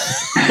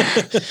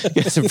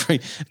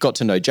 Got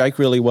to know Jake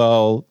really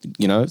well,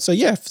 you know. So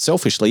yeah,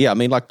 selfishly, yeah. I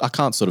mean, like I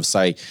can't sort of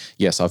say,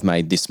 yes, I've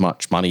made this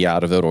much money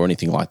out of it or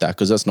anything like that,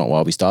 because that's not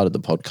why we started the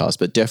podcast,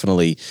 but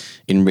definitely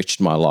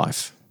enriched my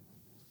life.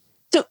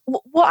 So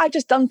what I've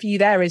just done for you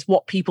there is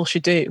what people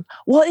should do.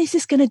 What is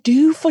this going to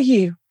do for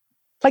you?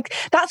 Like,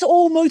 that's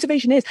all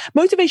motivation is.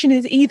 Motivation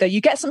is either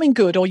you get something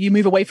good or you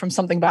move away from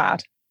something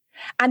bad.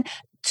 And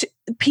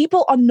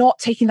people are not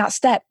taking that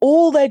step.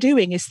 All they're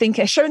doing is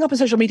showing up on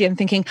social media and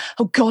thinking,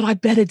 oh God, I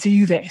better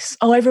do this.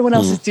 Oh, everyone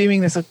else is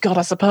doing this. Oh God,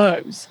 I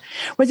suppose.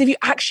 Whereas if you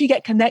actually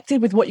get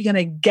connected with what you're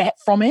going to get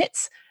from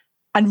it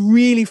and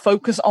really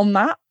focus on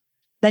that,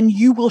 then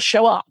you will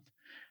show up.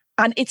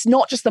 And it's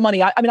not just the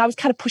money. I mean, I was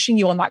kind of pushing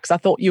you on that because I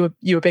thought you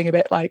were being a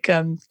bit like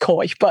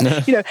coy. But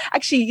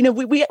actually,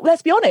 we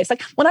let's be honest.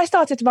 Like when I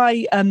started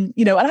my, and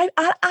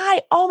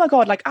I oh my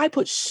God, like I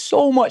put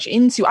so much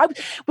into.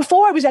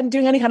 Before I was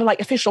doing any kind of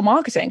like official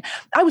marketing,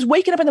 I was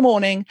waking up in the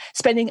morning,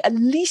 spending at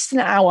least an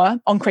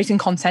hour on creating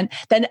content.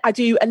 Then I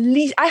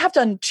have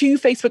done 2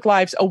 Facebook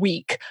Lives a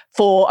week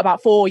for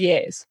about 4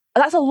 years.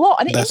 And that's a lot,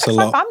 and it impacts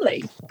my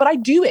family. But I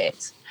do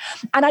it.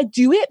 And I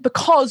do it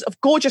because of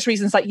gorgeous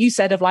reasons, like you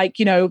said, of like,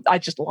 I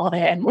just love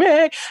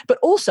it. But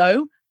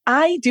also,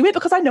 I do it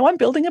because I know I'm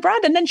building a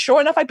brand. And then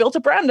sure enough, I built a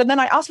brand. And then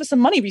I asked for some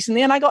money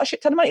recently and I got a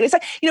shit ton of money. It's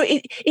like,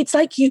 it's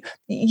like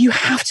you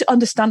have to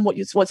understand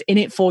what's in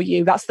it for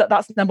you. That's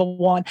number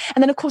one.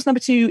 And then of course, number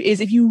 2 is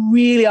if you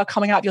really are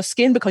coming out of your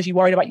skin because you're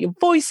worried about your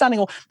voice sounding,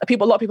 or a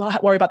lot of people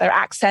worry about their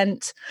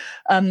accent,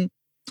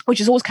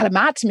 which is always kind of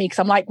mad to me because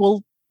I'm like,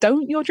 well,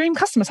 don't your dream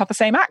customers have the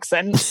same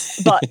accent?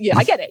 But yeah,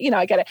 I get it.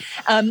 I get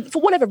it. For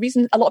whatever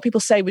reason, a lot of people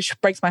say, which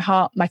breaks my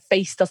heart, my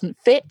face doesn't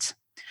fit.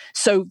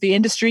 So the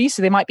industry,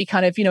 so they might be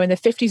kind of, in their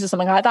 50s or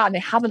something like that, and they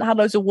haven't had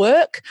loads of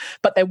work,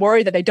 but they're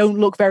worried that they don't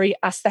look very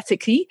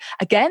aesthetically.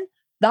 Again,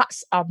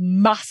 that's a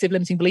massive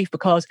limiting belief,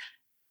 because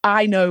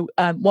I know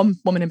one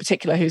woman in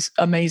particular who's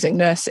an amazing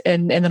nurse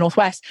in the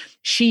Northwest.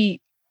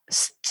 She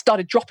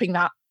started dropping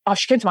that.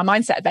 She came to my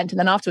mindset event, and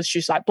then afterwards she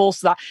was like, balls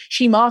to that.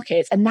 She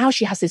markets, and now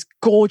she has this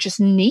gorgeous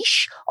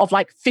niche of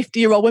like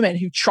 50-year-old women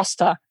who trust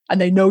her, and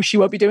they know she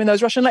won't be doing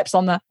those Russian lips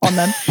on them.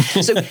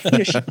 So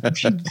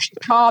she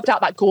carved out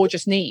that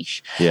gorgeous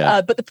niche.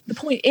 Yeah. But the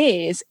point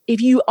is,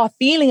 if you are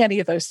feeling any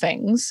of those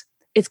things,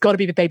 it's got to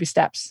be the baby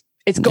steps.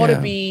 It's got to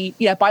be,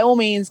 by all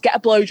means, get a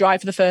blow dry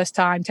for the first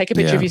time, take a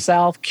picture of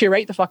yourself,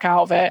 curate the fuck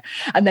out of it.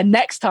 And then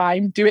next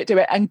time, do it.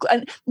 And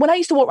when I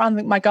used to walk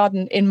around my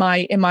garden in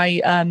my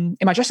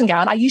dressing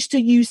gown, I used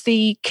to use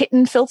the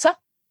kitten filter.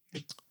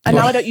 And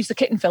now I don't use the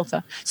kitten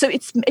filter. So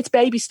it's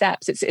baby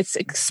steps. It's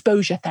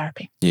exposure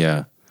therapy.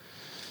 Yeah.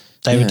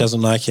 David doesn't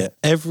like it.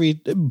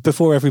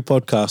 Before every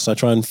podcast, I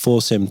try and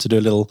force him to do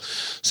a little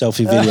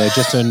selfie video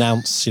just to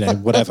announce,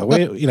 whatever.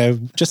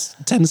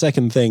 Just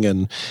 10-second thing,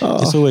 and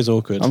it's always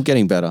awkward. I'm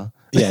getting better.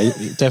 Yeah,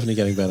 definitely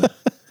getting better.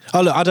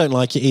 Oh, look, I don't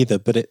like it either,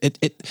 but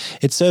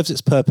it serves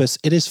its purpose.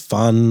 It is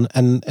fun,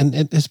 and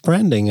it's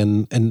branding,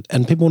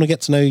 and people want to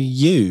get to know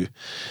you.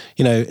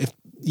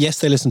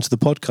 Yes, they listen to the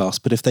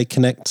podcast, but if they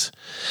connect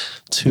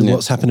to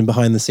what's happening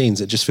behind the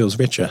scenes, it just feels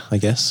richer, I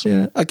guess.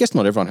 Yeah, I guess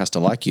not everyone has to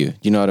like you.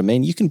 You know what I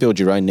mean? You can build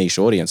your own niche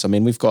audience. I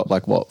mean, we've got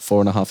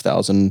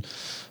 4,500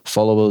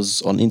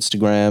 followers on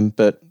Instagram,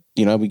 but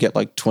we get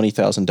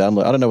 20,000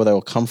 downloads. I don't know where they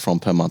all come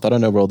from per month. I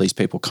don't know where all these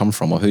people come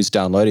from or who's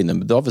downloading them.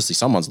 But obviously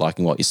someone's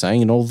liking what you're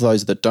saying, and all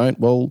those that don't,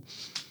 well,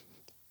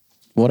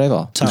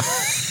 whatever.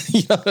 Tough.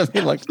 You know what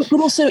I mean?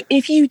 But also,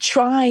 if you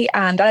try,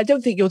 and I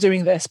don't think you're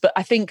doing this, but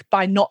I think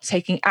by not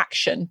taking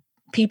action,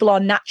 people are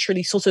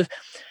naturally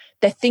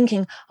they're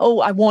thinking,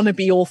 oh, I want to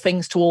be all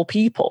things to all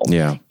people.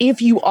 Yeah.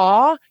 If you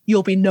are,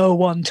 you'll be no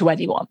one to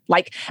anyone.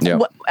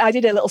 I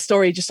did a little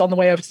story just on the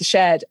way over to the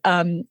shed,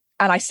 and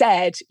I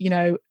said,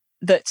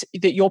 that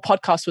your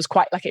podcast was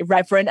quite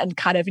irreverent and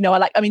kind of,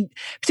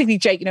 particularly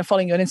Jake,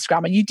 following you on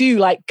Instagram, and you do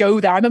go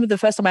there. I remember the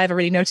first time I ever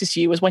really noticed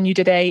you was when you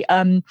did a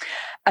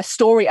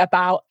story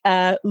about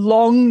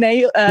long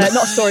nail, not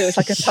a story, it was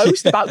a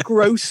post about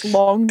gross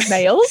long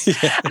nails.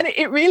 Yeah. And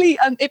it really,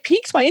 it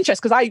piqued my interest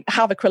because I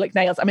have acrylic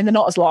nails. I mean, they're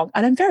not as long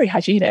and I'm very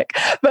hygienic,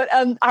 but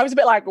I was a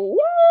bit like, whoa,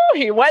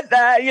 he went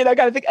there,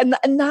 kind of thing.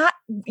 And that,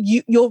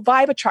 your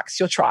vibe attracts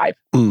your tribe.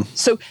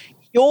 So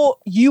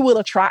you will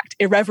attract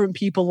irreverent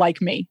people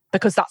like me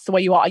because that's the way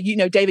you are.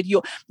 David,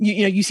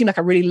 you seem like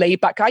a really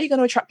laid back guy. You're going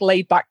to attract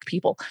laid back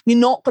people. You're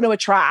not going to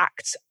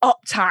attract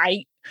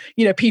uptight,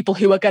 people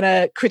who are going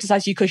to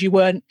criticize you because you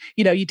weren't,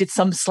 you did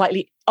some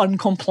slightly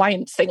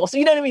uncompliant thing or so,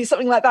 you know what I mean?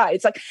 Something like that.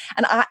 It's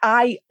and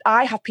I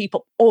have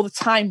people all the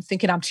time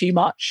thinking I'm too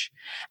much,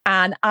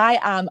 and I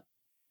am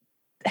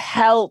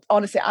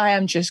honestly, I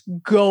am just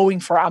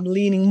going for it. I'm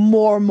leaning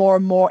more and more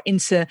and more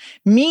into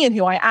me and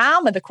who I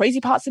am and the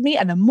crazy parts of me.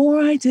 And the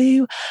more I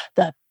do,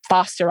 the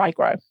faster I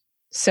grow.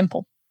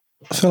 Simple.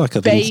 I feel like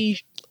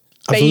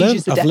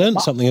I've learned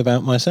something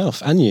about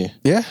myself and you.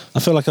 Yeah. I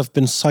feel like I've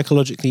been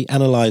psychologically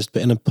analysed,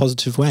 but in a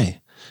positive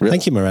way. Really?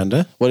 Thank you,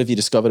 Miranda. What have you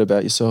discovered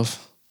about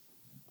yourself?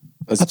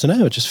 I don't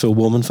know. I just feel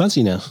warm and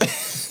fuzzy now.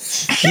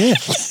 Yeah.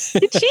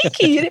 You're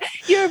cheeky.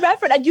 You're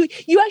irreverent, and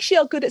you actually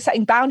are good at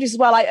setting boundaries as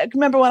well. I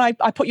remember when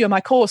I put you in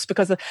my course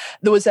because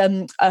there was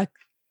a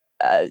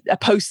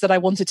post that I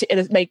wanted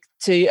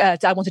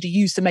to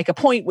use to make a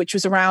point, which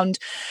was around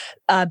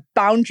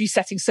boundary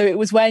setting. So it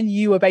was when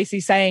you were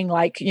basically saying,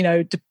 like, you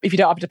know, if you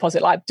don't have a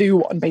deposit, like, do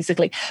one,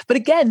 basically. But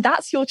again,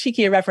 that's your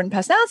cheeky, irreverent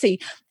personality.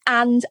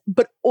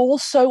 But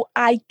also,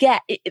 I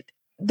get it.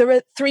 There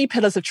are 3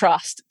 pillars of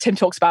trust Tim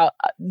talks about.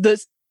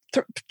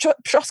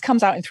 Trust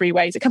comes out in 3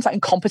 ways. It comes out in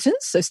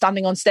competence, so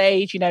standing on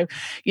stage, you know,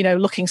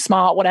 looking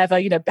smart, whatever,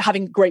 you know,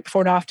 having great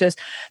before and afters.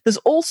 There's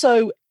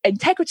also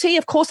integrity,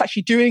 of course,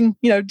 actually doing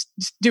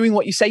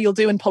what you say you'll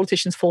do, and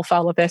politicians fall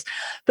foul of this.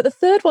 But the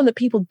third one that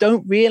people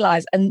don't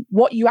realize, and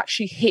what you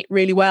actually hit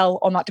really well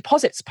on that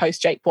deposits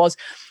post, Jake, was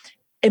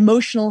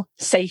emotional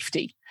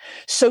safety.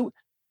 So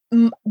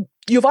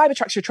your vibe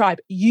attracts your tribe.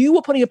 You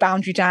were putting a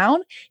boundary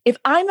down. If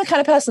I'm the kind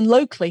of person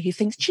locally who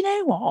thinks, do you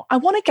know what? I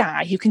want a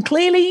guy who can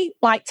clearly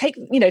take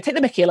the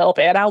mickey a little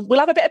bit, and we'll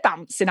have a bit of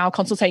bounce in our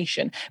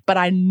consultation, but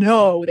I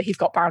know that he's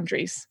got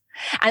boundaries.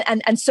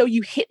 And so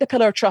you hit the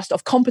pillar of trust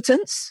of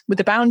competence with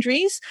the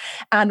boundaries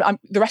and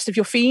the rest of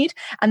your feed.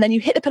 And then you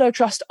hit the pillar of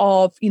trust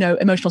of, you know,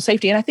 emotional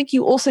safety. And I think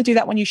you also do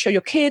that when you show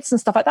your kids and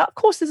stuff like that. Of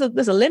course, there's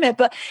a limit,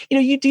 but, you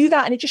know, you do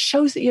that and it just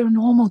shows that you're a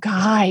normal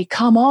guy.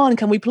 Come on,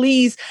 can we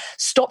please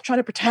stop trying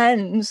to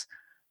pretend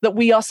that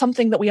we are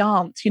something that we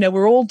aren't? You know,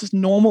 we're all just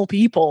normal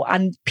people,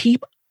 and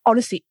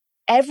honestly,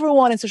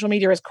 everyone in social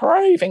media is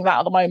craving that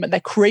at the moment. They're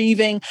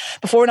craving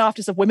before and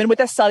afters of women with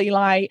their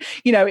cellulite.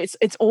 You know, it's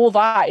all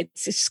that.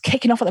 It's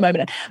kicking off at the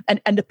moment.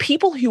 And the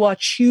people who are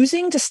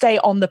choosing to stay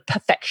on the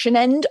perfection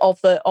end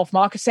of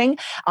marketing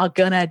are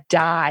gonna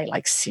die.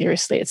 Like,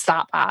 seriously, it's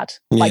that bad.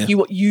 Yeah. Like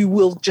you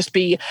will just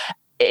be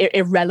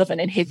irrelevant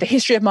in the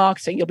history of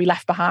marketing. You'll be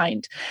left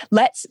behind.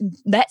 Let's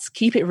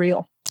keep it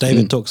real.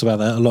 David talks about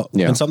that a lot.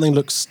 Yeah. When something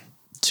looks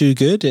too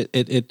good,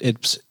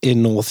 it's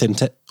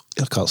inauthentic.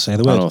 I can't say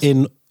the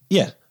word.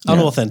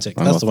 Unauthentic.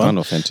 That's the one.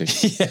 Unauthentic.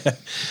 Yeah.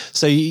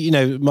 So, you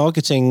know,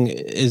 marketing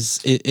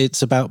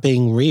it's about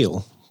being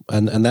real.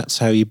 And that's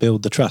how you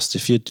build the trust.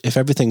 If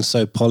everything's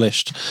so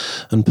polished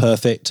and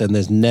perfect and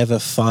there's never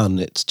fun,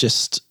 it's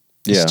just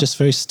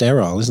very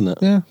sterile, isn't it?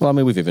 Yeah. Well, I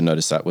mean, we've even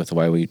noticed that with the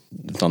way we've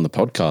done the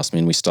podcast. I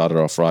mean, we started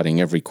off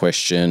writing every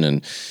question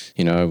and,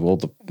 you know, all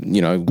the,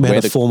 you know, we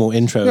had a formal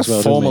intro as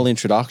well. Formal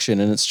introduction,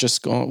 and it's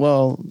just gone,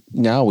 well,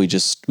 now we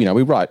just, you know,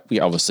 we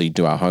obviously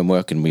do our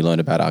homework and we learn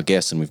about our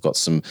guests and we've got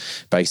some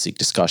basic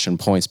discussion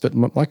points, but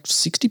like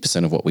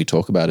 60% of what we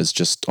talk about is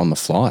just on the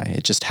fly.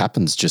 It just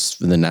happens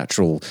just in the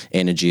natural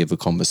energy of a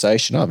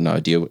conversation. I have no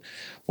idea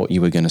what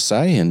you were going to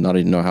say, and I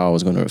didn't know how I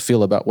was going to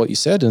feel about what you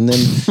said, and then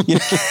you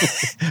know,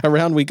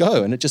 around we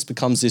go, and it just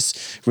becomes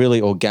this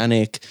really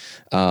organic.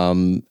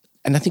 And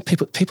I think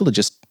people are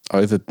just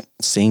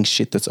seeing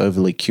shit that's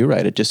overly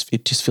curated.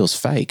 It just feels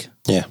fake.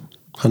 Yeah,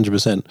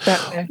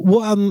 100%.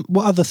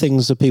 What other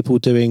things are people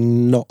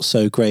doing not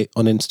so great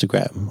on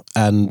Instagram?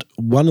 And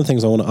one of the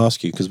things I want to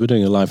ask you, because we're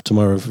doing a live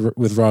tomorrow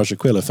with Raj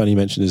Aquila, Fanny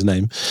mentioned his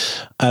name,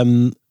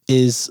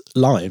 is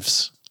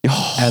lives.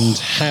 And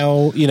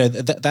how, you know,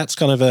 that's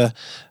kind of a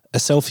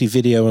selfie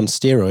video on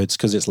steroids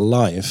because it's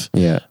live.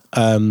 Yeah.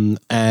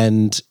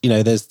 And, you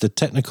know, there's the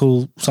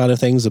technical side of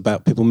things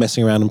about people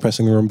messing around and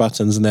pressing the wrong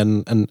buttons, and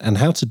then and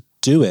how to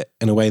do it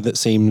in a way that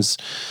seems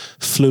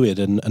fluid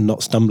and not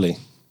stumbly.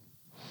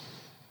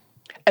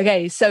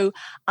 Okay, so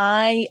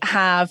I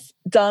have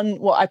done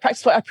I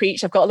practice what I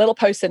preach. I've got a little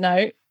post-it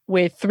note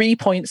with 3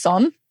 points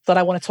on that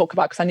I want to talk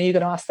about because I knew you were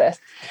going to ask this.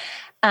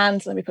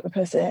 And let me put the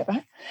post-it here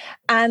back.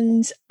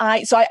 And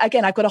I've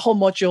got a whole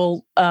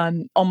module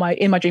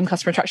in my Dream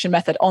Customer Attraction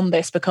method on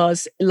this,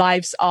 because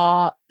lives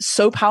are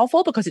so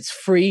powerful because it's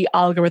free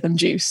algorithm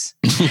juice.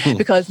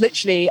 Because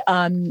literally,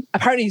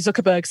 apparently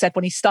Zuckerberg said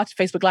when he started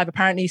Facebook Live,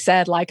 apparently he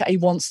said like he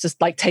wants to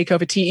like take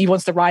over TV, he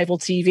wants to rival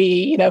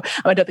TV. You know,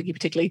 I don't think he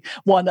particularly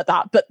won at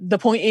that, but the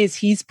point is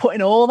he's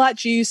putting all that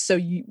juice. So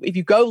if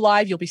you go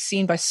live, you'll be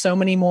seen by so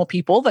many more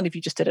people than if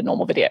you just did a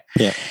normal video.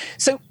 Yeah.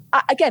 So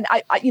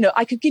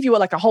I could give you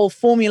a whole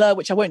formula,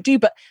 which I won't do,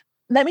 but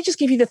let me just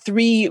give you the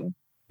 3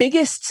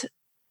 biggest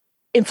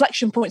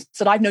inflection points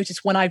that I've noticed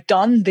when I've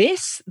done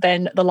this.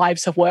 Then the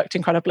lives have worked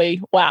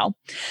incredibly well.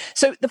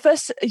 So the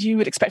first, as you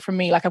would expect from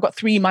me, like I've got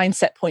 3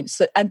 mindset points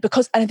and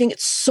I think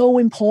it's so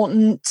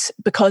important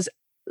because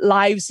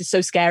lives is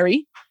so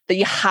scary that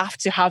you have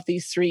to have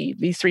these three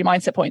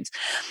mindset points.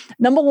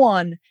 Number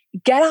 1,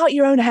 get out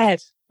your own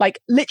head. Like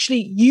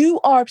literally you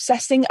are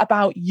obsessing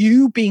about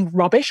you being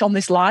rubbish on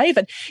this live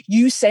and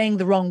you saying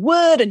the wrong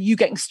word and you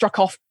getting struck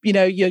off, you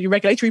know, your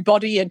regulatory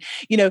body, and,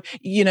 you know,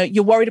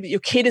 you're worried about your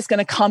kid is going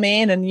to come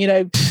in and, you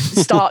know,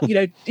 start,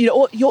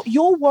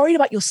 you're worried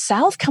about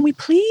yourself. Can we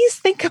please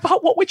think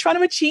about what we're trying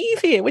to achieve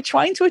here? We're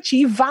trying to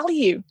achieve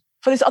value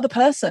for this other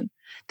person.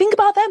 Think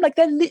about them. Like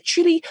they're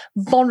literally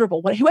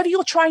vulnerable. Whoever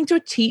you're trying to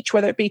teach,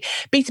 whether it be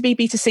B2B,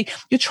 B2C,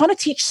 you're trying to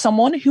teach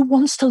someone who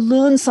wants to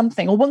learn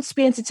something or wants to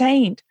be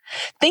entertained.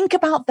 Think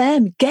about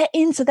them. Get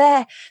into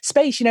their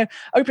space. You know,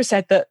 Oprah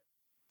said that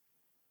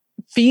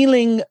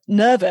feeling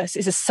nervous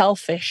is a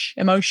selfish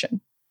emotion.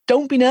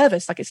 don't be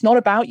nervous. Like, it's not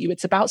about you.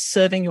 It's about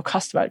serving your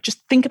customer.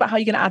 Just think about how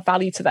you're going to add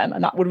value to them.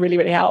 And that would really,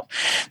 really help.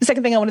 The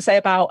second thing I want to say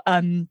about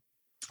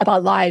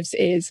lives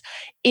is,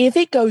 if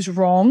it goes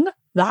wrong,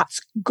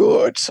 that's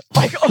good.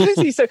 Like,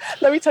 honestly, so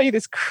let me tell you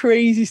this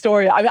crazy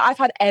story. I mean, I've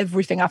had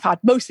everything. I've had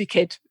mostly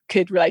kid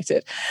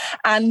related.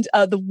 And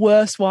the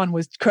worst one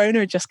was Corona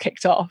had just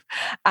kicked off.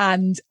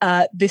 And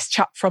this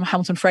chap from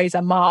Hamilton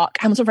Fraser, Mark,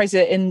 Hamilton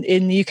Fraser in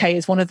the UK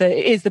is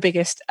the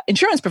biggest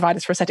insurance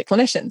providers for aesthetic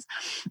clinicians.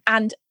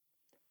 And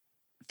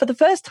for the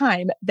first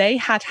time, they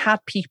had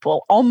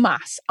people en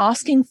masse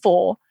asking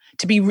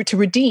to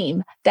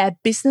redeem their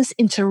business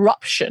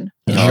interruption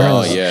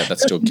insurance. Oh yeah,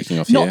 that's still kicking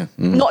off here.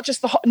 Not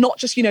just the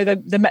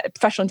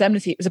professional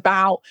indemnity. It was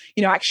about,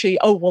 actually,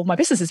 oh well, my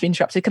business has been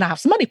interrupted. Can I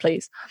have some money,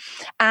 please?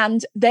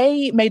 And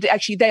they made it.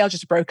 Actually, they are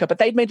just a broker, but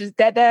they'd made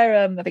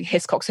their I think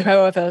Hiscox or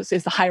whoever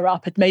is the higher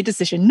up had made a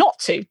decision not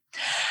to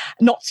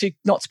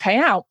pay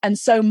out. And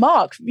so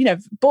Mark,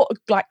 bought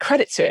like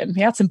credit to him.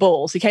 He had some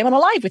balls. He came on a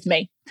live with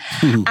me,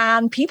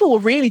 and people were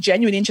really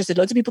genuinely interested.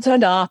 Loads of people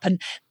turned up,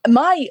 and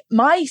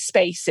my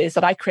spaces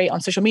that I create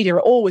on social media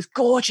are always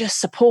gorgeous,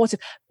 supportive.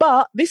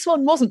 But this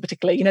one wasn't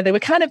particularly, they were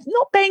kind of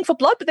not baying for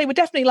blood, but they were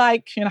definitely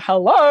like,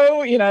 hello,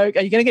 are you going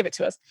to give it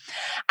to us?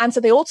 And so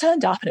they all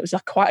turned up, and it was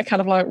quite a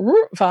kind of like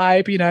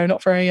vibe,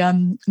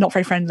 not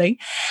very friendly.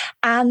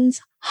 And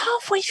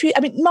halfway through, I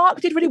mean,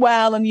 Mark did really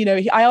well, and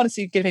I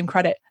honestly give him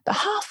credit. But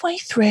halfway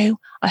through,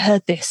 I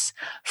heard this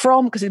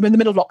because we're in the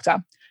middle of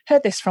lockdown.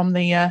 Heard this from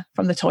the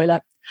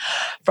toilet.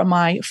 From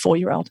my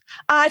 4-year-old.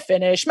 I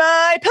finished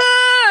my poo.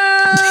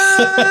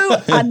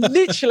 And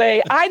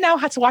literally, I now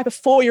had to wipe a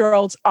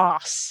 4-year-old's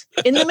ass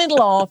in the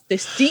middle of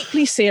this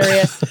deeply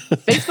serious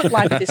Facebook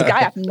Live with this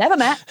guy I've never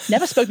met,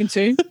 never spoken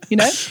to,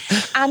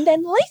 And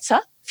then later,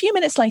 a few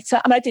minutes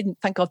later, and I didn't,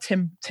 thank God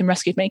Tim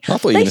rescued me. I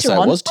thought you were going to say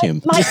it was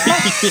Tim.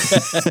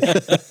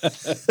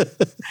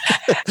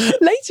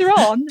 Later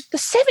on, the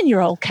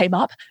 7-year-old came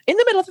up in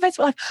the middle of the Facebook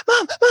Live.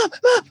 Mum,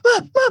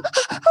 oh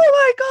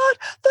my God,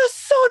 the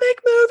Sonic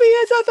movie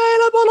is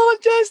available on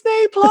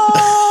Disney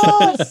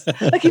Plus.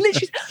 Like, he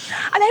literally,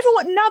 and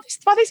everyone now,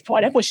 by this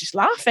point, everyone's just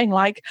laughing.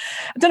 Like,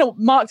 I don't know,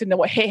 Mark didn't know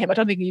what hit him. I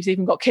don't think he's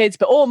even got kids,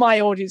 but all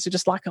my audience are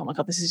just like, oh my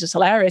God, this is just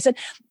hilarious. And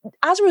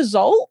as a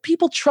result,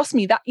 people trust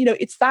me that,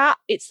 it's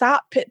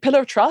that pillar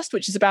of trust,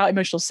 which is about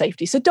emotional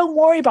safety. So don't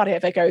worry about it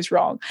if it goes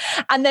wrong.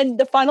 And then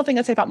the final thing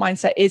I'd say about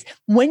mindset is,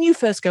 when you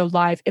first go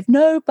live, if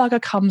no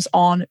bugger comes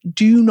on,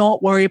 do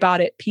not worry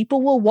about it.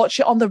 People will watch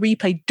it on the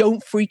replay.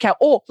 Don't freak out.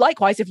 Or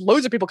likewise, if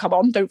loads of people come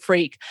on, don't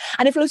freak.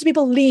 And if loads of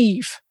people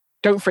leave,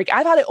 don't freak.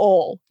 I've had it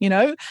all,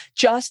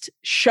 just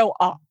show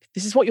up.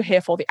 This is what you're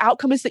here for. The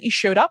outcome is that you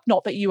showed up,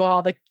 not that you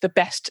are the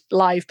best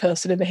live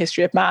person in the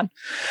history of man.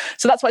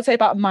 So that's what I'd say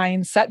about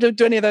mindset.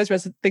 Do any of those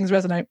things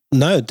resonate?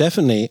 No,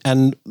 definitely.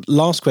 And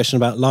last question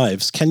about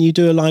lives. Can you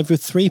do a live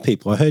with 3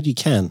 people? I heard you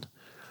can.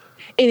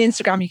 In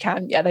Instagram, you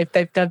can. Yeah,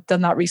 they've done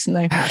that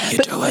recently. How do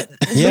you do it?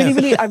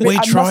 Yeah, we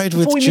tried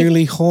with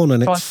Julie Horn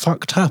and it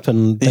fucked up,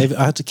 and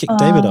I had to kick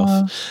David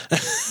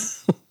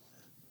off.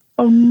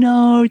 Oh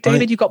no,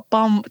 David, you got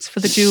bumped for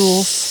the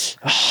duel.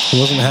 He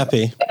wasn't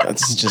happy.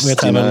 That's just, we had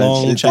to have a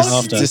long chat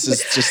after. This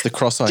is just the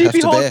cross I have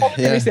to bear.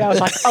 Yeah. I was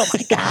like, oh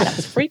my God, I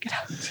was freaking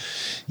out.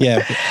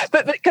 Yeah.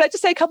 But can I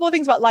just say a couple of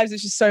things about lives,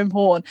 which is so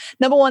important?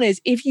 Number one is,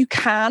 if you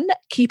can,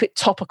 keep it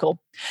topical.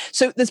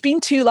 So there's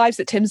been 2 lives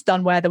that Tim's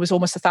done where there was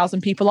almost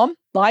 1,000 people on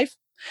live.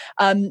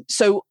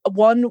 So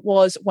one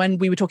was when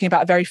we were talking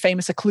about a very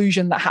famous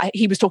occlusion that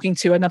he was talking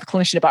to another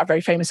clinician about a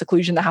very famous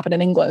occlusion that happened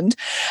in England.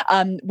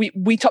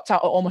 We topped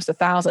out at almost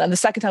 1,000. And the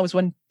second time was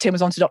when Tim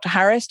was on to Dr.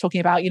 Harris talking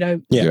about,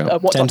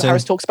 what Dr.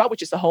 Harris talks about,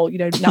 which is the whole,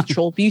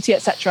 natural beauty,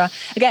 etc.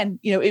 Again,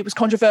 it was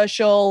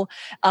controversial.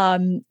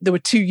 There were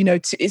 2,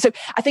 so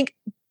I think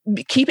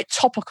keep it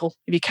topical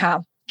if you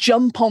can.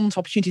 Jump onto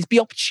opportunities, be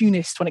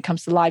opportunist when it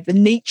comes to live. The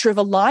nature of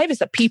a live is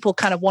that people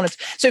kind of want it.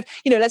 So,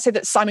 let's say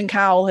that Simon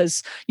Cowell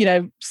has,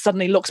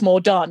 suddenly looks more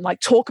done.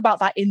 Like, talk about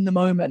that in the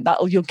moment.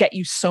 You'll get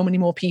you so many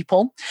more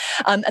people.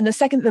 And the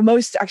second,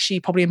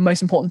 probably the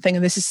most important thing,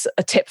 and this is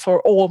a tip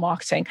for all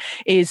marketing,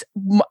 is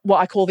what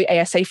I call the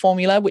ASA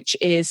formula, which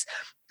is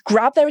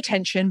grab their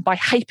attention by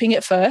hyping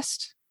it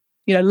first.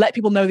 Let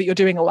people know that you're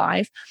doing a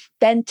live,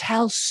 then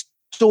tell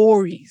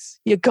stories.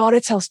 You gotta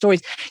tell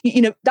stories.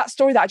 That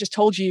story that I just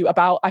told you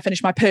about, I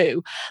finished my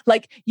poo.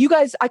 Like, you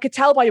guys, I could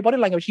tell by your body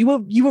language, you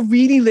were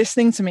really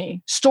listening to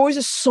me. Stories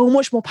are so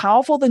much more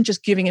powerful than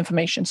just giving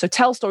information. So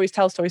tell stories,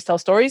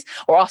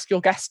 or ask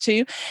your guests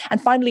to.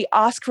 And finally,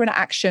 ask for an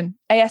action.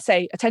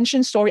 ASA,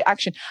 attention, story,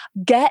 action.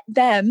 Get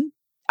them.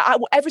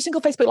 Every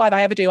single Facebook Live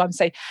I ever do, I'm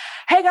saying,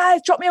 hey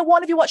guys, drop me a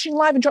 1 if you're watching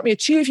live, and drop me a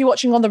 2 if you're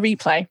watching on the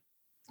replay.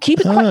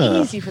 Keep it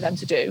quite easy for them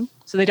to do,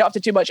 so they don't have to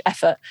do much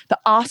effort. But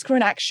ask for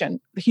an action.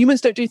 The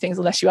humans don't do things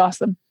unless you ask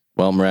them.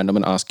 Well, Miranda, I'm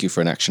going to ask you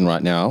for an action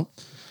right now.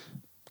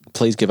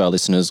 Please give our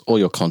listeners all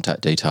your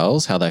contact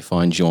details, how they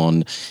find you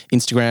on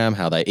Instagram,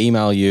 how they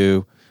email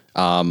you.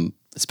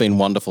 it's been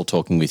wonderful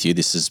talking with you.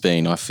 This has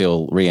been, I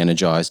feel,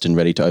 re-energized and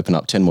ready to open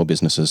up 10 more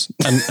businesses.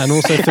 And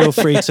also feel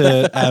free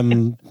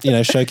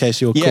to,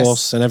 showcase your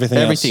course and everything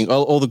else.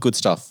 All the good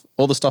stuff,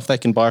 all the stuff they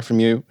can buy from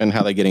you and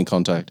how they get in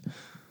contact.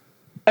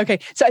 Okay,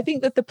 so I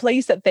think that the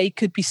place that they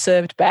could be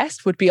served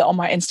best would be on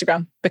my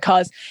Instagram,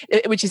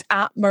 which is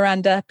at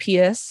Miranda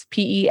Pierce,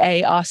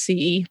 Pearce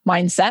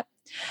Mindset.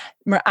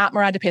 At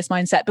Miranda Pierce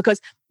Mindset,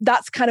 because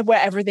that's kind of where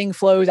everything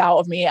flows out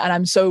of me. And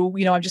I'm so,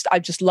 I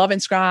just love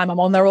Instagram. I'm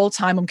on there all the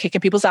time. I'm kicking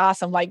people's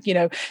ass. I'm like,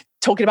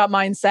 talking about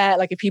mindset.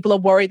 Like if people are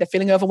worried, they're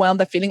feeling overwhelmed,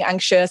 they're feeling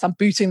anxious, I'm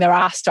booting their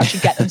ass to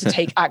actually get them to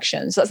take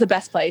action. So that's the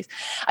best place.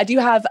 I do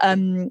have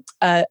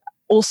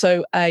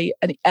also a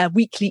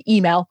weekly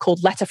email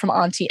called Letter from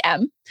Auntie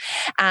M.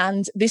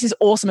 And this is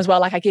awesome as well.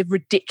 Like I give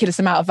ridiculous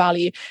amount of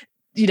value.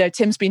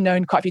 Tim's been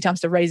known quite a few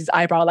times to raise his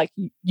eyebrow, like,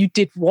 you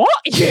did what?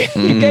 You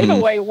gave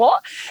away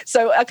what?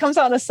 So it comes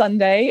out on a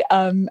Sunday.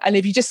 And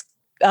if you just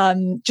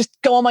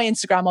go on my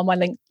Instagram, on my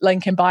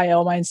link in bio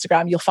on my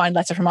Instagram, you'll find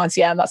Letter from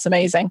Auntie M. That's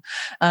amazing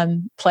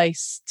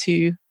place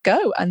to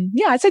go. And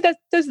yeah, I'd say that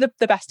those are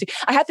the best two.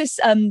 I had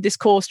this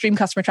course, Dream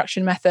Customer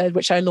Attraction Method,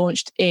 which I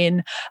launched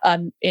in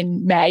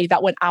May.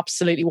 That went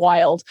absolutely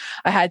wild.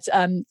 I had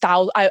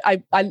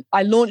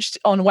I launched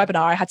on a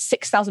webinar. I had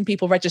 6,000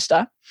 people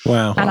register.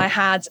 Wow. And I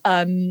had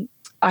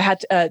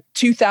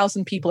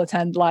 2,000 people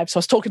attend live. So I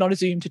was talking on a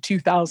Zoom to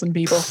 2,000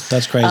 people.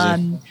 That's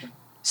crazy.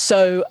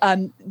 So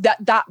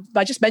that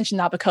I just mentioned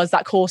that because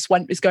that course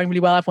is going really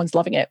well. Everyone's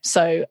loving it.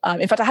 So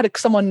in fact, I had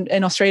someone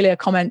in Australia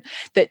comment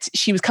that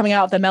she was coming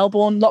out of the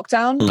Melbourne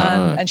lockdown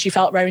and she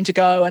felt raring to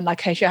go,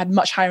 and she had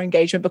much higher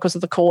engagement because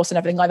of the course and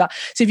everything like that.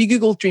 So if you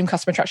Google Dream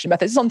Customer Attraction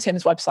Method, it's on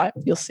Tim's website.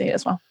 You'll see it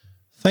as well.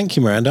 Thank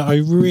you, Miranda. I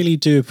really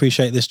do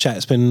appreciate this chat.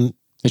 It's been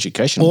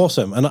educational,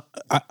 awesome, and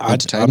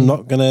I'm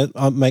not going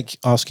to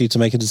ask you to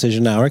make a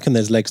decision now. I reckon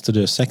there's legs to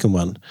do a second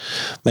one,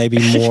 maybe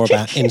more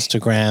about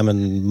Instagram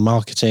and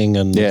marketing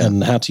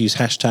and how to use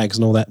hashtags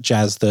and all that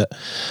jazz that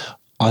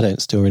I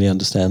don't still really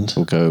understand.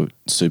 We'll go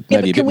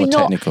maybe a bit more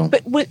technical.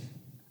 But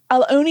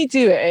I'll only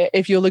do it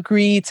if you'll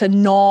agree to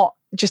not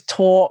just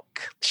talk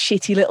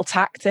shitty little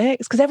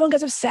tactics, because everyone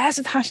gets obsessed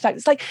with hashtags.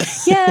 It's like,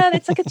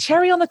 it's like a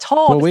cherry on the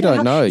top. Well, we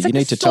don't know. You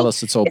need to tell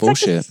us it's all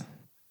bullshit.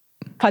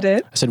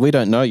 Pardon? I said, we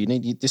don't know.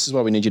 This is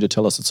why we need you to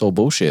tell us it's all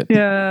bullshit.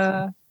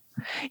 Yeah.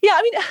 Yeah,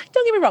 I mean,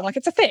 don't get me wrong. Like,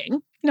 it's a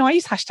thing. I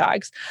use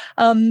hashtags.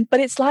 But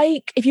it's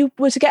like if you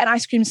were to get an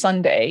ice cream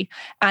sundae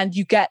and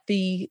you get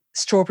the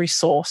strawberry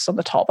sauce on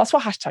the top. That's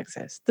what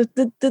hashtags is.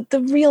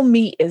 The real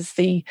meat is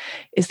the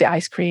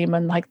ice cream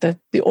and like the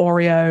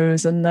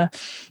Oreos and the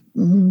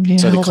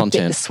the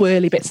content, the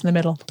swirly bits in the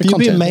middle. You'd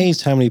be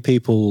amazed how many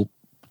people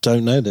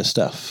don't know this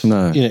stuff.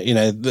 No,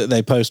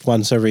 they post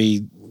once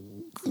every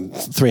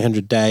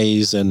 300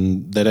 days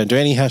and they don't do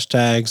any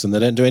hashtags and they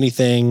don't do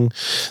anything.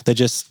 They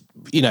just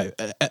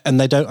and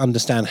they don't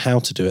understand how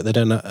to do it. They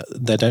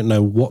don't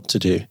know what to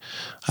do.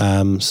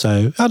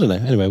 So I don't know.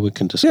 Anyway, we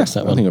can discuss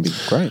that one. I think it'd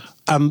be great.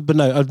 But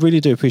no, I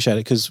really do appreciate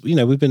it because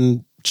we've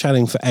been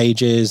chatting for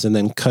ages and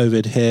then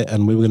COVID hit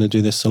and we were going to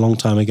do this a long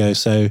time ago.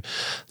 So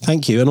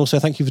thank you. And also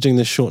thank you for doing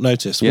this short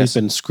notice. Yes.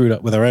 We've been screwed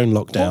up with our own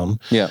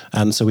lockdown. Yeah.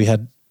 And so we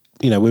had,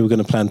 we were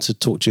going to plan to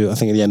talk to you, I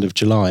think, at the end of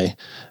July,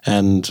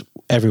 and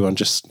everyone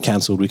just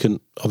cancelled. We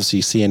couldn't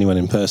obviously see anyone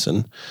in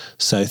person.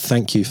 So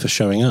thank you for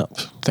showing up.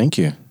 Thank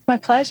you. My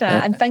pleasure.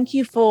 And thank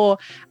you for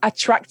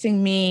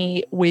attracting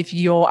me with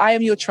I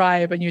am your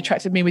tribe and you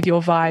attracted me with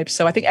your vibe.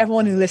 So I think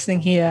everyone who's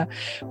listening here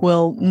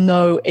will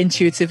know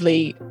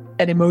intuitively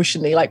and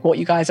emotionally like what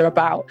you guys are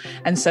about.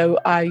 And so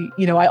I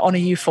honor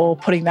you for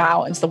putting that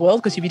out into the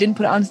world, because if you didn't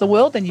put it out into the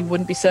world, then you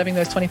wouldn't be serving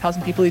those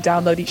 20,000 people who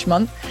download each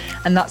month.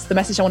 And that's the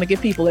message I want to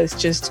give people, is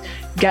just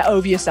get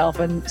over yourself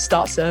and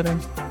start serving.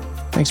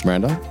 Thanks,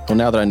 Miranda. Well,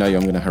 now that I know you,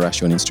 I'm going to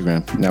harass you on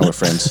Instagram. Now we're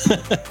friends.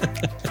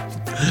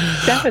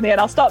 Definitely. And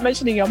I'll start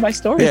mentioning you on my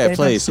stories. Yeah,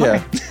 please.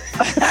 Yeah.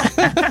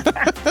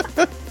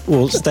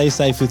 Well, stay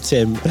safe with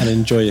Tim and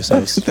enjoy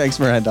yourselves. Thanks,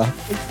 Miranda.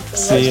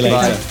 See you later.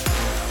 Bye.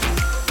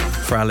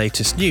 For our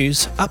latest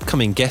news,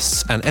 upcoming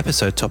guests and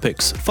episode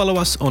topics, follow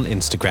us on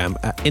Instagram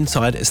at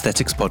Inside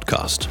Aesthetics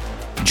Podcast.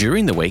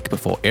 During the week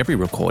before every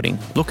recording,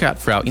 look out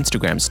for our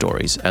Instagram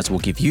stories, as we'll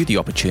give you the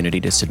opportunity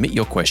to submit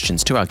your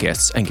questions to our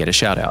guests and get a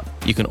shout out.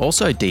 You can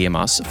also DM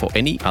us for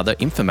any other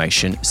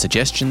information,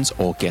 suggestions,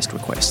 or guest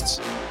requests.